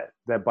then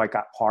that bike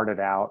got parted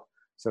out.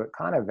 So it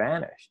kind of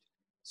vanished.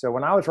 So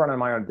when I was running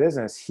my own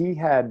business, he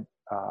had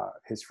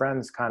his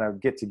friends kind of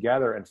get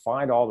together and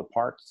find all the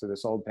parts to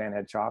this old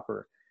panhead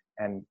chopper.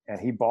 And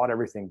he bought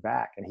everything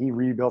back, and he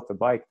rebuilt the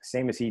bike the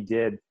same as he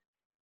did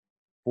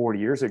 40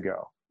 years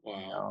ago. Wow.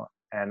 You know?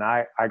 And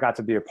I got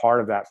to be a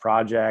part of that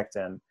project.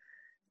 And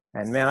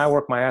man, I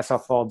worked my ass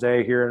off all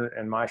day here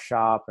in my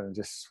shop, and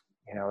just,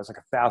 you know, it was like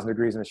 1,000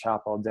 degrees in the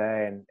shop all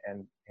day.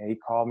 And he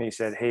called me, he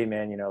said, hey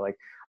man, you know, like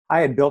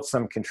I had built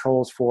some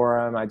controls for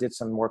him. I did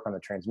some work on the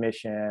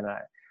transmission.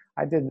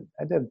 I did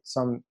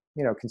some,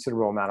 you know,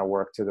 considerable amount of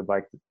work to the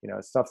bike, you know,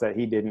 stuff that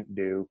he didn't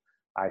do.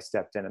 I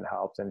stepped in and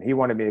helped, and he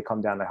wanted me to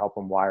come down to help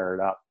him wire it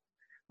up,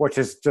 which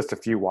is just a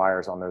few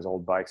wires on those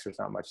old bikes. There's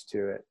not much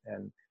to it.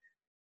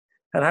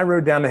 And I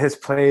rode down to his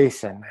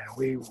place, and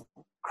we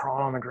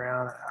crawled on the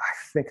ground. I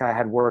think I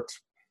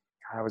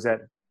was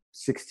at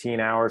 16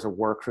 hours of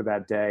work for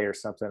that day or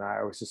something. I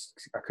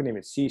couldn't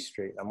even see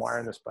straight. I'm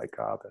wiring this bike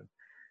up,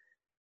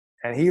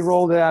 and he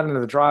rolled it out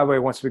into the driveway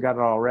once we got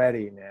it all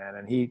ready, man.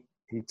 And he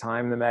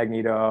timed the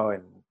magneto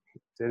and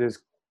did his,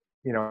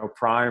 you know,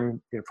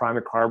 prime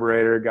the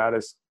carburetor, got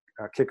his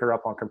kicker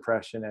up on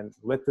compression, and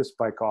lit this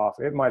bike off.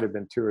 It might've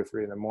been 2 or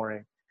 3 in the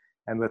morning,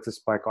 and lit this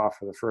bike off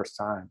for the first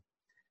time.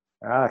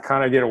 I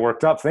kind of get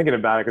worked up thinking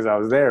about it because I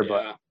was there,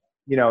 but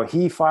you know,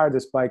 he fired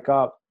this bike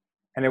up,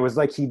 and it was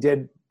like he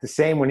did the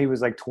same when he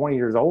was like 20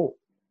 years old.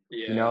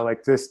 Yeah. You know,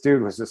 like this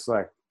dude was just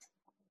like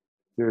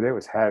Dude, it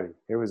was heavy.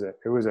 It was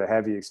a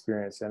heavy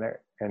experience,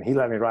 and he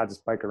let me ride this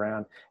bike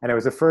around, and it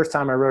was the first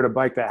time I rode a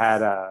bike that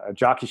had a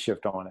jockey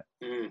shift on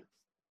it,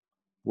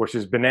 which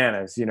is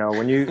bananas. You know,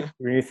 when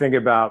you think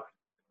about,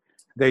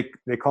 they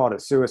call it a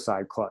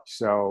suicide clutch.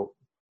 So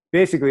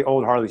basically,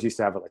 old Harleys used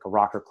to have like a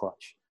rocker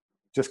clutch,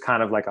 just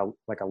kind of like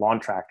a lawn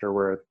tractor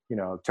where, you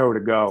know, toe to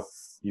go,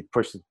 you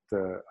push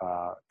the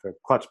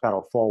clutch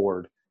pedal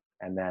forward,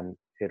 and then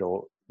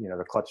it'll, you know,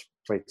 the clutch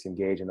plates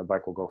engage and the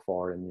bike will go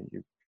forward, and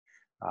you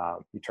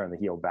turn the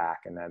heel back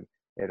and then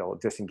it'll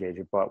disengage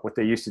it. But what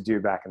they used to do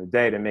back in the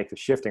day to make the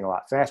shifting a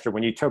lot faster,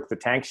 when you took the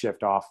tank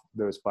shift off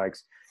those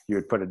bikes, you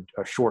would put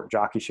a short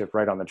jockey shift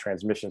right on the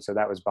transmission, so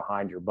that was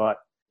behind your butt,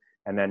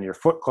 and then your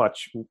foot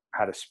clutch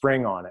had a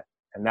spring on it,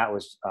 and that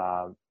was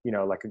you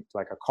know, like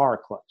a car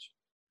clutch.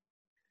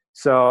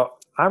 So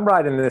I'm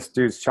riding this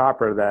dude's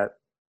chopper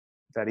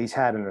that he's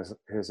had in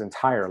his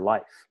entire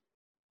life,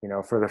 you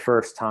know, for the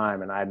first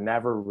time, and I'd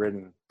never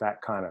ridden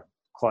that kind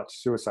of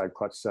suicide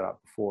clutch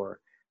setup before.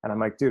 And I'm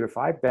like, dude, if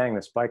I bang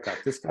this bike up,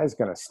 this guy's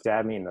going to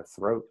stab me in the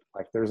throat.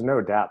 Like, there's no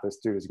doubt this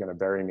dude is going to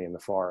bury me in the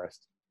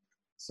forest.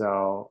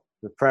 So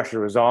the pressure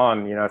was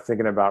on, you know,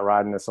 thinking about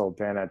riding this old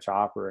Panhead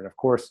chopper. And of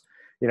course,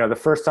 you know, the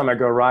first time I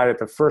go ride it,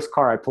 the first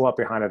car I pull up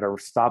behind at a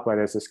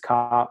stoplight is this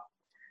cop.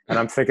 And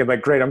I'm thinking,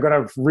 like, great, I'm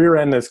going to rear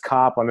end this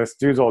cop on this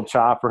dude's old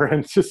chopper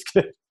and just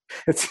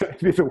it's going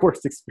to be the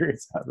worst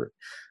experience ever.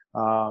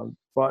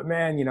 But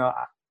man, you know,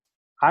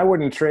 I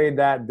wouldn't trade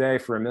that day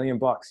for $1 million.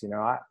 You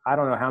know, I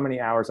don't know how many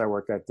hours I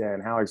worked that day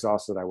and how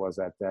exhausted I was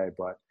that day,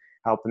 but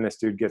helping this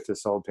dude get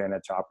this old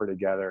Panhead chopper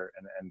together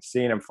and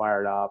seeing him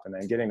fired up and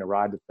then getting to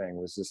ride the thing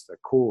was just the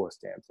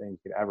coolest damn thing you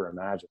could ever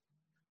imagine.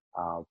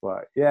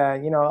 But yeah,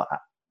 you know,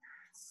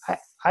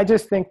 I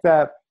just think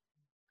that,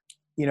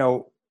 you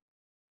know,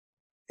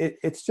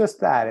 it's just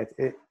that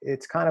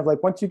it's kind of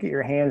like once you get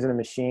your hands in a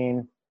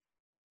machine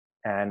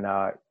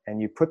and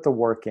you put the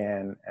work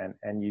in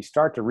and you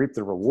start to reap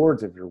the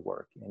rewards of your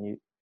work, and you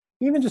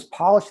even just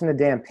polishing the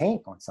damn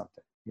paint on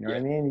something, you know what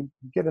I mean?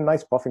 You get a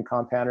nice buffing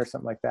compound or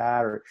something like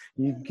that, or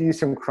you use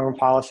some chrome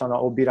polish on an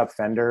old beat up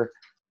fender,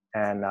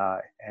 and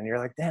you're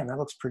like, damn, that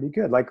looks pretty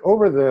good. Like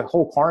over the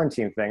whole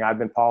quarantine thing, I've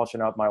been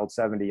polishing up my old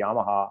 70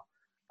 Yamaha,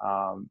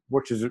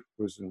 which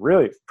was in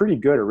really pretty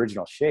good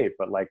original shape,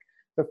 but like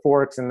the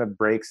forks and the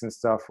brakes and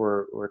stuff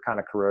were kind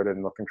of corroded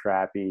and looking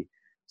crappy.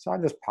 So I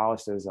just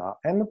polished those up,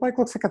 and the bike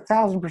looks like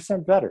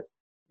 1,000% better,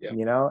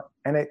 you know,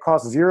 and it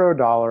costs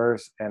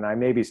 $0, and I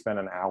maybe spent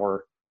an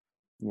hour,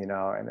 you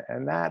know,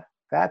 and that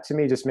to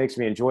me just makes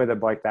me enjoy the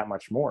bike that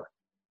much more,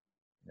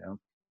 you know.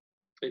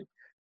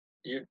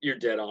 You're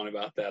dead on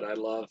about that. I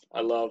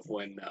love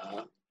when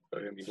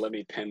let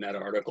me pen that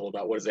article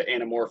about, what is it,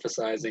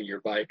 anamorphizing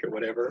your bike or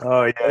whatever.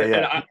 Oh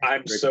yeah. And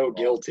I'm so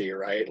guilty,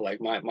 right? Like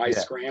my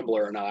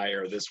Scrambler and I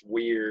are this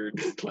weird,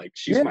 like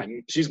she's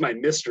my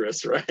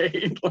mistress,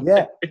 right?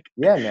 Yeah,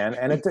 man.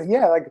 And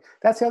like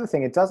that's the other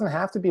thing. It doesn't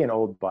have to be an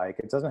old bike.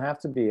 It doesn't have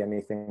to be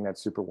anything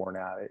that's super worn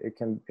out. It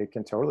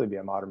can totally be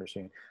a modern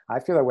machine. I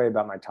feel that way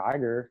about my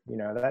Tiger. You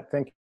know, that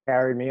thing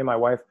carried me and my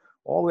wife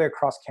all the way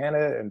across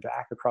Canada and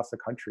back across the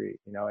country,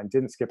 you know, and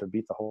didn't skip a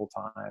beat the whole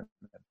time.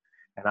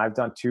 And I've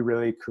done 2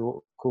 really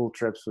cool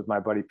trips with my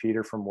buddy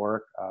Peter from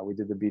work. We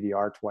did the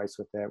BDR twice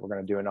with it. We're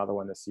going to do another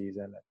one this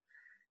season.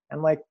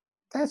 And like,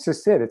 that's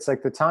just it. It's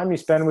like the time you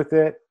spend with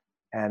it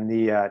and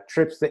the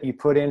trips that you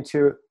put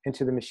into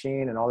the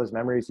machine and all those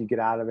memories you get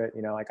out of it.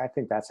 You know, like, I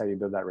think that's how you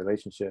build that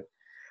relationship.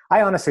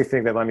 I honestly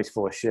think that Lemmy's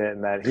full of shit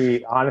and that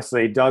he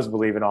honestly does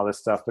believe in all this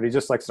stuff, but he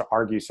just likes to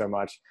argue so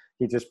much.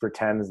 He just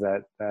pretends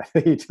that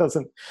he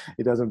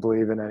doesn't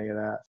believe in any of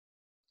that.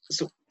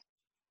 So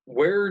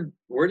where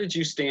did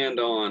you stand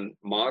on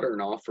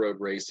modern off-road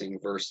racing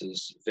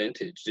versus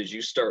vintage? Did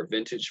you start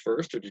vintage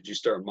first, or did you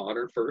start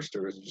modern first,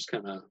 or was it just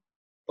kind of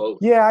both?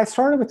 Yeah, I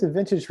started with the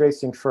vintage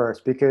racing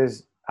first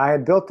because I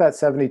had built that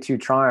 72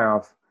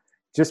 Triumph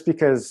just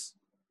because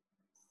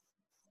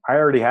I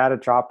already had a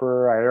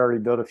chopper. I had already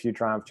built a few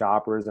Triumph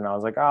choppers, and I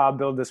was like, oh, I'll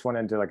build this one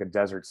into like a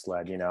desert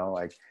sled, you know,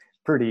 like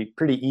pretty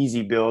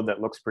easy build that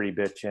looks pretty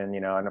bitchin',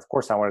 you know, and of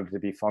course I wanted it to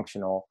be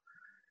functional.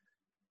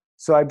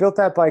 So I built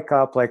that bike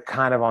up like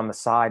kind of on the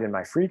side in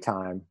my free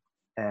time.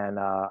 And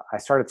I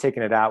started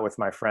taking it out with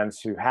my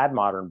friends who had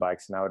modern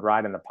bikes, and I would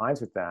ride in the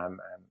pines with them.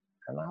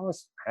 And I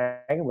was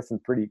hanging with them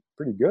pretty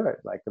good.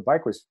 Like the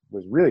bike was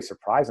really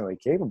surprisingly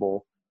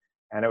capable,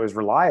 and it was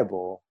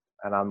reliable.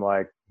 And I'm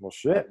like, well,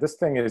 shit, this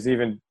thing is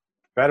even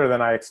better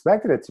than I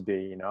expected it to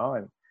be, you know?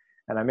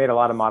 And I made a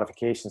lot of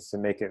modifications to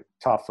make it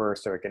tougher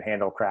so it could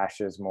handle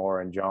crashes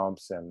more and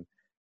jumps. And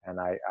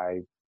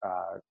I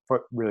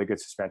put really good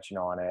suspension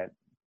on it,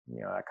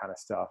 you know, that kind of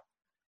stuff.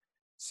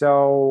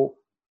 So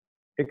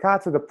it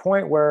got to the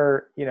point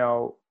where, you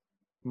know,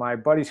 my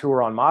buddies who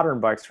were on modern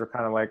bikes were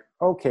kind of like,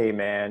 okay,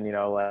 man, you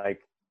know,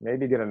 like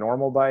maybe get a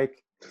normal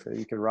bike so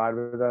you could ride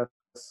with us.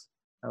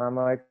 And I'm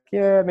like,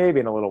 yeah, maybe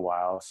in a little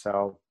while.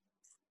 So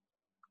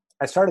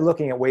I started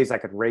looking at ways I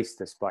could race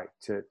this bike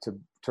to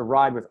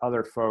ride with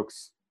other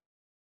folks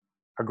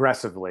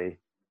aggressively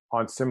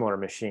on similar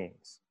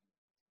machines.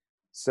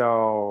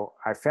 So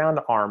I found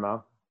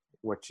Arrma,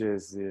 which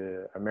is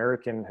the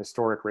American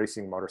Historic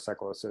Racing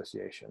Motorcycle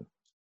Association.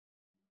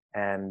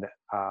 And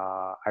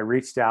I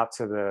reached out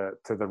to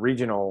the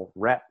regional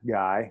rep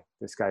guy,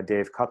 this guy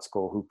Dave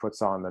Kutzkel, who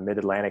puts on the Mid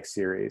Atlantic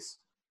Series.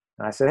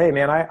 And I said, hey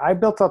man, I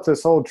built up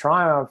this old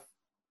Triumph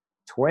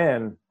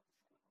twin,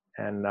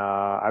 and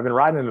I've been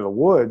riding into the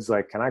woods.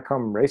 Like, can I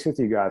come race with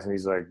you guys? And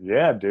he's like,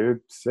 yeah,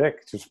 dude,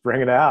 sick. Just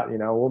bring it out. You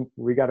know,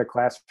 we got a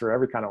class for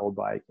every kind of old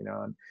bike. You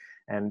know,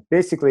 and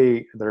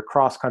basically their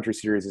cross country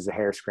series is a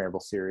hare scramble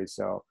series.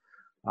 So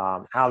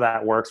how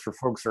that works for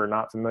folks who are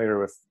not familiar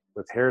with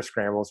hare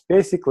scrambles,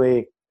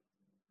 basically,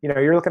 you know,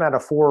 you're looking at a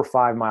 4 or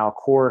 5 mile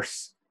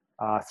course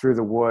through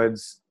the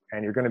woods,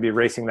 and you're going to be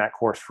racing that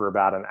course for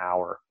about an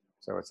hour.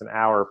 So it's an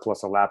hour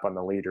plus a lap on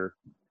the leader.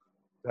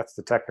 That's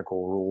the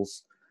technical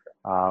rules.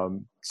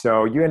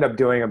 So you end up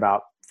doing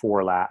about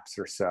 4 laps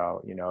or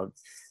so. You know,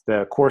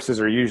 the courses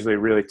are usually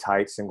really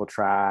tight, single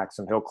track,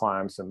 some hill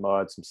climbs, some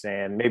mud, some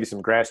sand, maybe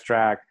some grass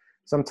track,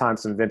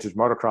 sometimes some vintage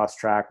motocross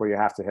track where you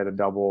have to hit a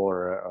double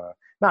or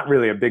not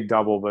really a big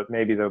double, but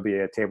maybe there'll be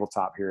a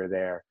tabletop here or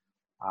there.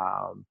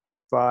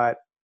 But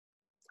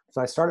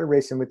so I started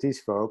racing with these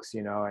folks,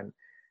 you know,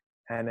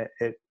 and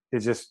it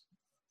just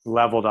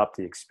leveled up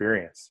the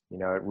experience. You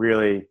know, it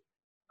really,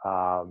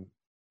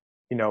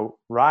 you know,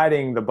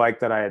 riding the bike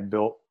that I had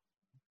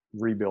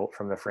rebuilt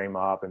from the frame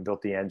up and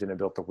built the engine and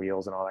built the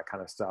wheels and all that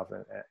kind of stuff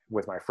and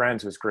with my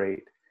friends was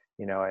great,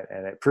 you know,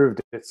 and it proved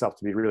itself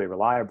to be really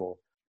reliable.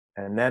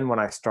 And then when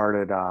I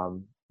started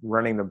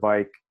running the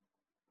bike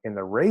in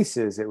the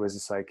races, it was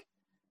just like,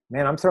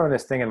 man, I'm throwing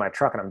this thing in my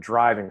truck and I'm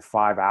driving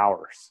 5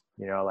 hours.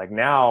 You know, like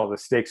now the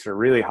stakes are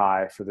really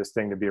high for this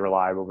thing to be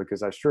reliable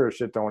because I sure as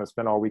shit don't want to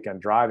spend all weekend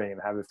driving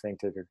and have the thing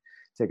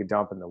take a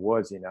dump in the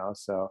woods, you know?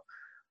 So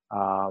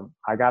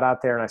I got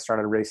out there and I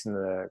started racing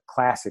the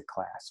classic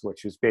class,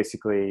 which is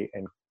basically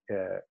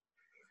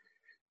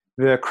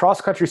the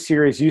cross-country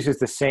series uses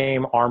the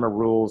same ARMA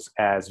rules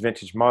as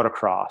vintage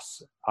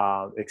motocross,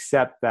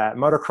 except that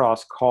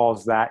motocross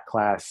calls that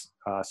class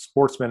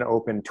Sportsman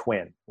Open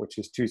Twin, which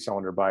is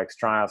 2-cylinder bikes,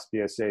 Triumphs,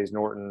 BSAs,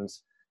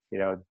 Nortons, you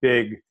know,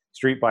 big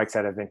street bikes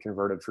that have been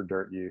converted for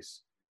dirt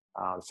use.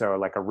 So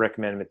like a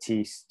Rickman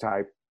Matisse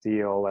type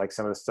deal, like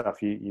some of the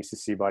stuff you used to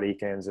see Bud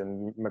Eakins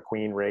and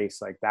McQueen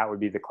race, like that would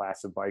be the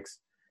class of bikes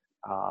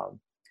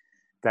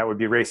that would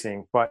be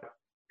racing. But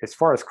as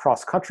far as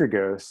cross-country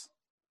goes,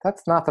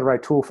 that's not the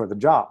right tool for the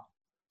job.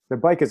 The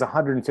bike is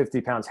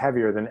 150 pounds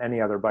heavier than any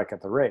other bike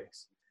at the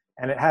race.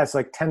 And it has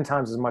like 10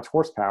 times as much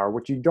horsepower,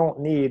 which you don't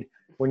need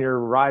when you're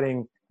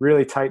riding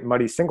really tight,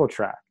 muddy single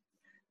track.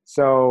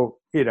 So,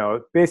 you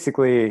know,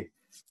 basically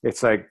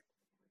it's like,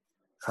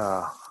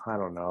 I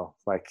don't know,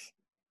 like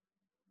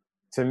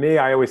to me,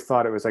 I always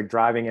thought it was like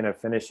driving in a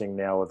finishing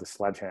nail with a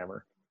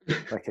sledgehammer.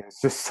 Like,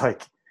 it's just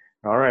like,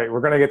 all right,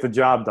 we're going to get the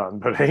job done,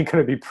 but it ain't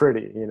going to be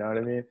pretty. You know what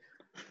I mean?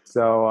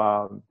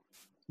 So,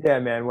 yeah,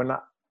 man,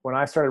 when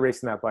I started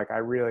racing that bike, I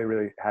really,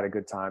 really had a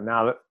good time.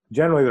 Now,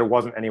 generally there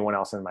wasn't anyone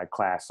else in my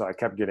class, so I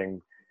kept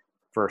getting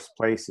first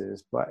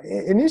places. But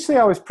initially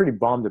I was pretty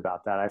bummed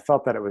about that. I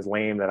felt that it was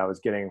lame that I was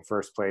getting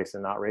first place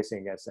and not racing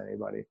against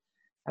anybody.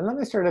 And then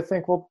I started to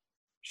think, well,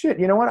 shit,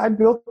 you know what? I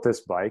built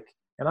this bike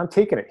and I'm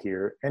taking it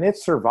here and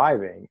it's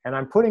surviving and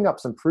I'm putting up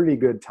some pretty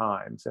good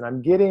times and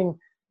I'm getting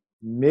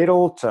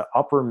middle to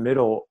upper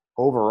middle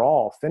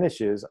overall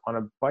finishes on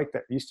a bike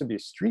that used to be a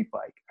street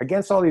bike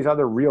against all these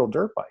other real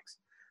dirt bikes.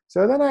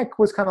 So then I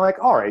was kind of like,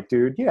 all right,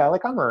 dude, yeah,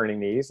 like I'm earning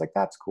these, like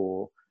that's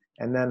cool.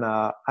 And then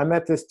I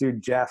met this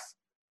dude, Jeff,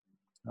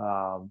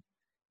 you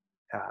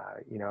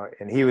know,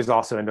 and he was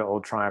also into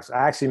old Triumphs.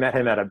 I actually met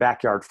him at a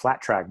backyard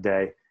flat track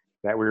day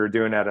that we were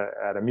doing at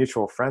a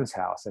mutual friend's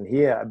house. And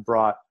he had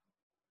brought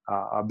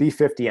a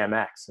B50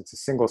 MX. It's a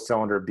single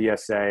cylinder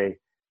BSA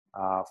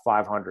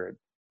 500.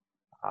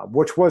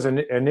 Which was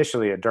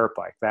initially a dirt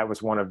bike. That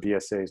was one of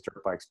BSA's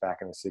dirt bikes back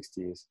in the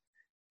 60s.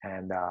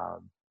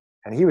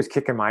 And he was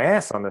kicking my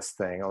ass on this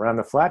thing around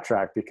the flat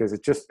track because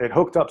it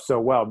hooked up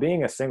so well.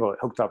 Being a single, it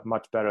hooked up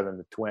much better than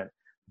the twin.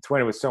 The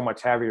twin was so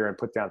much heavier and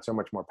put down so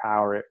much more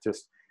power. It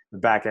just, the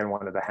back end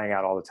wanted to hang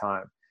out all the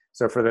time.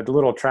 So for the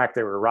little track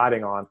they were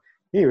riding on,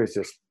 he was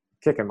just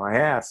kicking my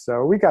ass.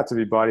 So we got to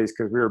be buddies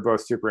because we were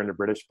both super into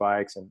British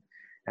bikes.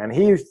 And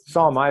he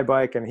saw my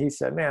bike and he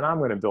said, man, I'm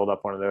going to build up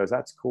one of those.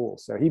 That's cool.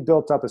 So he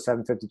built up a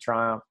 750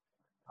 Triumph.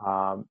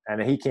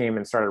 And he came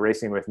and started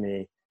racing with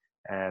me.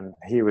 And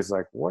he was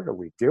like, what are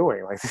we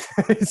doing? Like,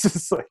 it's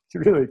just like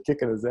really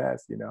kicking his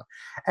ass, you know?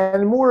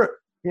 And more,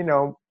 you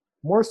know,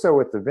 more so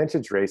with the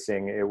vintage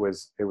racing, it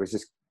was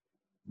just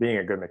being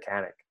a good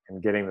mechanic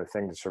and getting the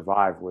thing to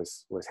survive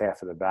was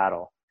half of the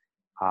battle.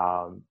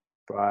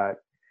 But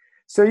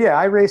so, yeah,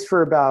 I raced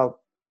for about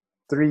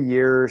 3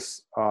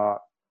 years,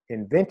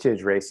 in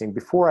vintage racing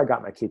before I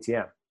got my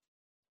KTM.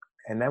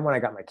 And then when I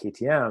got my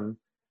KTM,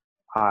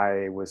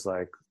 I was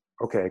like,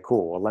 okay,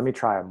 cool. Well, let me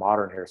try a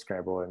modern hare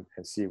scramble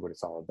and see what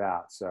it's all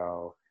about.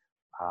 So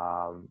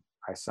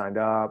I signed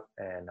up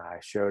and I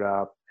showed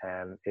up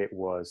and it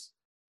was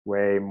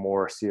way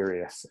more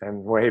serious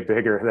and way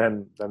bigger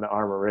than the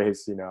ARMA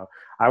race. You know,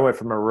 I went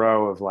from a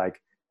row of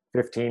like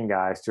 15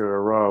 guys to a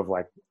row of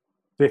like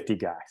 50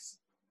 guys,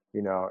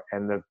 you know,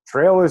 and the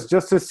trail is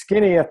just as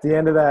skinny at the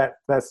end of that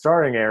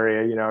starting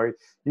area. You know,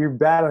 you're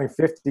battling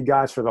 50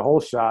 guys for the whole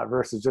shot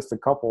versus just a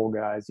couple of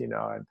guys, you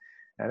know,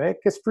 and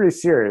it gets pretty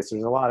serious.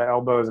 There's a lot of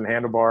elbows and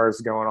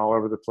handlebars going all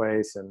over the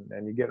place, and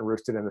you're getting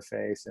roosted in the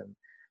face.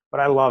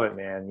 But I love it,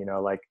 man. You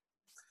know, like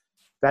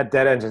that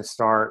dead engine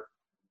start,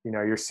 you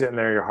know, you're sitting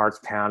there, your heart's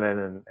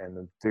pounding, and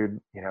the dude,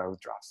 you know,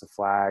 drops the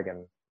flag,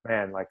 and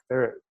man, like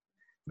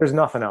there's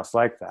nothing else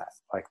like that.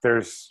 Like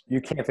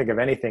you can't think of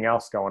anything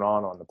else going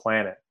on the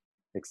planet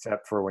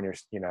except for when you're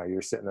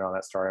sitting there on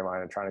that starting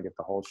line and trying to get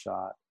the whole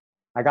shot.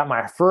 I got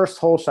my first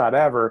whole shot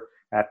ever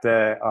at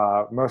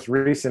the most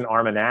recent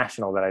ARMA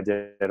National that I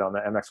did on the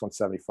MX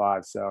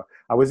 175. So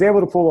I was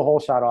able to pull the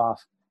whole shot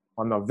off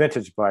on the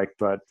vintage bike,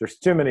 but there's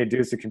too many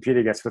dudes to compete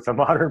against with the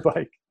modern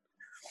bike.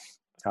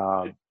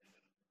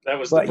 That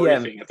was the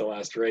briefing at the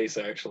last race,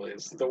 actually.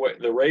 It's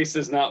the race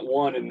is not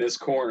won in this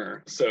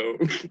corner, so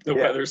the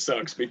weather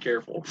sucks. Be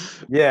careful.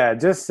 Yeah,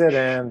 just sit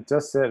in.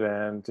 Just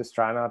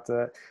try not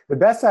to. The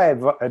best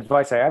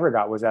advice I ever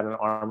got was at an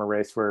ARMA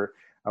race where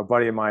a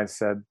buddy of mine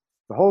said,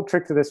 the whole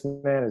trick to this,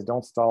 man, is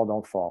don't stall,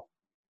 don't fall.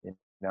 You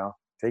know,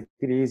 take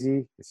it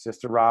easy. It's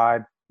just a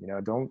ride. You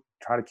know, don't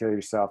try to kill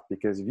yourself,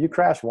 because if you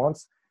crash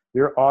once,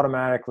 you're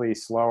automatically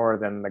slower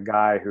than the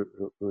guy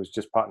who's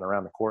just putting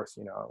around the course.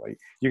 You know, like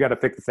you got to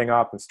pick the thing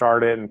up and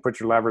start it and put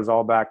your levers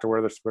all back to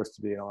where they're supposed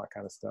to be and all that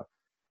kind of stuff.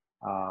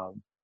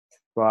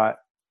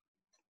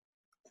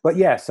 But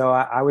yeah, so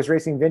I was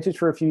racing vintage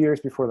for a few years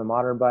before the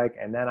modern bike,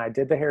 and then I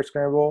did the hare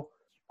scramble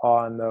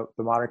on the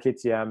modern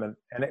KTM,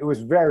 and it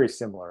was very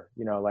similar.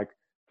 You know, like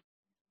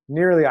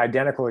nearly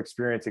identical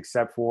experience,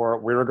 except for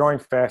we were going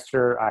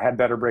faster. I had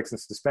better brakes and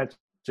suspension,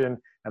 and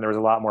there was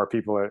a lot more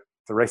people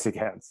to race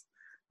against.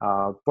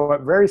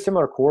 But very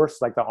similar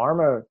course. Like the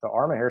ARMA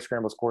hare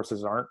scrambles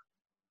courses aren't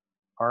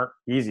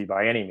easy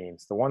by any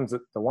means. The one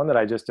that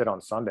I just did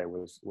on Sunday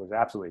was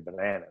absolutely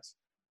bananas.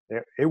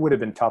 It would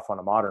have been tough on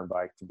a modern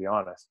bike, to be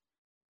honest.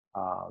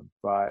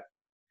 But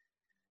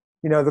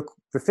you know,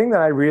 the thing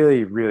that I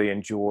really, really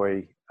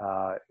enjoy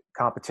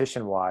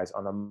competition wise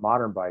on the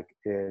modern bike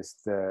is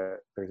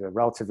there's a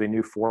relatively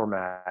new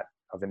format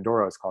of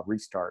enduros called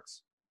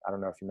restarts. I don't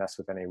know if you mess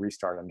with any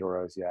restart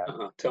enduros yet.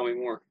 Tell me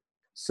more.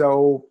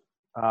 So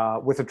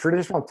with a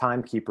traditional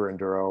timekeeper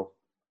enduro,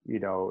 you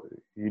know,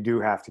 you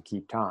do have to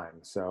keep time.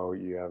 So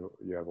you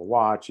have a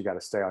watch, you got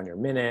to stay on your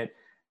minute.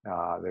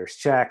 There's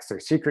checks,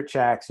 there's secret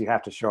checks. You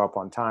have to show up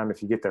on time.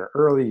 If you get there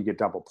early, you get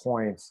double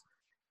points.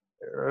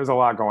 There's a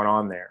lot going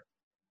on there.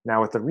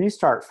 Now with the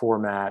restart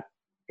format,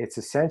 it's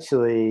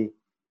essentially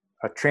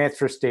a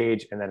transfer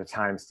stage and then a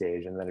time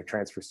stage, and then a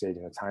transfer stage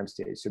and a time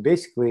stage. So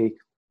basically,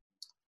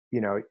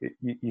 you know,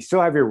 you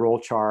still have your roll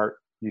chart.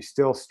 You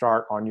still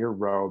start on your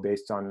row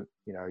based on,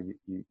 you know,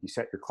 you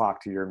set your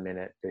clock to your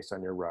minute based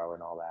on your row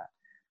and all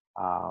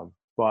that.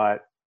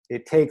 But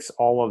it takes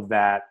all of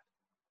that,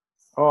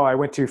 oh, I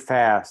went too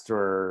fast,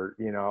 or,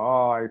 you know,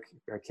 oh,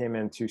 I came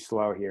in too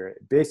slow here.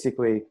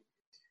 Basically,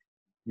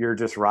 you're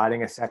just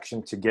riding a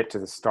section to get to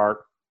the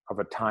start of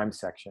a time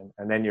section,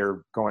 and then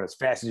you're going as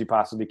fast as you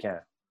possibly can.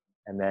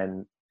 And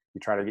then you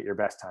try to get your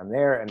best time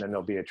there, and then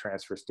there'll be a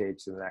transfer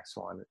stage to the next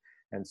one,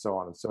 and so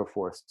on and so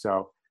forth.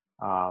 So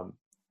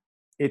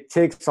it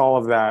takes all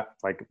of that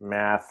like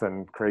math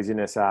and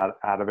craziness out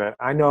of it.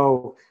 I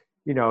know,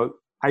 you know,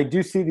 I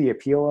do see the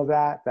appeal of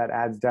that. That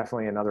adds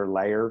definitely another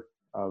layer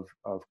of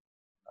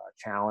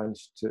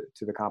challenge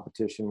to the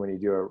competition when you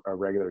do a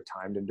regular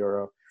timed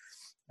enduro.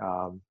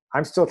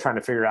 I'm still trying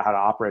to figure out how to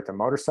operate the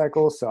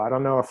motorcycle, so I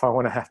don't know if I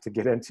want to have to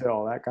get into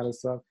all that kind of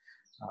stuff.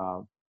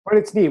 But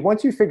it's neat.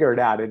 Once you figure it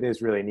out, it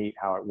is really neat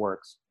how it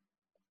works.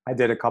 I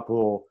did a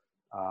couple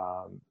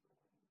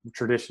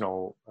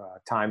traditional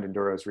timed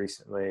enduros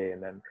recently,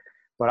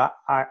 but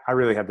I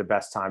really had the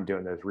best time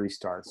doing those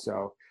restarts.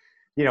 So,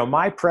 you know,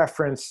 my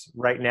preference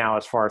right now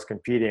as far as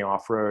competing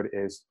off-road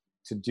is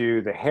to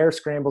do the hare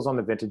scrambles on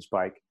the vintage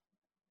bike,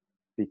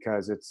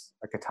 because it's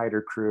like a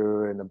tighter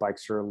crew and the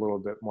bikes are a little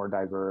bit more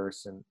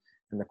diverse, and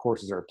the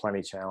courses are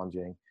plenty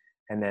challenging,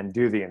 and then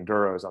do the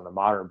enduros on the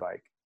modern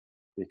bike,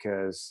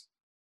 because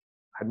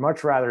I'd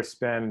much rather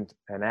spend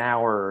an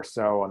hour or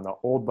so on the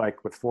old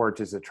bike with 4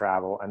 inches of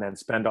travel and then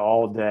spend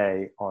all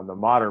day on the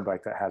modern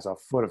bike that has a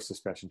foot of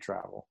suspension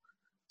travel.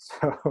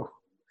 So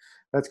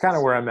that's kind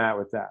of where I'm at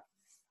with that.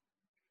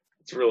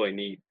 It's a really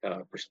neat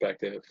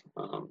perspective.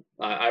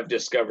 I've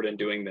discovered in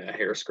doing the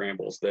hare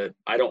scrambles that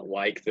I don't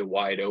like the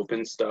wide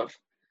open stuff.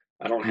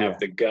 I don't have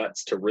the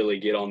guts to really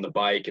get on the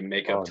bike and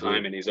make up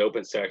time in these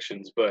open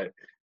sections. But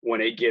when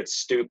it gets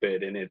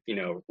stupid and it, you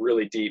know,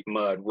 really deep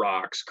mud,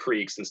 rocks,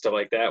 creeks and stuff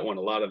like that, when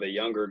a lot of the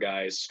younger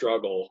guys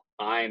struggle,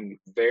 I'm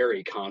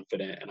very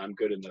confident and I'm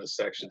good in those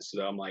sections.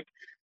 So I'm like,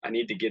 I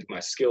need to get my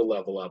skill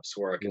level up so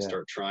where I can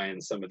start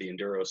trying some of the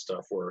enduro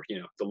stuff where, you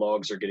know, the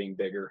logs are getting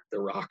bigger, the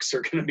rocks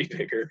are going to be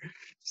bigger.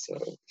 So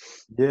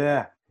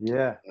yeah.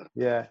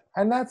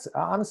 And that's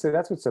honestly,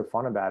 that's what's so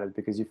fun about it,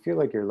 because you feel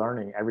like you're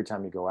learning every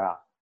time you go out.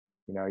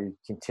 You know, you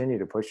continue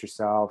to push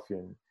yourself,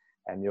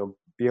 and you'll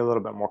be a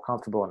little bit more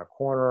comfortable in a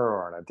corner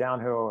or on a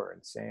downhill or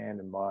in sand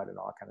and mud and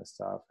all that kind of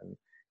stuff.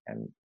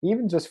 And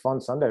even just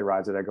fun Sunday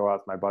rides that I go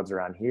out with my buds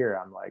around here,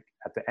 I'm like,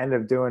 at the end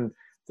of doing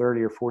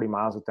 30 or 40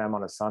 miles with them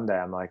on a Sunday,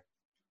 I'm like,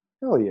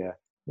 hell yeah.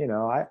 You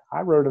know,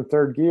 I rode in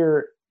third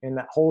gear in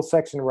that whole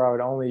section where I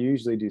would only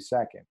usually do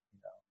second.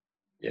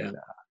 Yeah.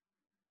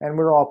 And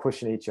we're all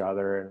pushing each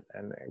other,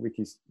 and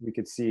we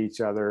could see each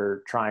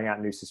other trying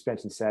out new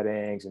suspension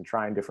settings and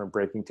trying different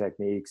braking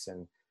techniques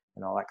and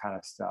all that kind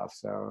of stuff.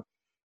 So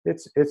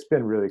it's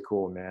been really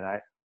cool, man.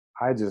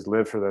 I just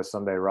live for those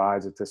Sunday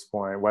rides at this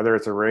point, whether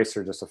it's a race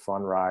or just a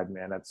fun ride,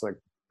 man. That's like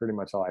pretty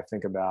much all I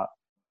think about.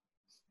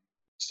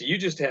 So you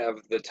just have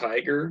the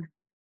Tiger,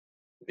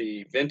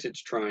 the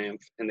Vintage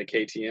Triumph, and the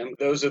KTM.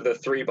 Those are the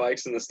 3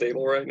 bikes in the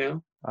stable right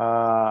now?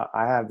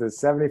 I have the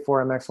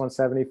 74 MX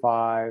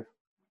 175.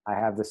 I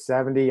have the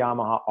 70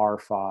 Yamaha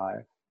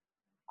R5.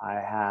 I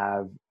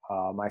have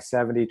my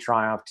 70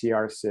 Triumph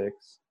TR6.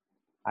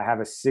 I have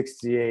a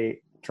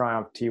 68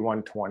 Triumph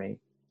T120.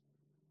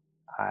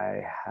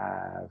 I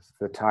have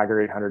the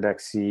Tiger 800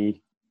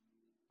 XC.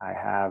 I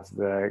have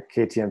the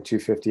KTM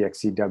 250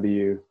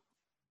 XCW.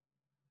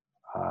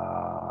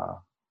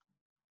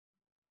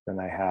 Then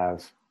I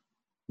have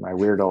my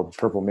weird old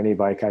purple mini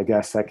bike. I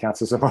guess that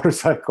counts as a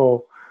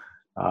motorcycle.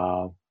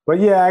 But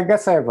yeah, I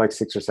guess I have like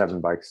 6 or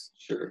 7 bikes.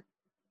 Sure.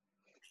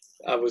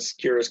 I was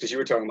curious because you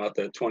were talking about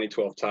the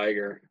 2012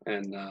 Tiger,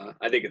 and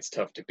I think it's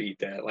tough to beat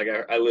that. Like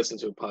I listened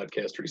to a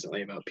podcast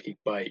recently about Peak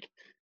Bike,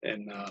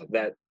 and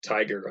that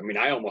Tiger. I mean,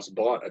 I almost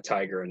bought a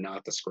Tiger and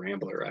not the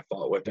Scrambler. I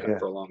fought with that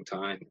for a long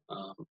time.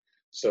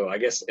 So I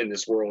guess in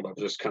this world, I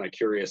was just kind of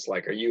curious.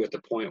 Like, are you at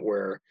the point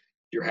where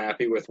you're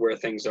happy with where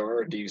things are?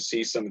 Or do you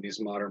see some of these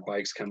modern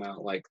bikes come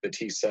out, like the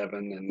T7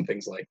 and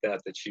things like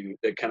that,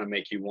 that kind of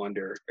make you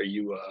wonder? Are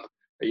you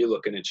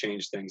looking to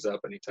change things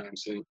up anytime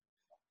soon?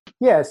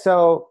 Yeah.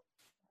 So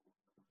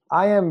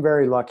I am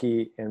very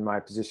lucky in my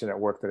position at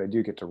work that I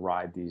do get to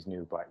ride these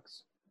new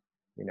bikes,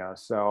 you know,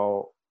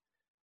 so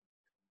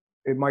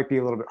it might be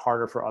a little bit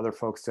harder for other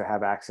folks to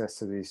have access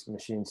to these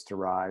machines to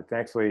ride.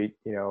 Thankfully,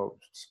 you know,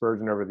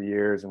 Spurgeon over the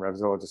years and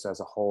Revzilla just as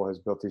a whole has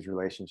built these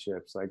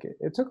relationships. Like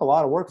it took a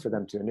lot of work for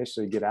them to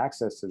initially get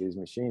access to these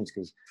machines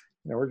because,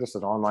 you know, we're just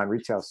an online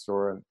retail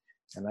store.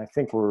 And I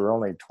think we're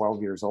only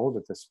 12 years old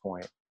at this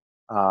point.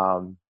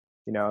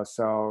 You know,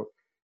 so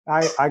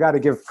I got to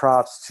give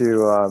props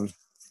to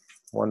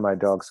my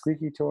dog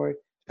Squeaky Toy,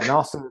 and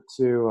also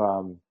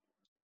to,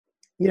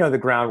 you know, the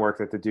groundwork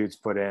that the dudes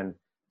put in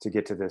to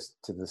get to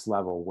this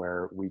level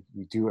where we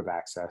do have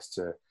access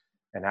to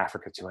an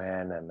Africa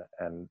Twin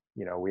and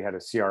you know, we had a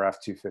CRF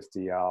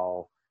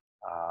 250L,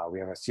 we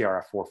have a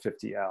CRF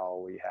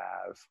 450L, we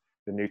have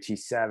the new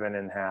T7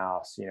 in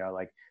house, you know,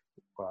 like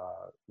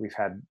we've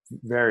had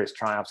various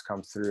Triumphs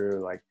come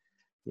through, like,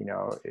 you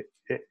know,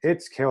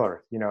 it's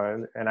killer, you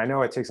know, and I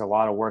know it takes a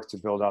lot of work to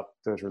build up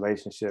those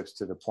relationships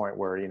to the point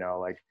where, you know,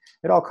 like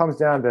it all comes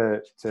down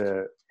to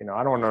you know,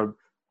 I don't want to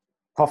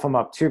puff them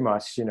up too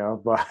much, you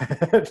know,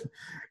 but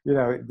you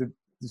know,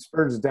 the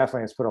Spurgeon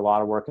definitely has put a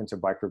lot of work into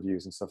bike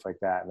reviews and stuff like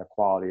that, and the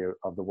quality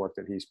of the work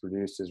that he's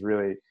produced has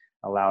really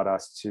allowed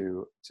us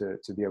to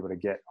be able to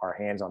get our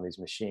hands on these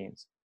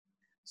machines.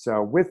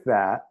 So with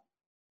that,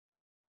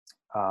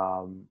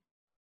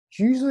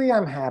 usually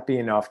I'm happy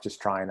enough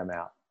just trying them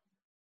out,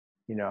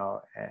 you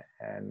know,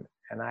 and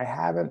I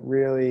haven't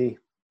ridden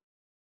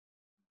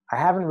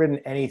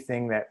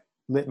anything that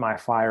lit my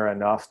fire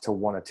enough to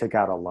want to take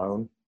out a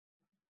loan,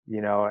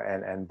 you know,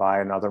 and buy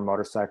another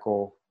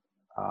motorcycle.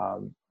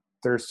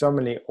 There's so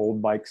many old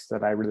bikes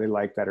that I really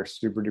like that are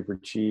super duper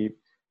cheap.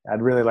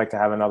 I'd really like to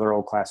have another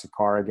old classic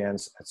car again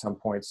at some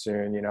point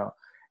soon, you know,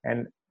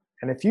 and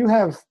if you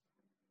have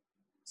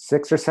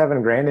 $6 or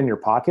 $7 grand in your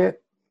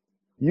pocket,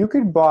 you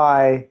could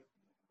buy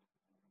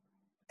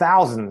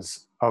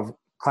thousands of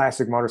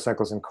classic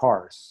motorcycles and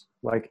cars,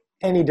 like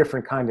any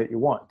different kind that you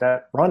want,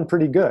 that run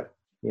pretty good,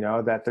 you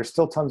know, that there's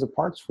still tons of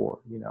parts for,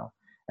 you know.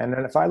 And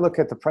then if I look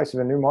at the price of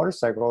a new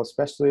motorcycle,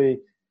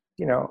 especially,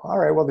 you know, all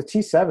right, well, the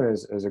T7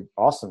 is an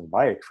awesome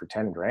bike for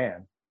 10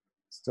 grand,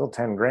 still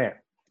 10 grand,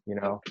 you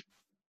know.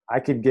 I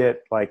could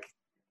get like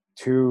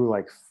 2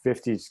 like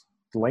 50s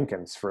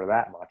Lincolns for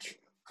that much.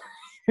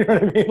 You know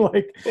what I mean?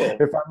 Like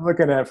if I'm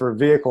looking at for a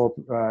vehicle,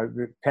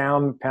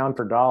 pound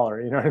per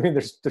dollar, you know what I mean?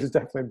 There's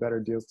definitely better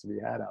deals to be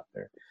had out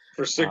there.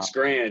 For 6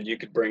 grand, you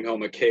could bring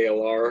home a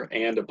KLR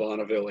and a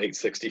Bonneville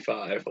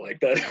 865 like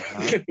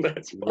that.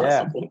 That's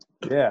possible.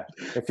 Yeah.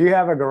 If you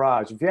have a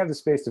garage, if you have the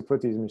space to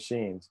put these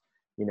machines,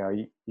 you know,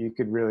 you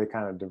could really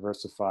kind of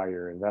diversify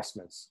your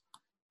investments.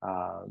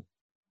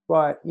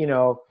 But, you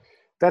know,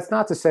 that's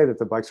not to say that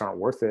the bikes aren't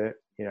worth it,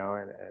 you know,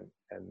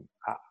 and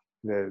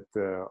the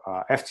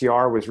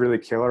FTR was really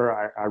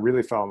killer. I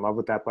really fell in love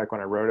with that bike when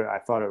I rode it. I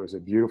thought it was a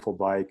beautiful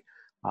bike.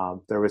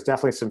 There was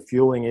definitely some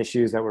fueling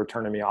issues that were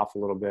turning me off a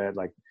little bit.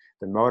 Like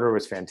the motor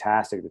was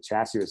fantastic, the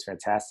chassis was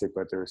fantastic,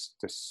 but the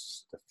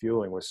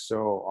fueling was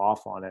so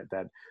off on it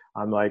that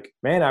I'm like,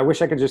 man, I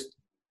wish I could just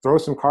throw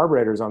some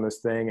carburetors on this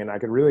thing and I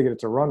could really get it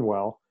to run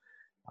well.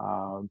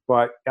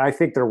 But I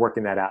think they're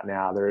working that out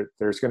now.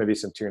 There's going to be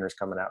some tuners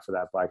coming out for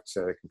that bike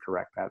so they can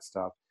correct that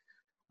stuff.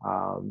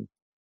 Um,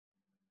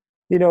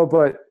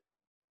 but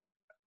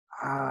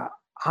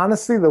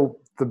honestly,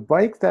 the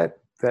bike that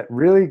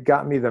really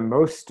got me the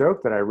most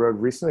stoked that I rode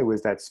recently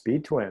was that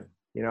Speed Twin.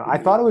 I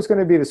thought it was going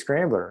to be the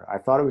Scrambler. I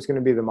thought it was going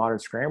to be the modern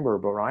Scrambler,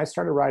 but when I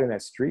started riding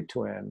that Street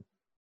Twin,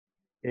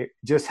 it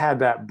just had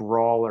that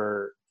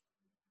brawler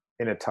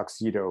in a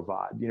tuxedo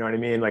vibe. You know what I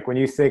mean? Like when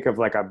you think of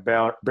like a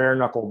bare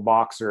knuckle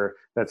boxer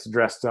that's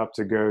dressed up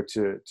to go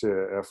to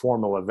a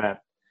formal event,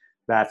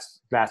 that's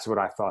what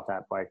I thought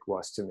that bike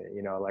was to me.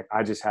 Like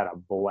I just had a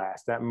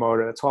blast. That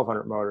motor, that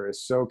 1200 motor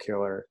is so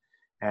killer.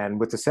 And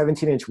with the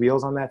 17-inch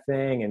wheels on that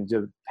thing, and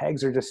the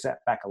pegs are just set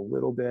back a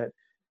little bit.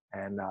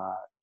 And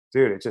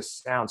dude, it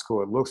just sounds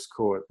cool. It looks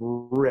cool. It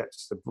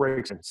rips. The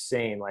brakes are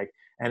insane. Like,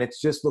 and it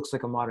just looks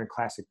like a modern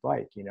classic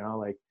bike,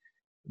 like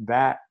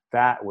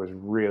that was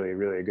really,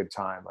 really a good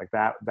time. Like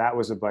that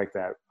was a bike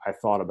that I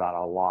thought about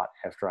a lot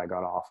after I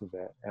got off of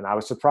it. And I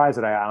was surprised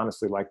that I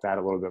honestly liked that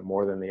a little bit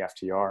more than the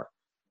FTR.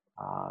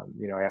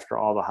 After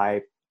all the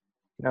hype,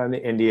 and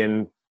the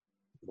Indian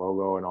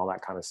logo and all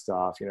that kind of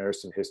stuff,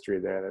 there's some history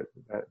there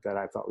that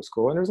I thought was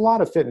cool. And there's a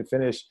lot of fit and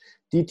finish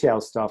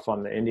detail stuff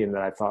on the Indian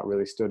that I thought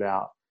really stood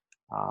out.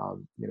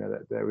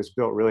 That was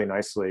built really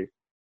nicely.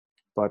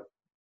 But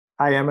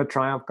I am a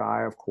Triumph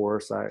guy, of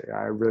course. I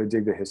really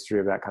dig the history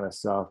of that kind of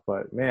stuff.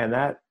 But man,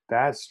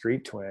 that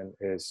Street Twin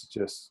is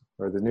just,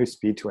 or the new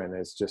Speed Twin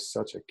is just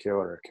such a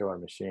killer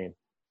machine.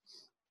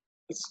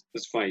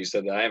 It's funny you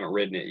said that. I haven't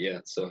ridden it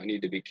yet, so I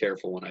need to be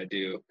careful when I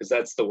do, because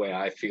that's the way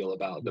I feel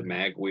about the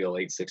Mag Wheel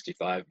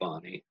 865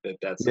 Bonnie.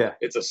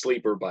 It's a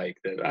sleeper bike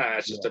that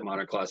it's just a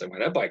modern classic.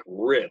 That bike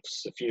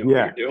rips if you know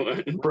what you're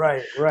doing.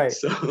 Right.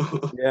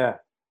 So yeah,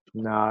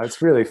 no, it's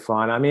really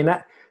fun. I mean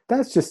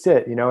that's just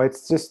it.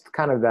 It's just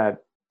kind of that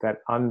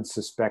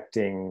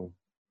unsuspecting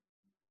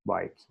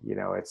bike.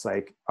 It's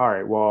like, all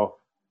right, well,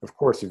 of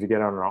course, if you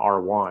get on an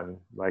R1,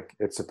 like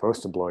it's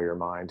supposed to blow your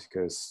mind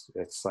because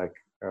it's like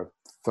a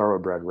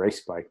thoroughbred race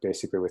bike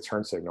basically with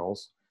turn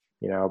signals,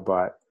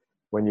 but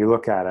when you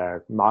look at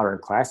a modern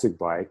classic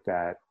bike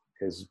that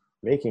is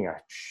making a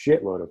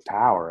shitload of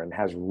power and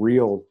has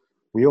real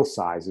wheel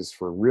sizes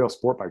for real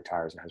sport bike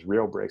tires and has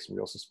real brakes and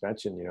real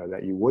suspension,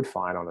 that you would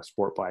find on a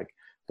sport bike,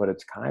 but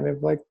it's kind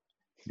of like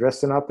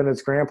dressing up in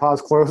its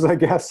grandpa's clothes, I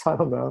guess. I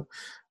don't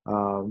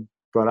know.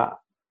 But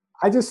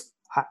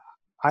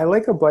I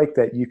like a bike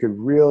that you could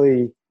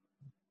really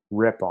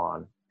rip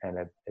on, and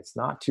it's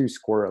not too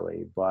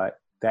squirrely, but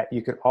that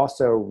you could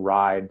also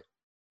ride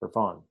for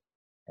fun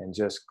and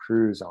just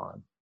cruise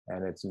on.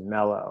 And it's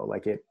mellow.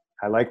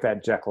 I like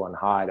that Jekyll and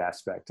Hyde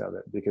aspect of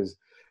it because,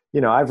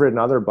 I've ridden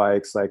other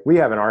bikes. Like we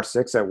have an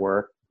R6 at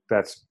work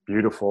that's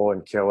beautiful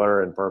and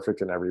killer and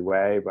perfect in every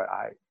way, but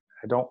I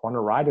don't want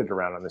to ride it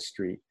around on the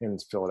street in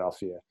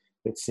Philadelphia.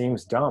 It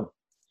seems dumb.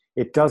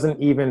 It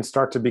doesn't even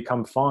start to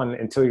become fun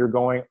until you're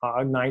going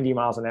 90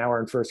 miles an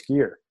hour in first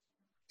gear.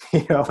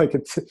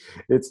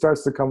 It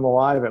starts to come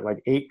alive at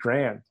like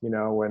 $8,000,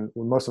 when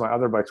most of my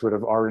other bikes would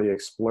have already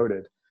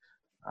exploded.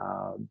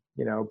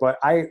 But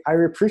I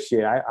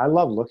appreciate, I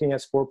love looking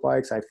at sport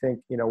bikes. I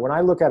think, when I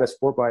look at a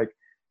sport bike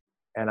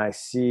and I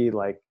see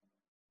like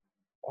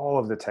all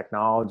of the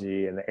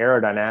technology and the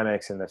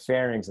aerodynamics and the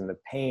fairings and the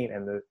paint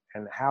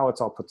and how it's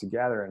all put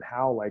together and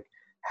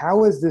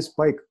how is this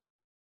bike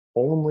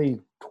only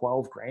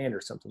 $12,000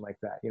 or something like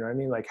that? You know what I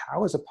mean? Like,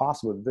 how is it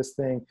possible that this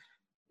thing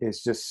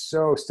is just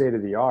so state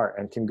of the art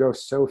and can go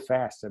so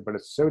fast, but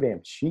it's so damn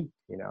cheap?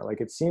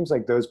 It seems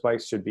like those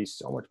bikes should be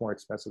so much more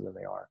expensive than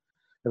they are.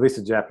 At least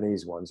the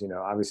Japanese ones,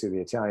 obviously the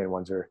Italian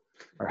ones are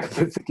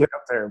to get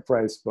up there in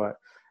price, but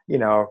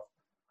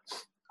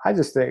I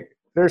just think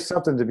there's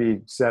something to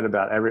be said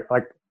about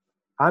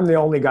I'm the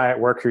only guy at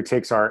work who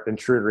takes our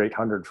Intruder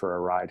 800 for a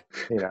ride,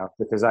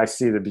 because I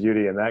see the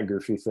beauty in that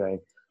goofy thing,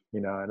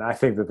 and I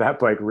think that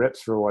bike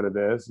rips for what it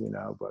is,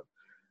 but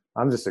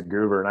I'm just a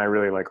goober and I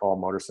really like all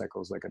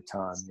motorcycles like a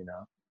ton,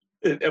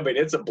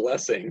 it's a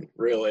blessing,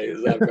 really.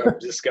 I've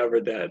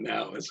discovered that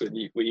now. Is when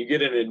you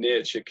get in a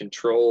niche, it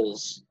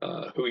controls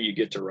who you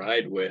get to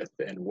ride with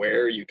and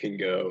where you can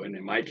go. And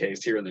in my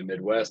case, here in the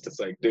Midwest, it's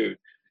like, dude,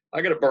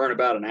 I got to burn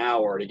about an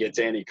hour to get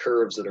to any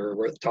curves that are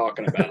worth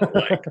talking about,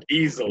 like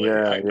easily.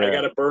 I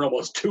got to burn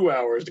almost 2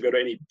 hours to go to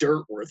any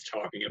dirt worth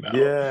talking about.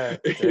 Yeah,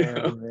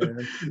 damn,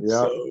 man.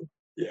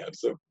 Yep.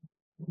 So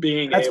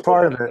being that's able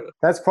part of it.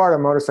 That's part of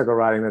motorcycle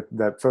riding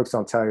that folks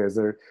don't tell you is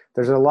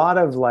there's a lot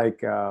of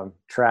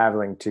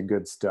traveling to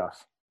good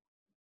stuff.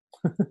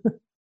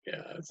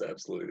 Yeah, that's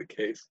absolutely the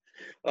case.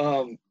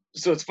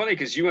 So it's funny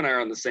because you and I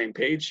are on the same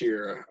page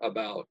here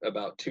about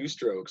two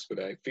strokes, but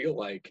I feel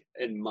like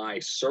in my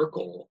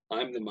circle,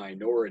 I'm the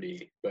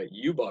minority, but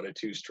you bought a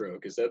two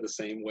stroke. Is that the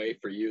same way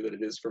for you that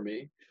it is for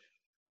me?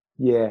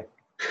 Yeah.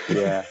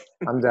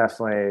 I'm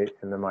definitely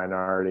in the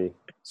minority.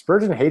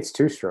 Spurgeon hates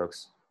two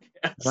strokes.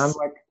 Yes. And I'm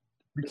like,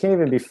 we can't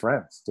even be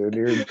friends, dude.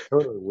 You're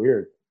totally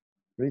weird.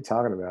 What are you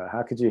talking about?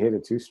 How could you hate a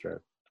two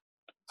stroke?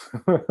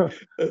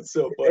 That's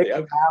so funny.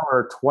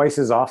 Power twice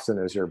as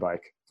often as your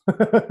bike.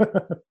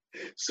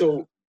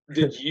 So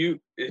did you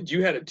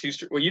had a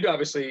two-stroke? Well, you'd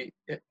obviously,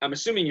 I'm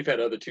assuming you've had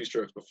other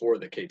two-strokes before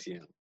the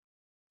KTM.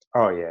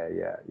 Oh yeah.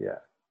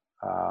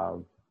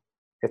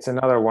 It's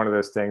another one of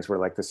those things where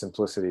like the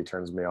simplicity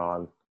turns me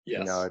on.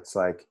 You know, Yes. it's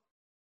like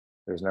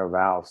there's no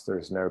valves,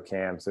 there's no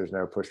cams, there's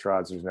no push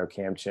rods, there's no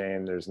cam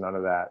chain, there's none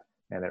of that,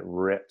 and it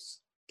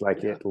rips.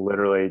 Like Yeah. it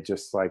literally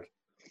just like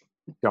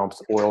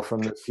dumps oil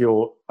from the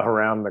fuel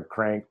around the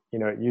crank. You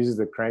know, it uses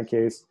the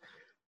crankcase,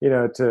 you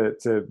know,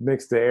 to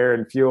mix the air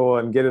and fuel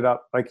and get it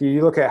up. Like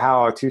you look at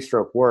how a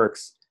two-stroke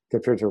works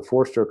compared to a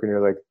four-stroke, and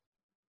you're like,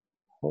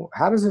 well,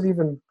 how does it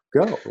even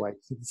go? Like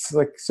it's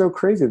like so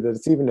crazy that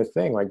it's even a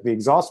thing. Like the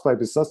exhaust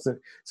pipe is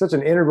such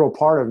an integral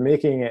part of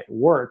making it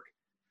work.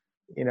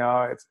 You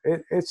know,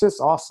 it's just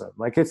awesome.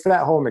 Like it's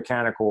that whole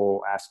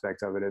mechanical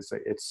aspect of it. It's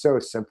like, it's so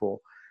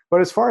simple.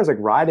 But as far as like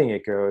riding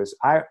it goes,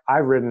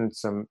 I've ridden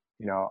some.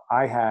 You know,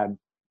 I had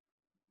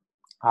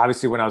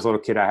obviously when I was a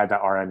little kid, I had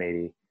that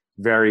RM80,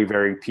 very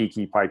very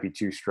peaky pipey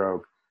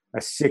two-stroke, a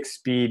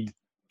 6-speed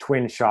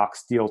twin shock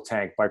steel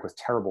tank bike with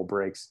terrible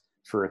brakes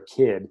for a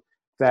kid.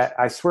 That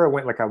I swear it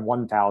went like a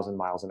 1,000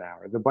 miles an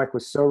hour. The bike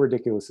was so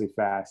ridiculously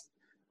fast.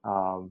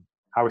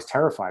 I was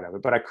terrified of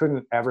it, but I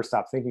couldn't ever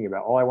stop thinking about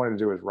it. All I wanted to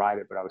do was ride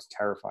it, but I was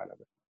terrified of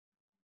it.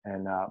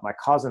 And my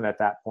cousin at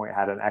that point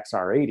had an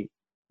XR80,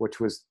 which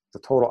was the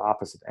total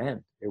opposite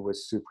end. It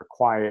was super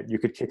quiet. You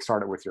could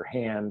kickstart it with your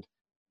hand.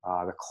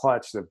 The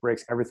clutch, the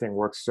brakes, everything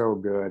worked so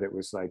good. It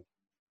was like,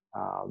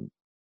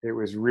 it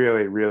was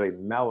really, really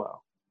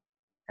mellow.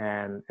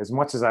 And as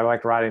much as I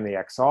liked riding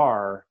the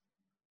XR,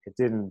 it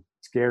didn't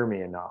scare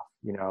me enough.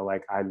 You know,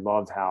 like I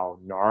loved how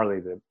gnarly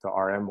the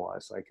RM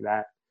was. Like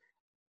that,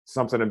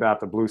 something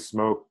about the blue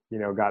smoke, you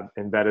know, got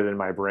embedded in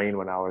my brain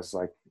when I was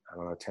like, I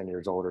don't know, 10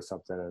 years old or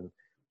something.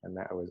 And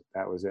that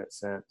was it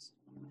since.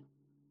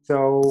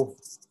 So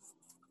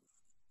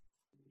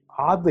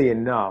oddly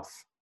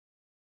enough,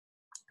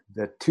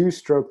 the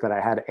two-stroke that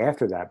I had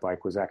after that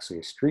bike was actually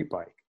a street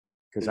bike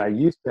because I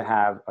used to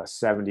have a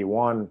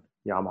 71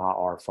 Yamaha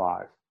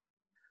R5.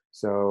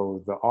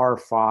 So the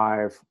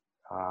R5,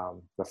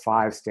 the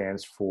 5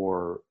 stands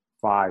for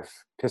 5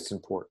 piston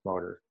port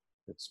motor.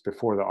 It's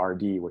before the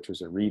RD, which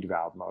was a reed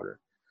valve motor.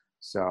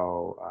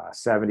 So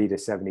 70 to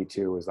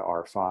 72 was the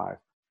R5.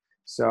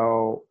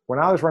 So when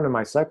I was running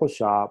my cycle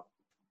shop,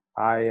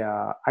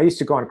 I used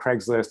to go on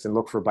Craigslist and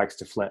look for bikes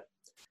to flip.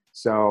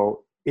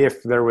 So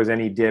if there was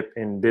any dip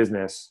in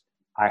business,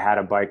 I had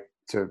a bike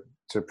to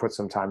put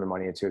some time and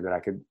money into that I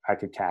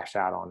could cash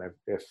out on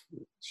if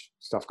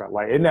stuff got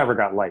light. It never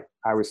got light.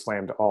 I was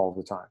slammed all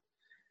the time.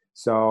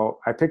 So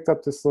I picked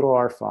up this little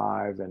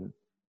R5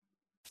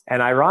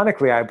 and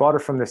ironically, I bought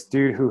it from this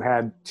dude who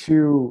had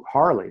 2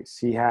 Harleys.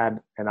 He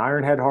had an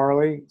Ironhead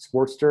Harley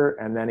Sportster,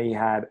 and then he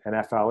had an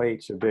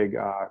FLH, a big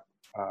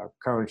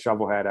cone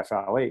shovelhead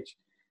FLH.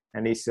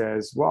 And he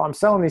says, well, I'm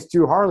selling these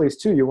 2 Harleys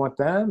too. You want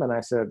them? And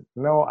I said,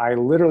 no, I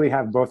literally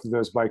have both of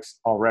those bikes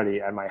already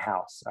at my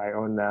house. I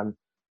own them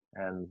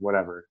and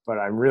whatever, but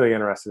I'm really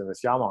interested in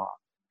this Yamaha.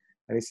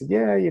 And he said,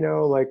 yeah, you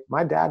know, like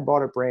my dad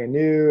bought it brand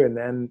new and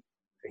then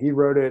he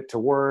rode it to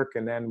work.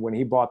 And then when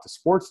he bought the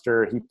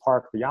Sportster, he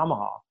parked the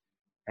Yamaha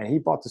and he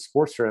bought the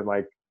Sportster at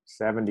like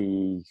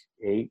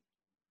 78.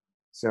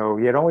 So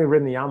he had only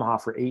ridden the Yamaha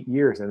for 8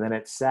 years and then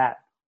it sat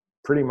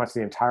pretty much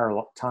the entire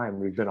time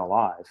we've been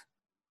alive.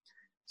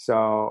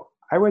 So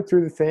I went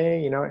through the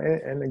thing, you know,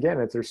 and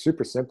again, they're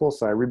super simple.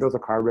 So I rebuilt the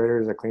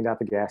carburetors, I cleaned out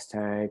the gas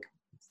tank,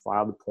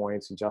 filed the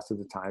points, adjusted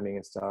the timing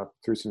and stuff,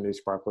 threw some new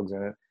spark plugs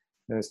in it.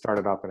 Then it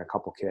started up in a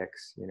couple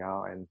kicks, you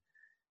know, and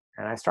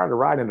I started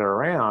riding it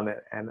around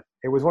and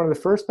it was one of the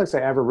first bikes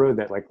I ever rode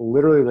that like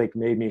literally like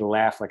made me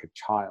laugh like a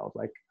child.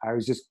 Like I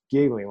was just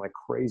giggling like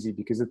crazy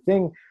because the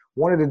thing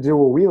wanted to do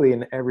a wheelie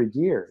in every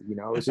gear, you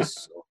know, it was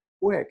just so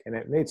quick and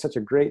it made such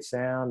a great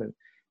sound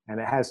and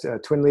it has a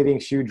twin leading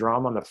shoe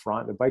drum on the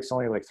front. The bike's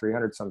only like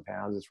 300 some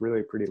pounds. It's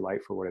really pretty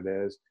light for what it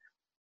is.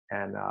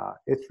 And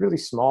it's really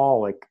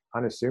small, like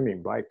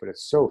unassuming bike, but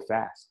it's so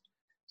fast.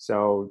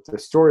 So the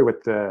story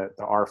with the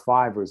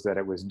R5 was that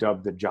it was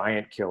dubbed the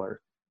giant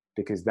killer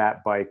because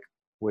that bike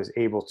was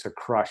able to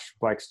crush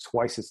bikes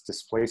twice its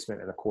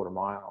displacement in a quarter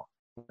mile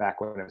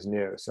back when it was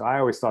new. So I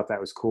always thought that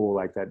was cool,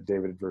 like that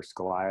David versus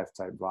Goliath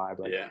type vibe.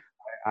 Like, Yeah.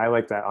 I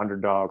like that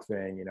underdog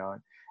thing, you know.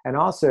 And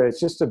also, it's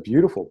just a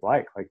beautiful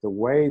bike. Like the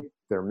way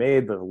they're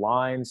made, the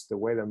lines, the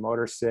way the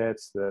motor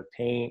sits, the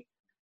paint,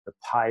 the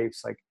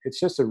pipes. Like it's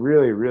just a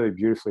really, really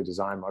beautifully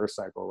designed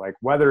motorcycle. Like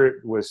whether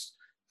it was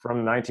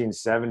from the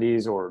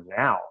 1970s or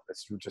now,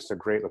 it's just a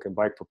great looking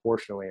bike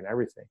proportionally and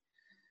everything.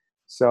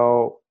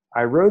 So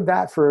I rode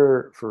that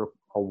for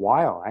a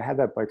while. I had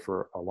that bike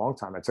for a long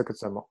time. I took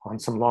it on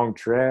some long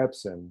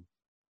trips and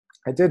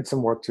I did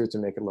some work to it to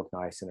make it look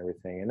nice and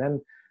everything. And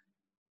then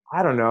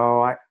I don't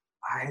know, I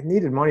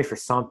needed money for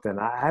something.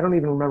 I don't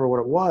even remember what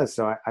it was.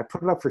 So I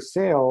put it up for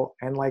sale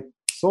and like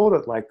sold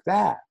it like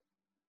that.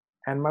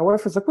 And my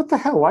wife was like, what the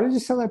hell? Why did you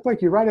sell that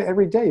bike? You ride it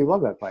every day. You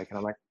love that bike. And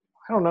I'm like,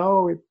 I don't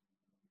know.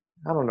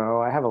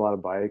 I have a lot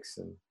of bikes.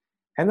 And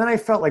And then I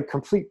felt like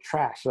complete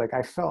trash. Like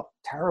I felt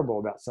terrible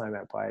about selling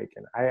that bike.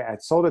 And I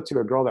had sold it to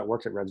a girl that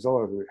worked at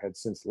Revzilla who had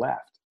since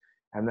left.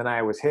 And then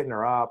I was hitting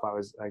her up. I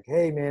was like,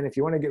 hey man, if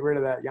you want to get rid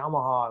of that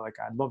Yamaha, like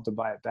I'd love to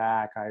buy it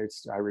back.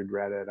 I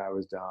regret it. I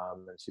was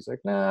dumb. And she's like,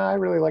 nah, I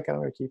really like it. I'm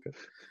going to keep it.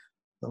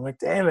 I'm like,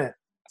 damn it.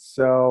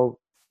 So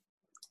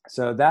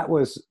that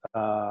was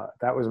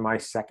my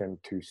second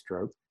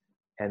two-stroke.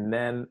 And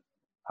then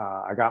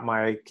I got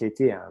my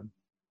KTM.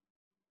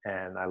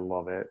 And I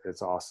love it.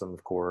 It's awesome,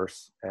 of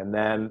course. And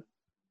then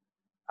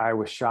I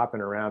was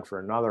shopping around for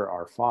another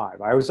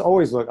R5. I was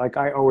always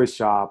I always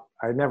shop.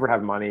 I never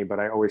have money, but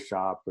I always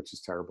shop, which is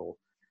terrible.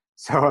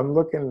 So I'm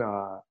looking,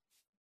 I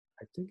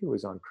think it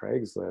was on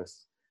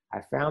Craigslist.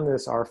 I found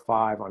this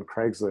R5 on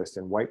Craigslist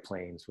in White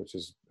Plains, which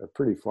is a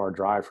pretty far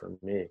drive from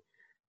me.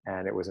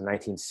 And it was in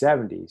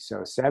 1970.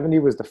 So 70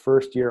 was the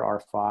first year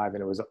R5,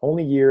 and it was the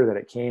only year that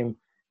it came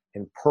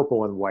in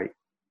purple and white.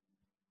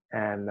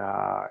 And,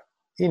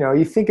 you know,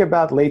 you think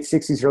about late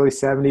 60s, early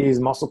 70s,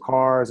 muscle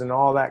cars and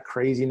all that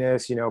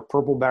craziness, you know,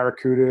 purple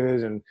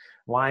Barracudas and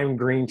lime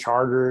green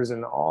Chargers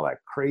and all that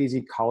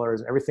crazy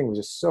colors. Everything was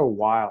just so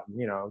wild,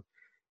 you know,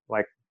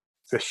 like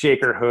the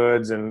shaker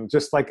hoods and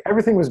just like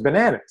everything was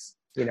bananas,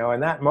 you know,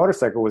 and that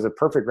motorcycle was a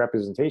perfect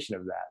representation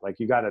of that. Like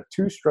you got a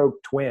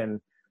two-stroke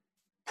twin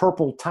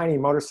purple tiny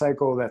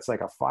motorcycle that's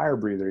like a fire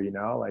breather, you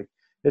know, like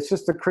it's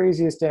just the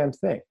craziest damn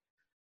thing.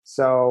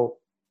 So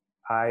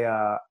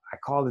I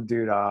called the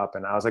dude up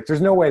and I was like,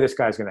 there's no way this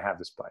guy's going to have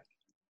this bike.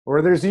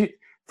 Or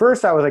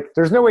first I was like,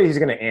 there's no way he's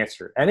going to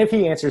answer. And if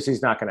he answers,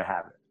 he's not going to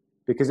have it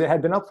because it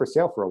had been up for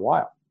sale for a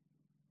while.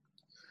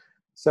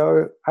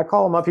 So I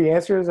call him up, he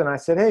answers, and I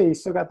said, hey, you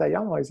still got that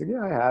Yamaha? He's like,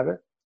 yeah, I have it.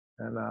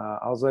 And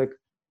I was like,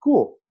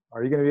 cool.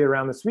 Are you going to be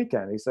around this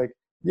weekend? He's like,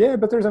 yeah,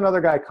 but there's another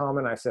guy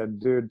coming. I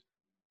said, dude,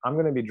 I'm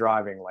going to be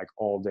driving like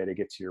all day to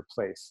get to your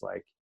place.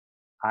 Like,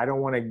 I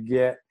don't want to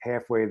get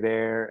halfway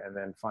there and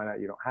then find out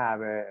you don't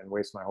have it and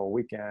waste my whole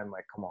weekend.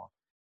 Like, come on.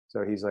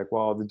 So he's like,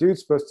 well, the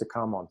dude's supposed to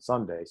come on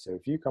Sunday. So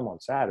if you come on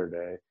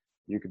Saturday,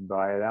 you could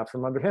buy it out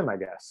from under him, I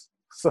guess.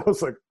 So I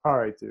was like, all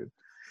right, dude.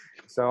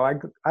 So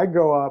I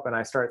go up and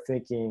I start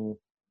thinking,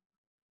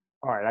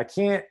 all right, I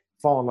can't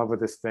fall in love with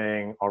this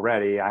thing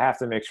already. I have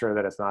to make sure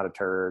that it's not a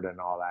turd and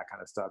all that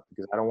kind of stuff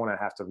because I don't want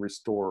to have to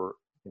restore,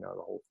 you know,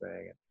 the whole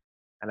thing.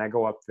 And I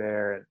go up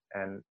there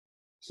and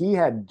he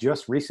had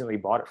just recently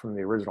bought it from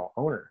the original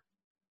owner.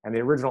 And the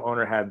original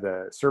owner had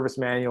the service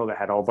manual that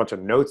had a whole bunch of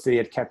notes that he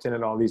had kept in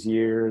it all these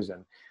years.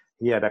 And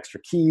he had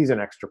extra keys and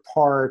extra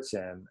parts.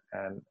 And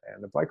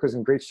the bike was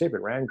in great shape.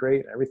 It ran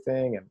great and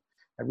everything. And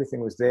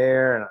everything was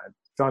there. And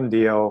done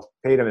deal,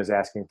 paid him his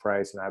asking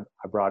price. And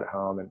I brought it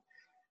home. And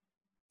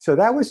so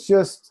that was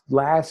just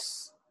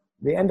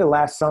the end of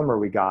last summer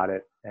we got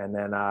it. And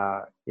then,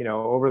 you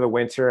know, over the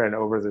winter and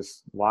over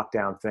this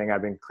lockdown thing,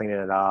 I've been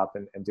cleaning it up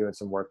and doing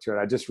some work to it.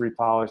 I just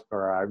repolished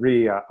or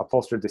I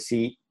upholstered the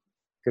seat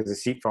because the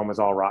seat foam was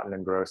all rotten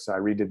and gross. So I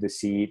redid the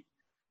seat.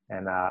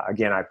 And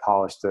again, I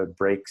polished the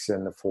brakes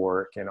and the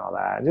fork and all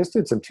that. I just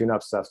did some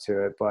tune-up stuff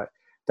to it. But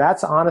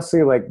that's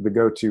honestly like the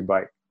go-to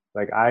bike.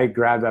 Like I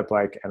grabbed that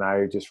bike and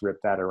I just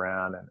ripped that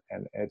around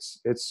and it's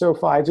so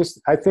fun.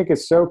 I think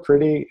it's so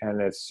pretty and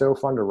it's so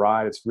fun to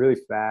ride. It's really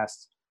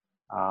fast.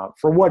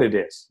 For what it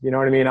is, you know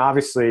what I mean?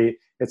 Obviously,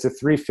 it's a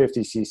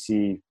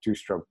 350cc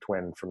two-stroke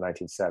twin from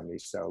 1970.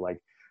 So, like,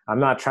 I'm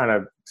not trying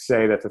to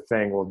say that the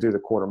thing will do the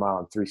quarter mile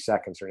in 3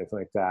 seconds or anything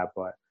like that,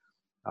 but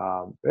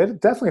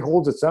it definitely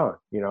holds its own,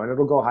 you know, and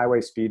it'll go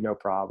highway speed, no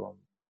problem.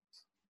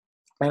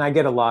 And I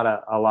get a lot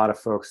of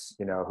folks,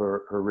 you know, who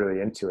are really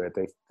into it.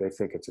 They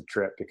think it's a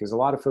trip because a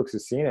lot of folks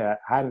have seen it,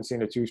 hadn't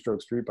seen a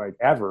two-stroke street bike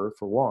ever,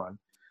 for one,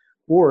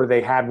 or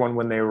they had one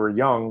when they were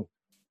young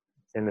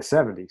in the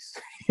 70s.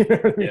 You know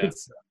what I mean? Yeah.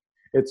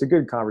 It's a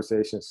good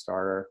conversation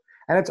starter.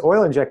 And it's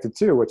oil injected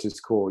too, which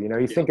is cool. You know,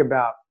 you think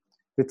about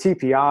the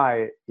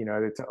TPI, you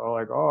know, it's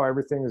like, oh,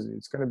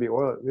 it's going to be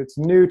oil. It's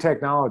new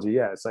technology.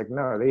 Yeah. It's like,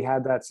 no, they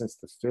had that since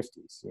the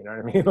 50s. You know what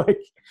I mean? Like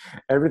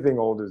everything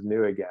old is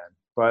new again.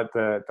 But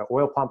the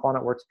oil pump on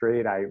it works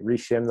great. I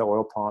reshimmed the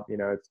oil pump. You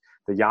know, it's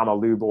the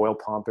Yamalube oil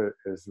pump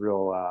is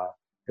real.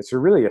 It's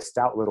really a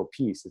stout little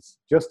piece. It's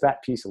just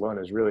that piece alone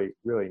is really,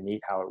 really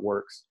neat how it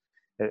works.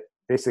 It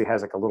basically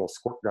has like a little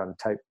squirt gun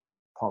type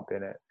pump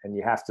in it, and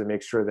you have to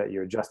make sure that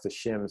you adjust the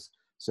shims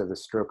so the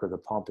stroke of the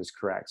pump is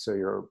correct. So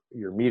you're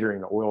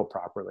metering the oil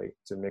properly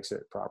to mix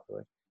it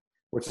properly,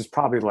 which is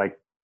probably like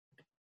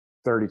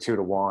 32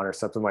 to 1 or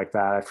something like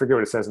that. I forget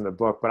what it says in the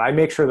book, but I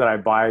make sure that I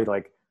buy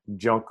like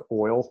junk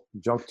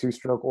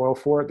two-stroke oil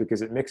for it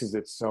because it mixes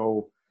it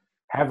so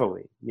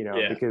heavily, you know,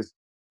 because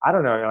I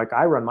don't know, like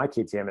I run my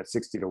KTM at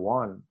 60 to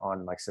 1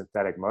 on like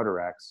synthetic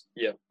Motorex.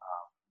 Yeah.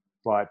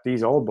 But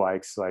these old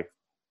bikes, like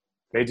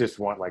they just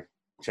want like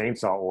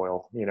chainsaw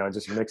oil, you know,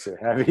 just mix it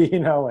heavy, you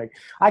know, like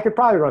I could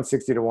probably run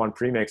 60 to 1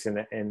 premix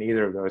in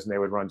either of those and they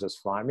would run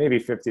just fine. Maybe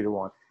 50 to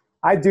 1.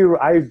 I do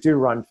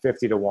run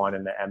 50 to 1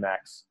 in the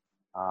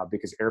MX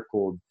because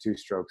air-cooled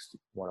two-strokes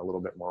want a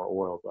little bit more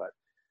oil,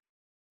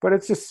 but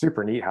it's just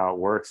super neat how it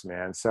works,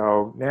 man.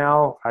 So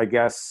now I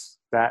guess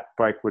that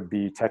bike would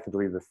be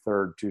technically the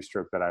third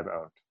two-stroke that I've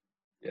owned.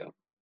 Yeah.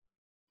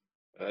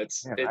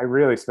 I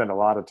really spend a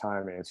lot of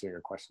time answering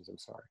your questions. I'm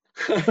sorry.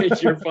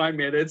 You're fine,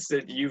 man.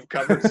 You've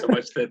covered so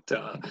much that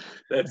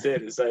that's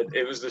it. Is that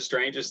it was the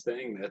strangest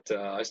thing that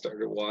I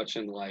started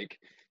watching, like,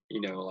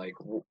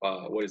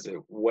 what is it,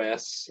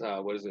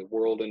 what is it,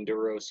 World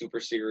Enduro Super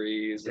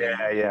Series, and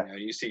Yeah.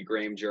 you see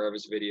Graham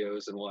Jarvis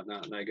videos and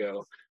whatnot, and I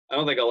go, I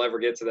don't think I'll ever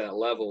get to that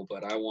level,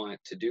 but I want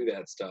to do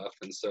that stuff.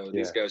 And so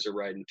these guys are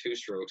riding two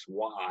strokes.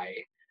 Why?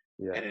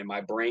 Yeah. And then my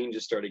brain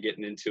just started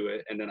getting into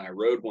it. And then I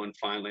rode one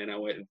finally, and I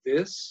went,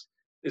 this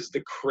is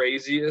the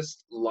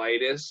craziest,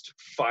 lightest,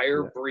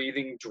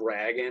 fire-breathing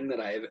dragon that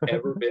I have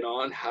ever been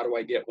on. How do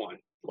I get one?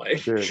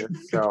 Like, dude,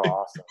 it's so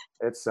awesome.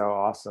 It's so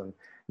awesome.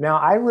 Now,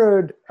 I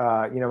rode,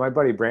 my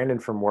buddy Brandon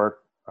from work,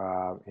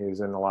 he was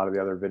in a lot of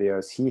the other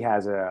videos. He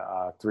has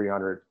a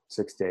 300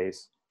 6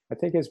 days. I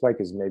think his bike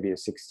is maybe a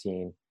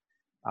 16.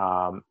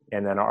 And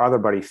then our other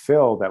buddy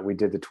Phil that we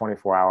did the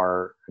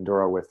 24-hour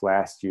enduro with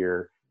last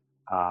year,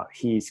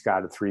 he's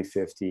got a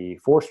 350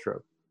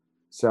 4-stroke.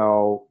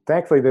 So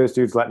thankfully those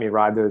dudes let me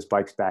ride those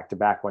bikes back to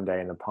back one day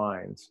in the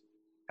Pines.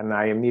 And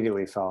I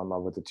immediately fell in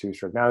love with the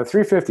 2-stroke. Now the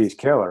 350 is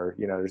killer,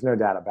 there's no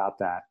doubt about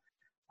that.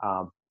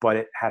 But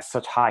it has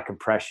such high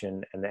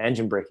compression and the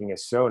engine braking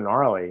is so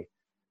gnarly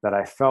that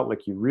I felt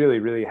like you really,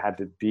 really had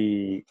to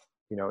be,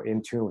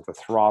 in tune with the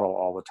throttle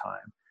all the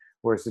time.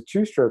 Whereas the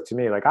 2-stroke to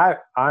me, like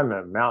I'm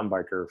a mountain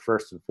biker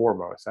first and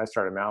foremost. I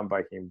started mountain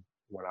biking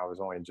when I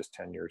was only just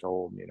 10 years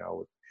old.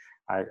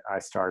 I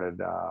started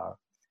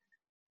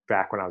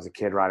back when I was a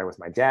kid riding with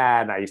my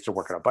dad, and I used to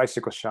work at a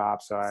bicycle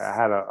shop. So I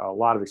had a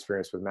lot of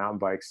experience with mountain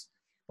bikes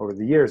over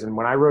the years. And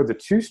when I rode the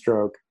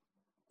 2-stroke,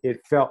 it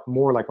felt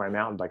more like my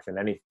mountain bike than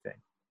anything,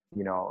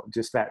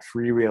 just that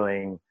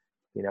freewheeling,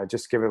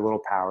 just give it a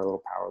little power,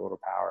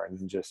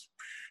 and just,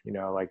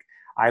 like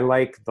I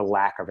like the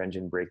lack of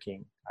engine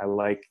braking. I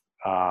like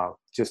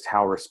just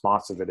how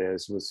responsive it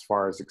is as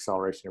far as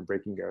acceleration and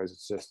braking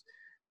goes.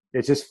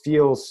 It just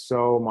feels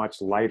so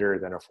much lighter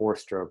than a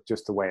 4-stroke,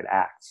 just the way it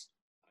acts.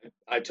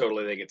 I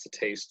totally think it's a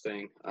taste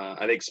thing.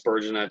 I think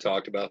Spurgeon and I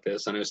talked about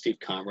this. I know Steve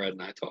Conrad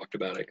and I talked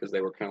about it because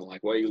they were kind of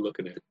like, why are you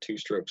looking at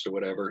 2-strokes or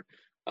whatever?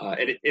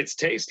 And it's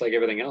taste like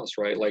everything else,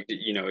 right? Like,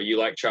 you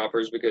like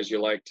choppers because you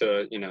like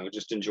to,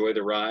 just enjoy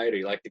the ride, or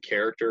you like the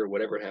character, or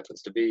whatever it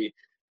happens to be.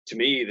 To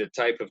me, the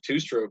type of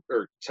 2-stroke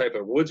or type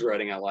of woods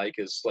riding I like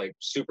is like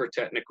super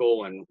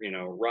technical and,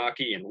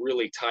 rocky and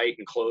really tight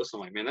and close. I'm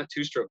like, man, that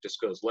 2-stroke just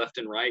goes left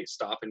and right,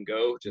 stop and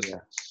go, just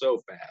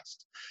so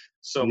fast,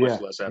 so much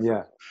less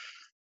effort.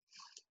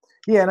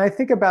 Yeah. And I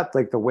think about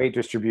like the weight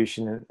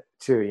distribution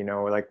too,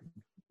 like,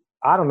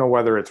 I don't know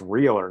whether it's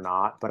real or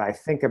not, but I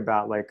think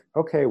about like,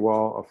 okay,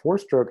 well, a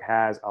 4-stroke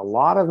has a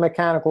lot of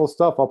mechanical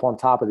stuff up on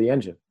top of the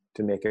engine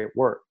to make it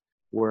work,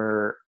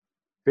 where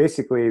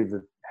basically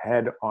the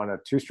head on a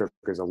 2-stroke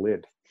is a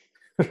lid.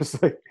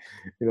 It's like,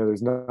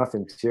 there's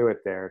nothing to it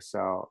there.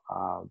 So,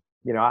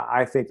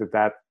 I think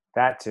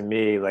that to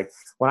me, like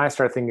when I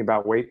start thinking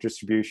about weight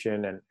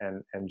distribution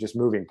and just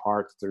moving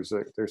parts, there's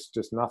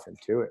just nothing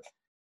to it.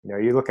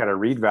 You look at a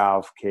reed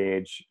valve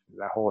cage,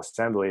 that whole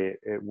assembly,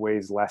 it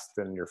weighs less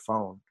than your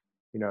phone.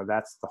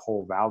 That's the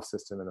whole valve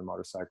system in a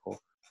motorcycle.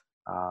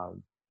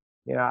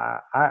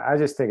 I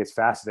just think it's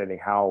fascinating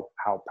how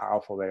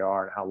powerful they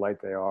are and how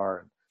light they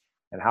are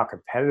and how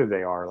competitive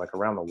they are, like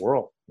around the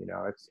world.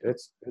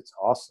 It's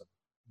awesome.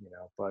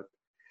 But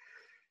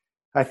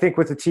I think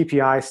with the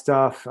TPI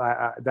stuff,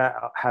 that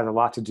has a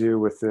lot to do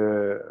with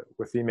the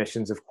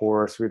emissions. Of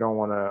course, we don't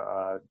want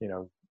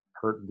to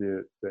hurt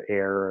the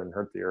air and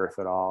hurt the earth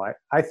at all.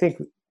 I think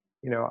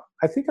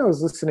I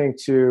was listening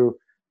to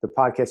the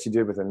podcast you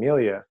did with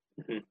Amelia,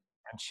 and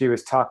she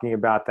was talking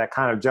about that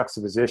kind of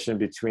juxtaposition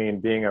between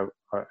being an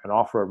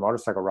off-road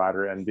motorcycle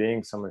rider and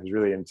being someone who's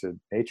really into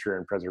nature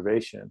and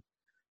preservation.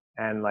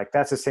 And like,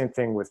 that's the same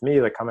thing with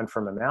me, like coming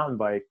from a mountain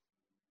bike,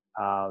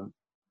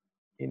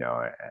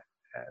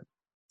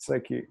 it's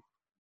like, you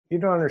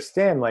don't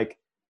understand, like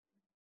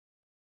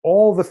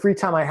all the free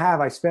time I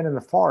have, I spend in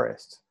the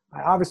forest.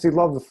 I obviously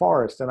love the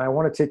forest and I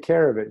want to take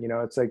care of it.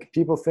 It's like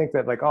people think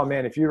that like, oh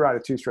man, if you ride a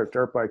 2-stroke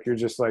dirt bike, you're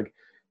just like,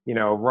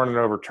 running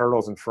over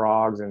turtles and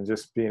frogs and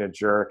just being a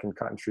jerk and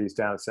cutting trees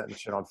down and setting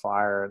shit on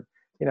fire. And,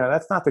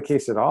 that's not the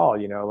case at all.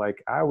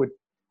 Like I would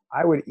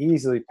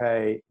easily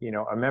pay,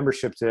 a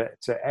membership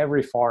to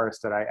every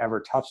forest that I ever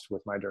touched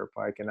with my dirt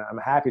bike. And I'm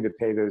happy to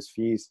pay those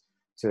fees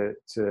to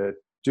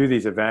do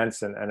these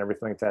events and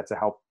everything like that to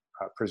help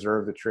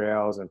preserve the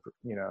trails and,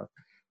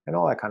 and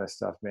all that kind of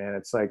stuff, man.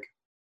 It's like,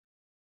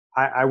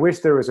 I wish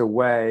there was a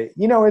way,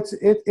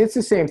 it's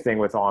the same thing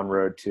with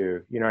on-road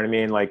too. You know what I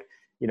mean? Like,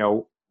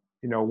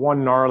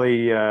 one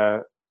gnarly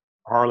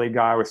Harley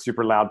guy with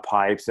super loud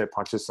pipes that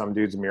punches some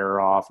dude's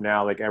mirror off.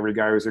 Now, like every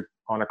guy who's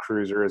on a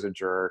cruiser is a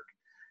jerk.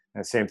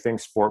 And same thing,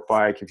 sport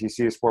bike. If you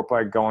see a sport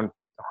bike going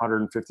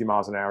 150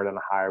 miles an hour down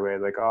the highway,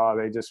 like, oh,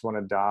 they just want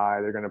to die.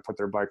 They're going to put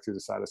their bike through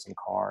the side of some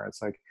car.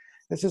 It's like,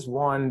 it's just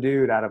one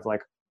dude out of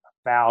like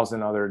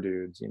 1,000 other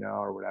dudes,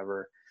 or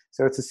whatever.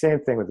 So it's the same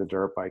thing with the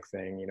dirt bike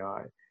thing.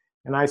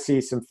 And I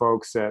see some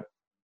folks that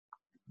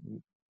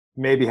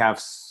maybe have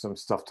some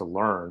stuff to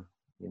learn,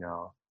 you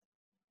know.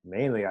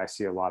 Mainly I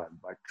see a lot of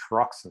like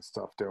trucks and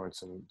stuff doing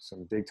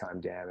some big time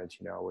damage,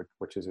 you know,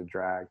 which is a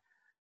drag.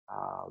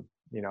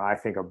 You know, I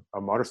think a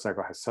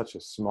motorcycle has such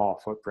a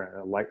small footprint,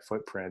 a light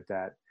footprint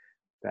that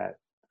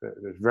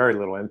there's very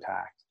little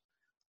impact.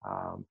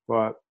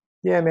 But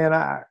yeah,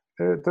 man,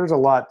 there's a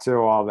lot to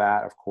all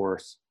that, of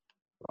course.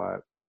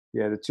 But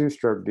yeah, the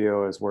two-stroke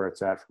deal is where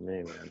it's at for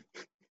me, man.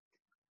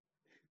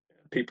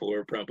 People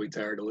are probably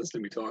tired of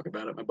listening to me talk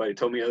about it. My buddy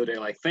told me the other day,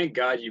 like, thank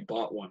God you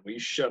bought one. Will you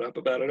shut up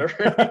about it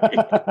already?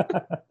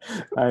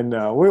 I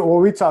know.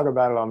 We talk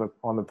about it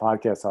on the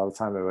podcast all the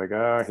time. They're like,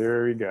 oh,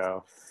 here we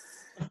go.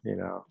 You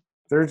know,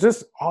 they're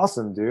just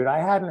awesome, dude. I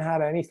hadn't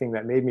had anything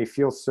that made me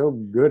feel so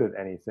good at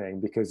anything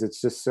because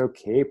it's just so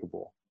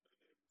capable.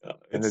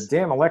 And the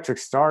damn electric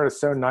start is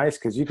so nice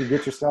because you can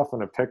get yourself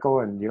in a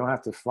pickle and you don't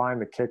have to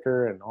find the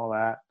kicker and all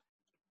that.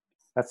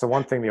 That's the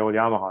one thing the old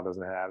Yamaha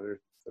doesn't have.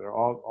 They're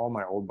all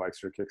my old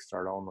bikes are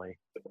kickstart only.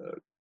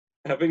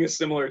 Having a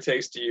similar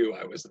taste to you,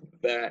 I was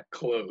that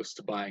close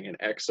to buying an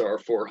XR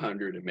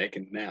 400 and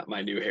making that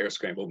my new hair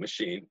scramble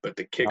machine. But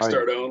the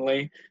kickstart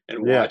only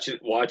and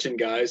watching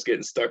guys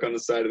getting stuck on the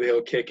side of the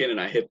hill kicking,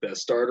 and I hit the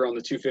starter on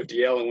the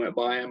 250L and went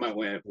by him. I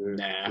went,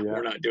 nah,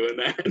 we're not doing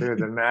that. Dude,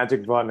 the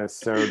magic button is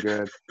so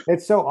good.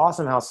 It's so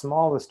awesome how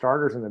small the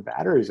starters and the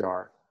batteries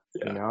are.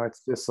 Yeah. You know,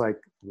 it's just like,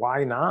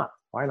 why not?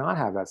 Why not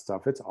have that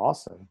stuff? It's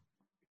awesome.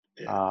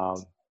 Yeah.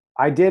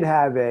 I did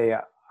have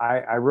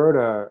I rode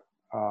a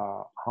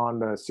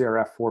Honda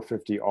CRF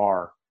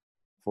 450R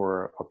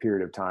for a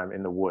period of time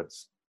in the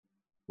woods,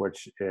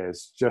 which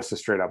is just a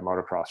straight up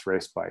motocross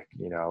race bike.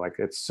 You know, like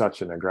it's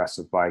such an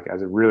aggressive bike,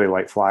 has a really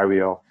light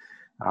flywheel.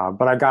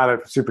 But I got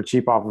it super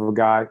cheap off of a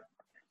guy,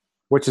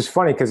 which is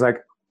funny because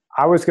like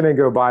I was going to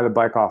go buy the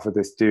bike off of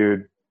this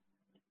dude.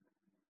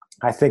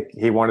 I think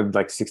he wanted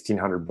like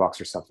 $1,600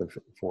 or something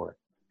for it.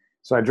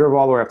 So I drove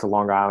all the way up to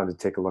Long Island to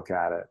take a look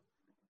at it.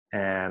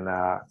 And,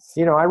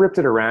 you know, I ripped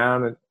it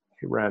around and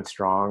it ran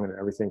strong and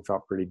everything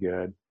felt pretty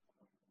good.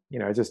 You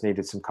know, I just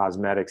needed some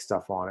cosmetic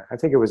stuff on it. I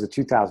think it was a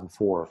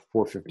 2004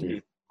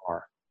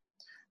 450R.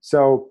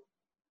 So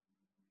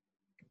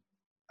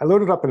I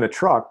loaded up in the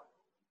truck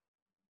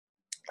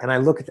and I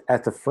look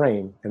at the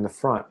frame in the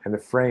front, and the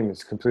frame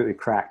is completely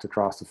cracked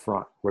across the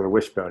front where the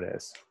wishbone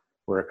is,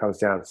 where it comes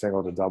down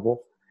single to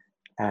double.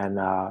 And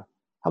I'm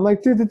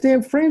like, dude, the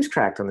damn frame's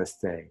cracked on this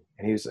thing.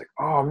 And he was like,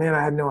 oh, man,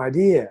 I had no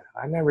idea.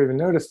 I never even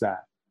noticed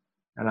that.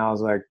 And I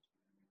was like,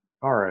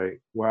 all right,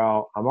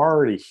 well, I'm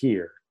already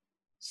here.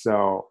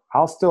 So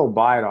I'll still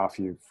buy it off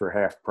you for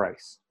half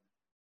price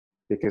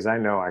because I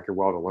know I could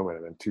weld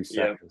aluminum in 2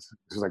 seconds. Yeah.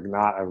 It was like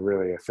not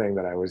really a thing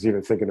that I was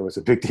even thinking it was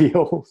a big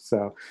deal.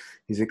 So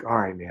he's like, all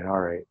right, man,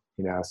 all right.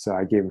 You know, so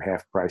I gave him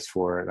half price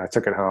for it. And I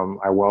took it home.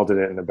 I welded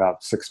it in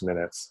about 6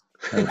 minutes.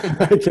 And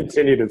I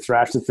continued to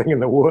thrash the thing in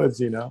the woods,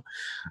 you know.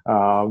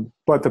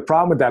 But the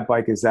problem with that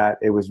bike is that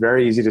it was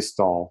very easy to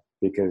stall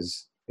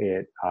because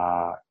it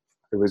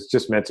was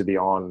just meant to be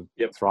on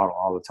throttle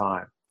all the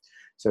time.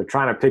 So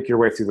trying to pick your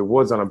way through the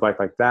woods on a bike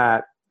like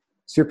that,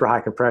 super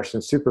high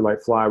compression, super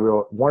light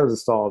flywheel, wanted to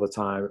stall all the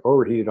time,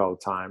 overheated all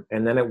the time,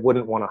 and then it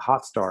wouldn't want a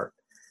hot start.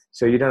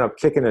 So you'd end up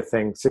kicking the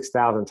thing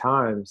 6,000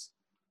 times,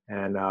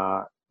 and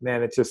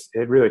man,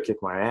 it really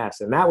kicked my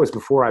ass. And that was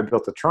before I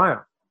built the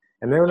Triumph.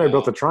 And then when I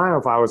built the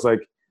Triumph, I was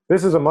like,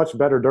 this is a much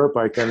better dirt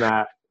bike than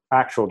that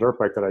actual dirt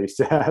bike that I used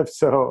to have.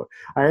 So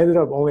I ended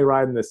up only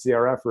riding the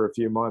CRF for a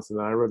few months, and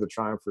then I rode the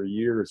Triumph for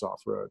years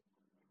off-road.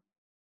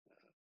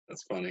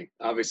 That's funny.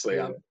 Obviously,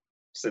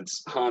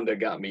 since Honda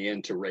got me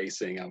into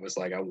racing, I was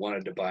like, I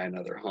wanted to buy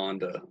another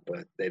Honda,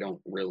 but they don't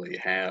really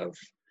have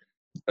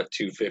a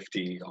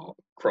 250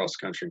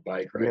 cross-country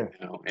bike right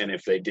now. And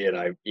if they did,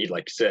 like you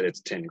said,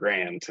 it's 10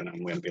 grand, and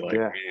I'm going to be like,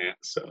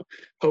 So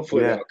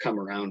hopefully that'll come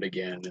around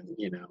again, and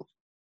you know,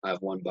 I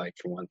have one bike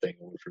for one thing,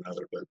 one for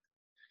another. But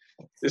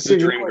this is a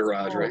dream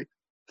garage, right?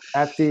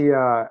 At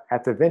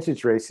the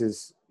vintage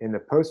races in the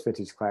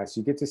post-vintage class,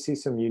 you get to see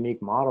some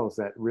unique models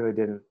that really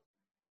didn't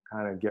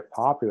kind of get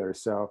popular.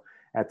 So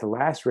at the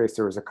last race,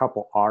 there was a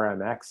couple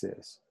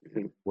RMXs,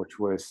 which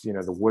was, you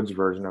know, the Woods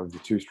version of the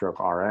two-stroke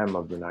RM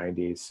of the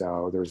 90s.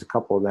 So there was a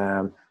couple of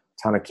them,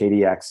 a ton of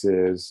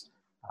KDXs.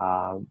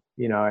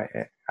 You know,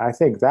 I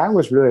think that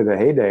was really the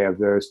heyday of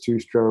those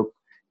two-stroke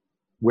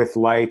with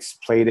lights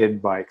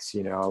plated bikes,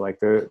 you know, like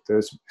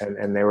those,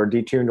 and they were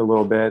detuned a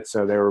little bit.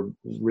 So they were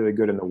really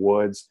good in the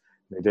woods.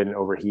 They didn't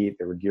overheat.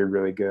 They were geared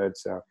really good.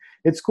 So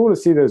it's cool to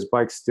see those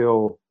bikes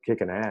still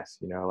kicking ass,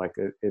 you know, like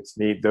it's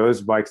neat.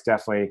 Those bikes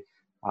definitely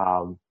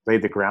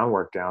laid the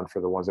groundwork down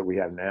for the ones that we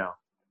have now.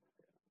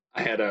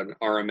 I had an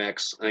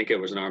RMX, I think it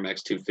was an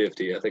RMX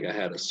 250. I think I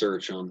had a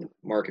search on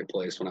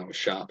Marketplace when I was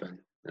shopping.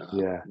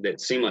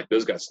 It seemed like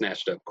those got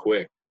snatched up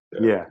quick.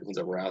 The ones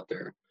that were out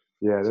there.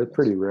 Yeah, they're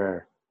pretty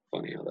rare.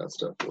 Funny how that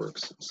stuff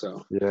works.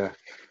 So yeah.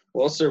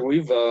 Well, sir,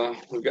 we've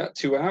got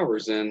 2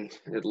 hours in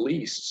at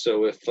least.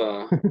 So if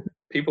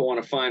people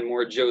want to find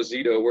more Joe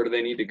Zito, where do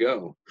they need to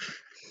go?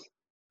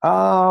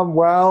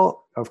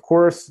 Well, of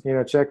course,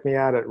 check me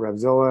out at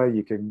Revzilla.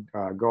 You can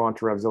go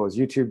onto Revzilla's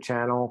YouTube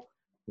channel.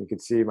 You can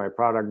see my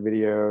product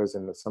videos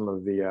and some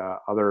of the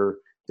other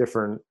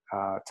different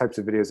types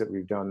of videos that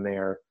we've done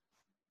there.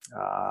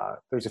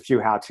 There's a few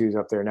how-tos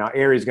up there. Now,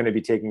 Ari's going to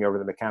be taking over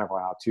the mechanical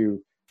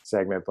how-to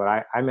segment,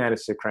 but I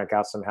managed to crank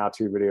out some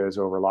how-to videos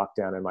over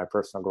lockdown in my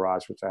personal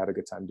garage, which I had a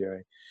good time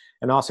doing.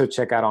 And also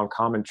check out on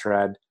Common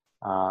Tread.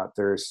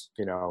 There's,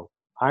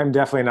 I'm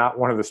definitely not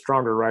one of the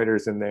stronger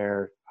writers in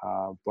there,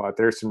 but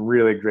there's some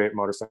really great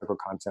motorcycle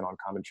content on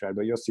Common Tread,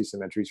 but you'll see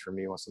some entries from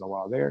me once in a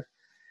while there.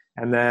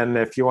 And then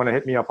if you want to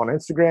hit me up on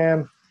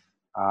Instagram,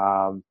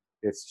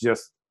 it's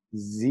just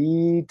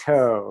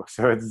Zito.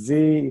 So it's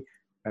Z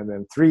and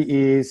then 3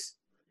 E's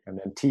and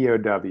then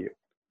TOW.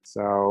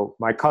 So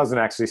my cousin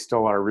actually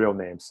stole our real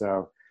name.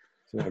 So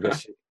I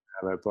guess she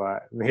have it,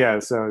 but yeah,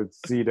 so it's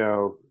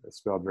Zito. It's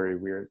spelled very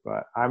weird,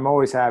 but I'm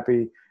always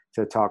happy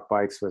to talk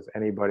bikes with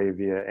anybody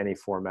via any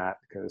format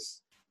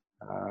because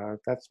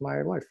that's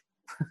my life.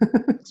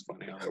 It's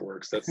funny how that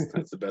works. That's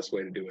the best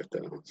way to do it,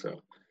 though. So,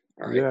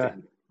 all right,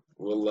 then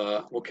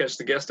we'll catch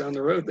the guest down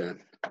the road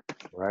then.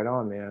 Right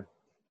on, man.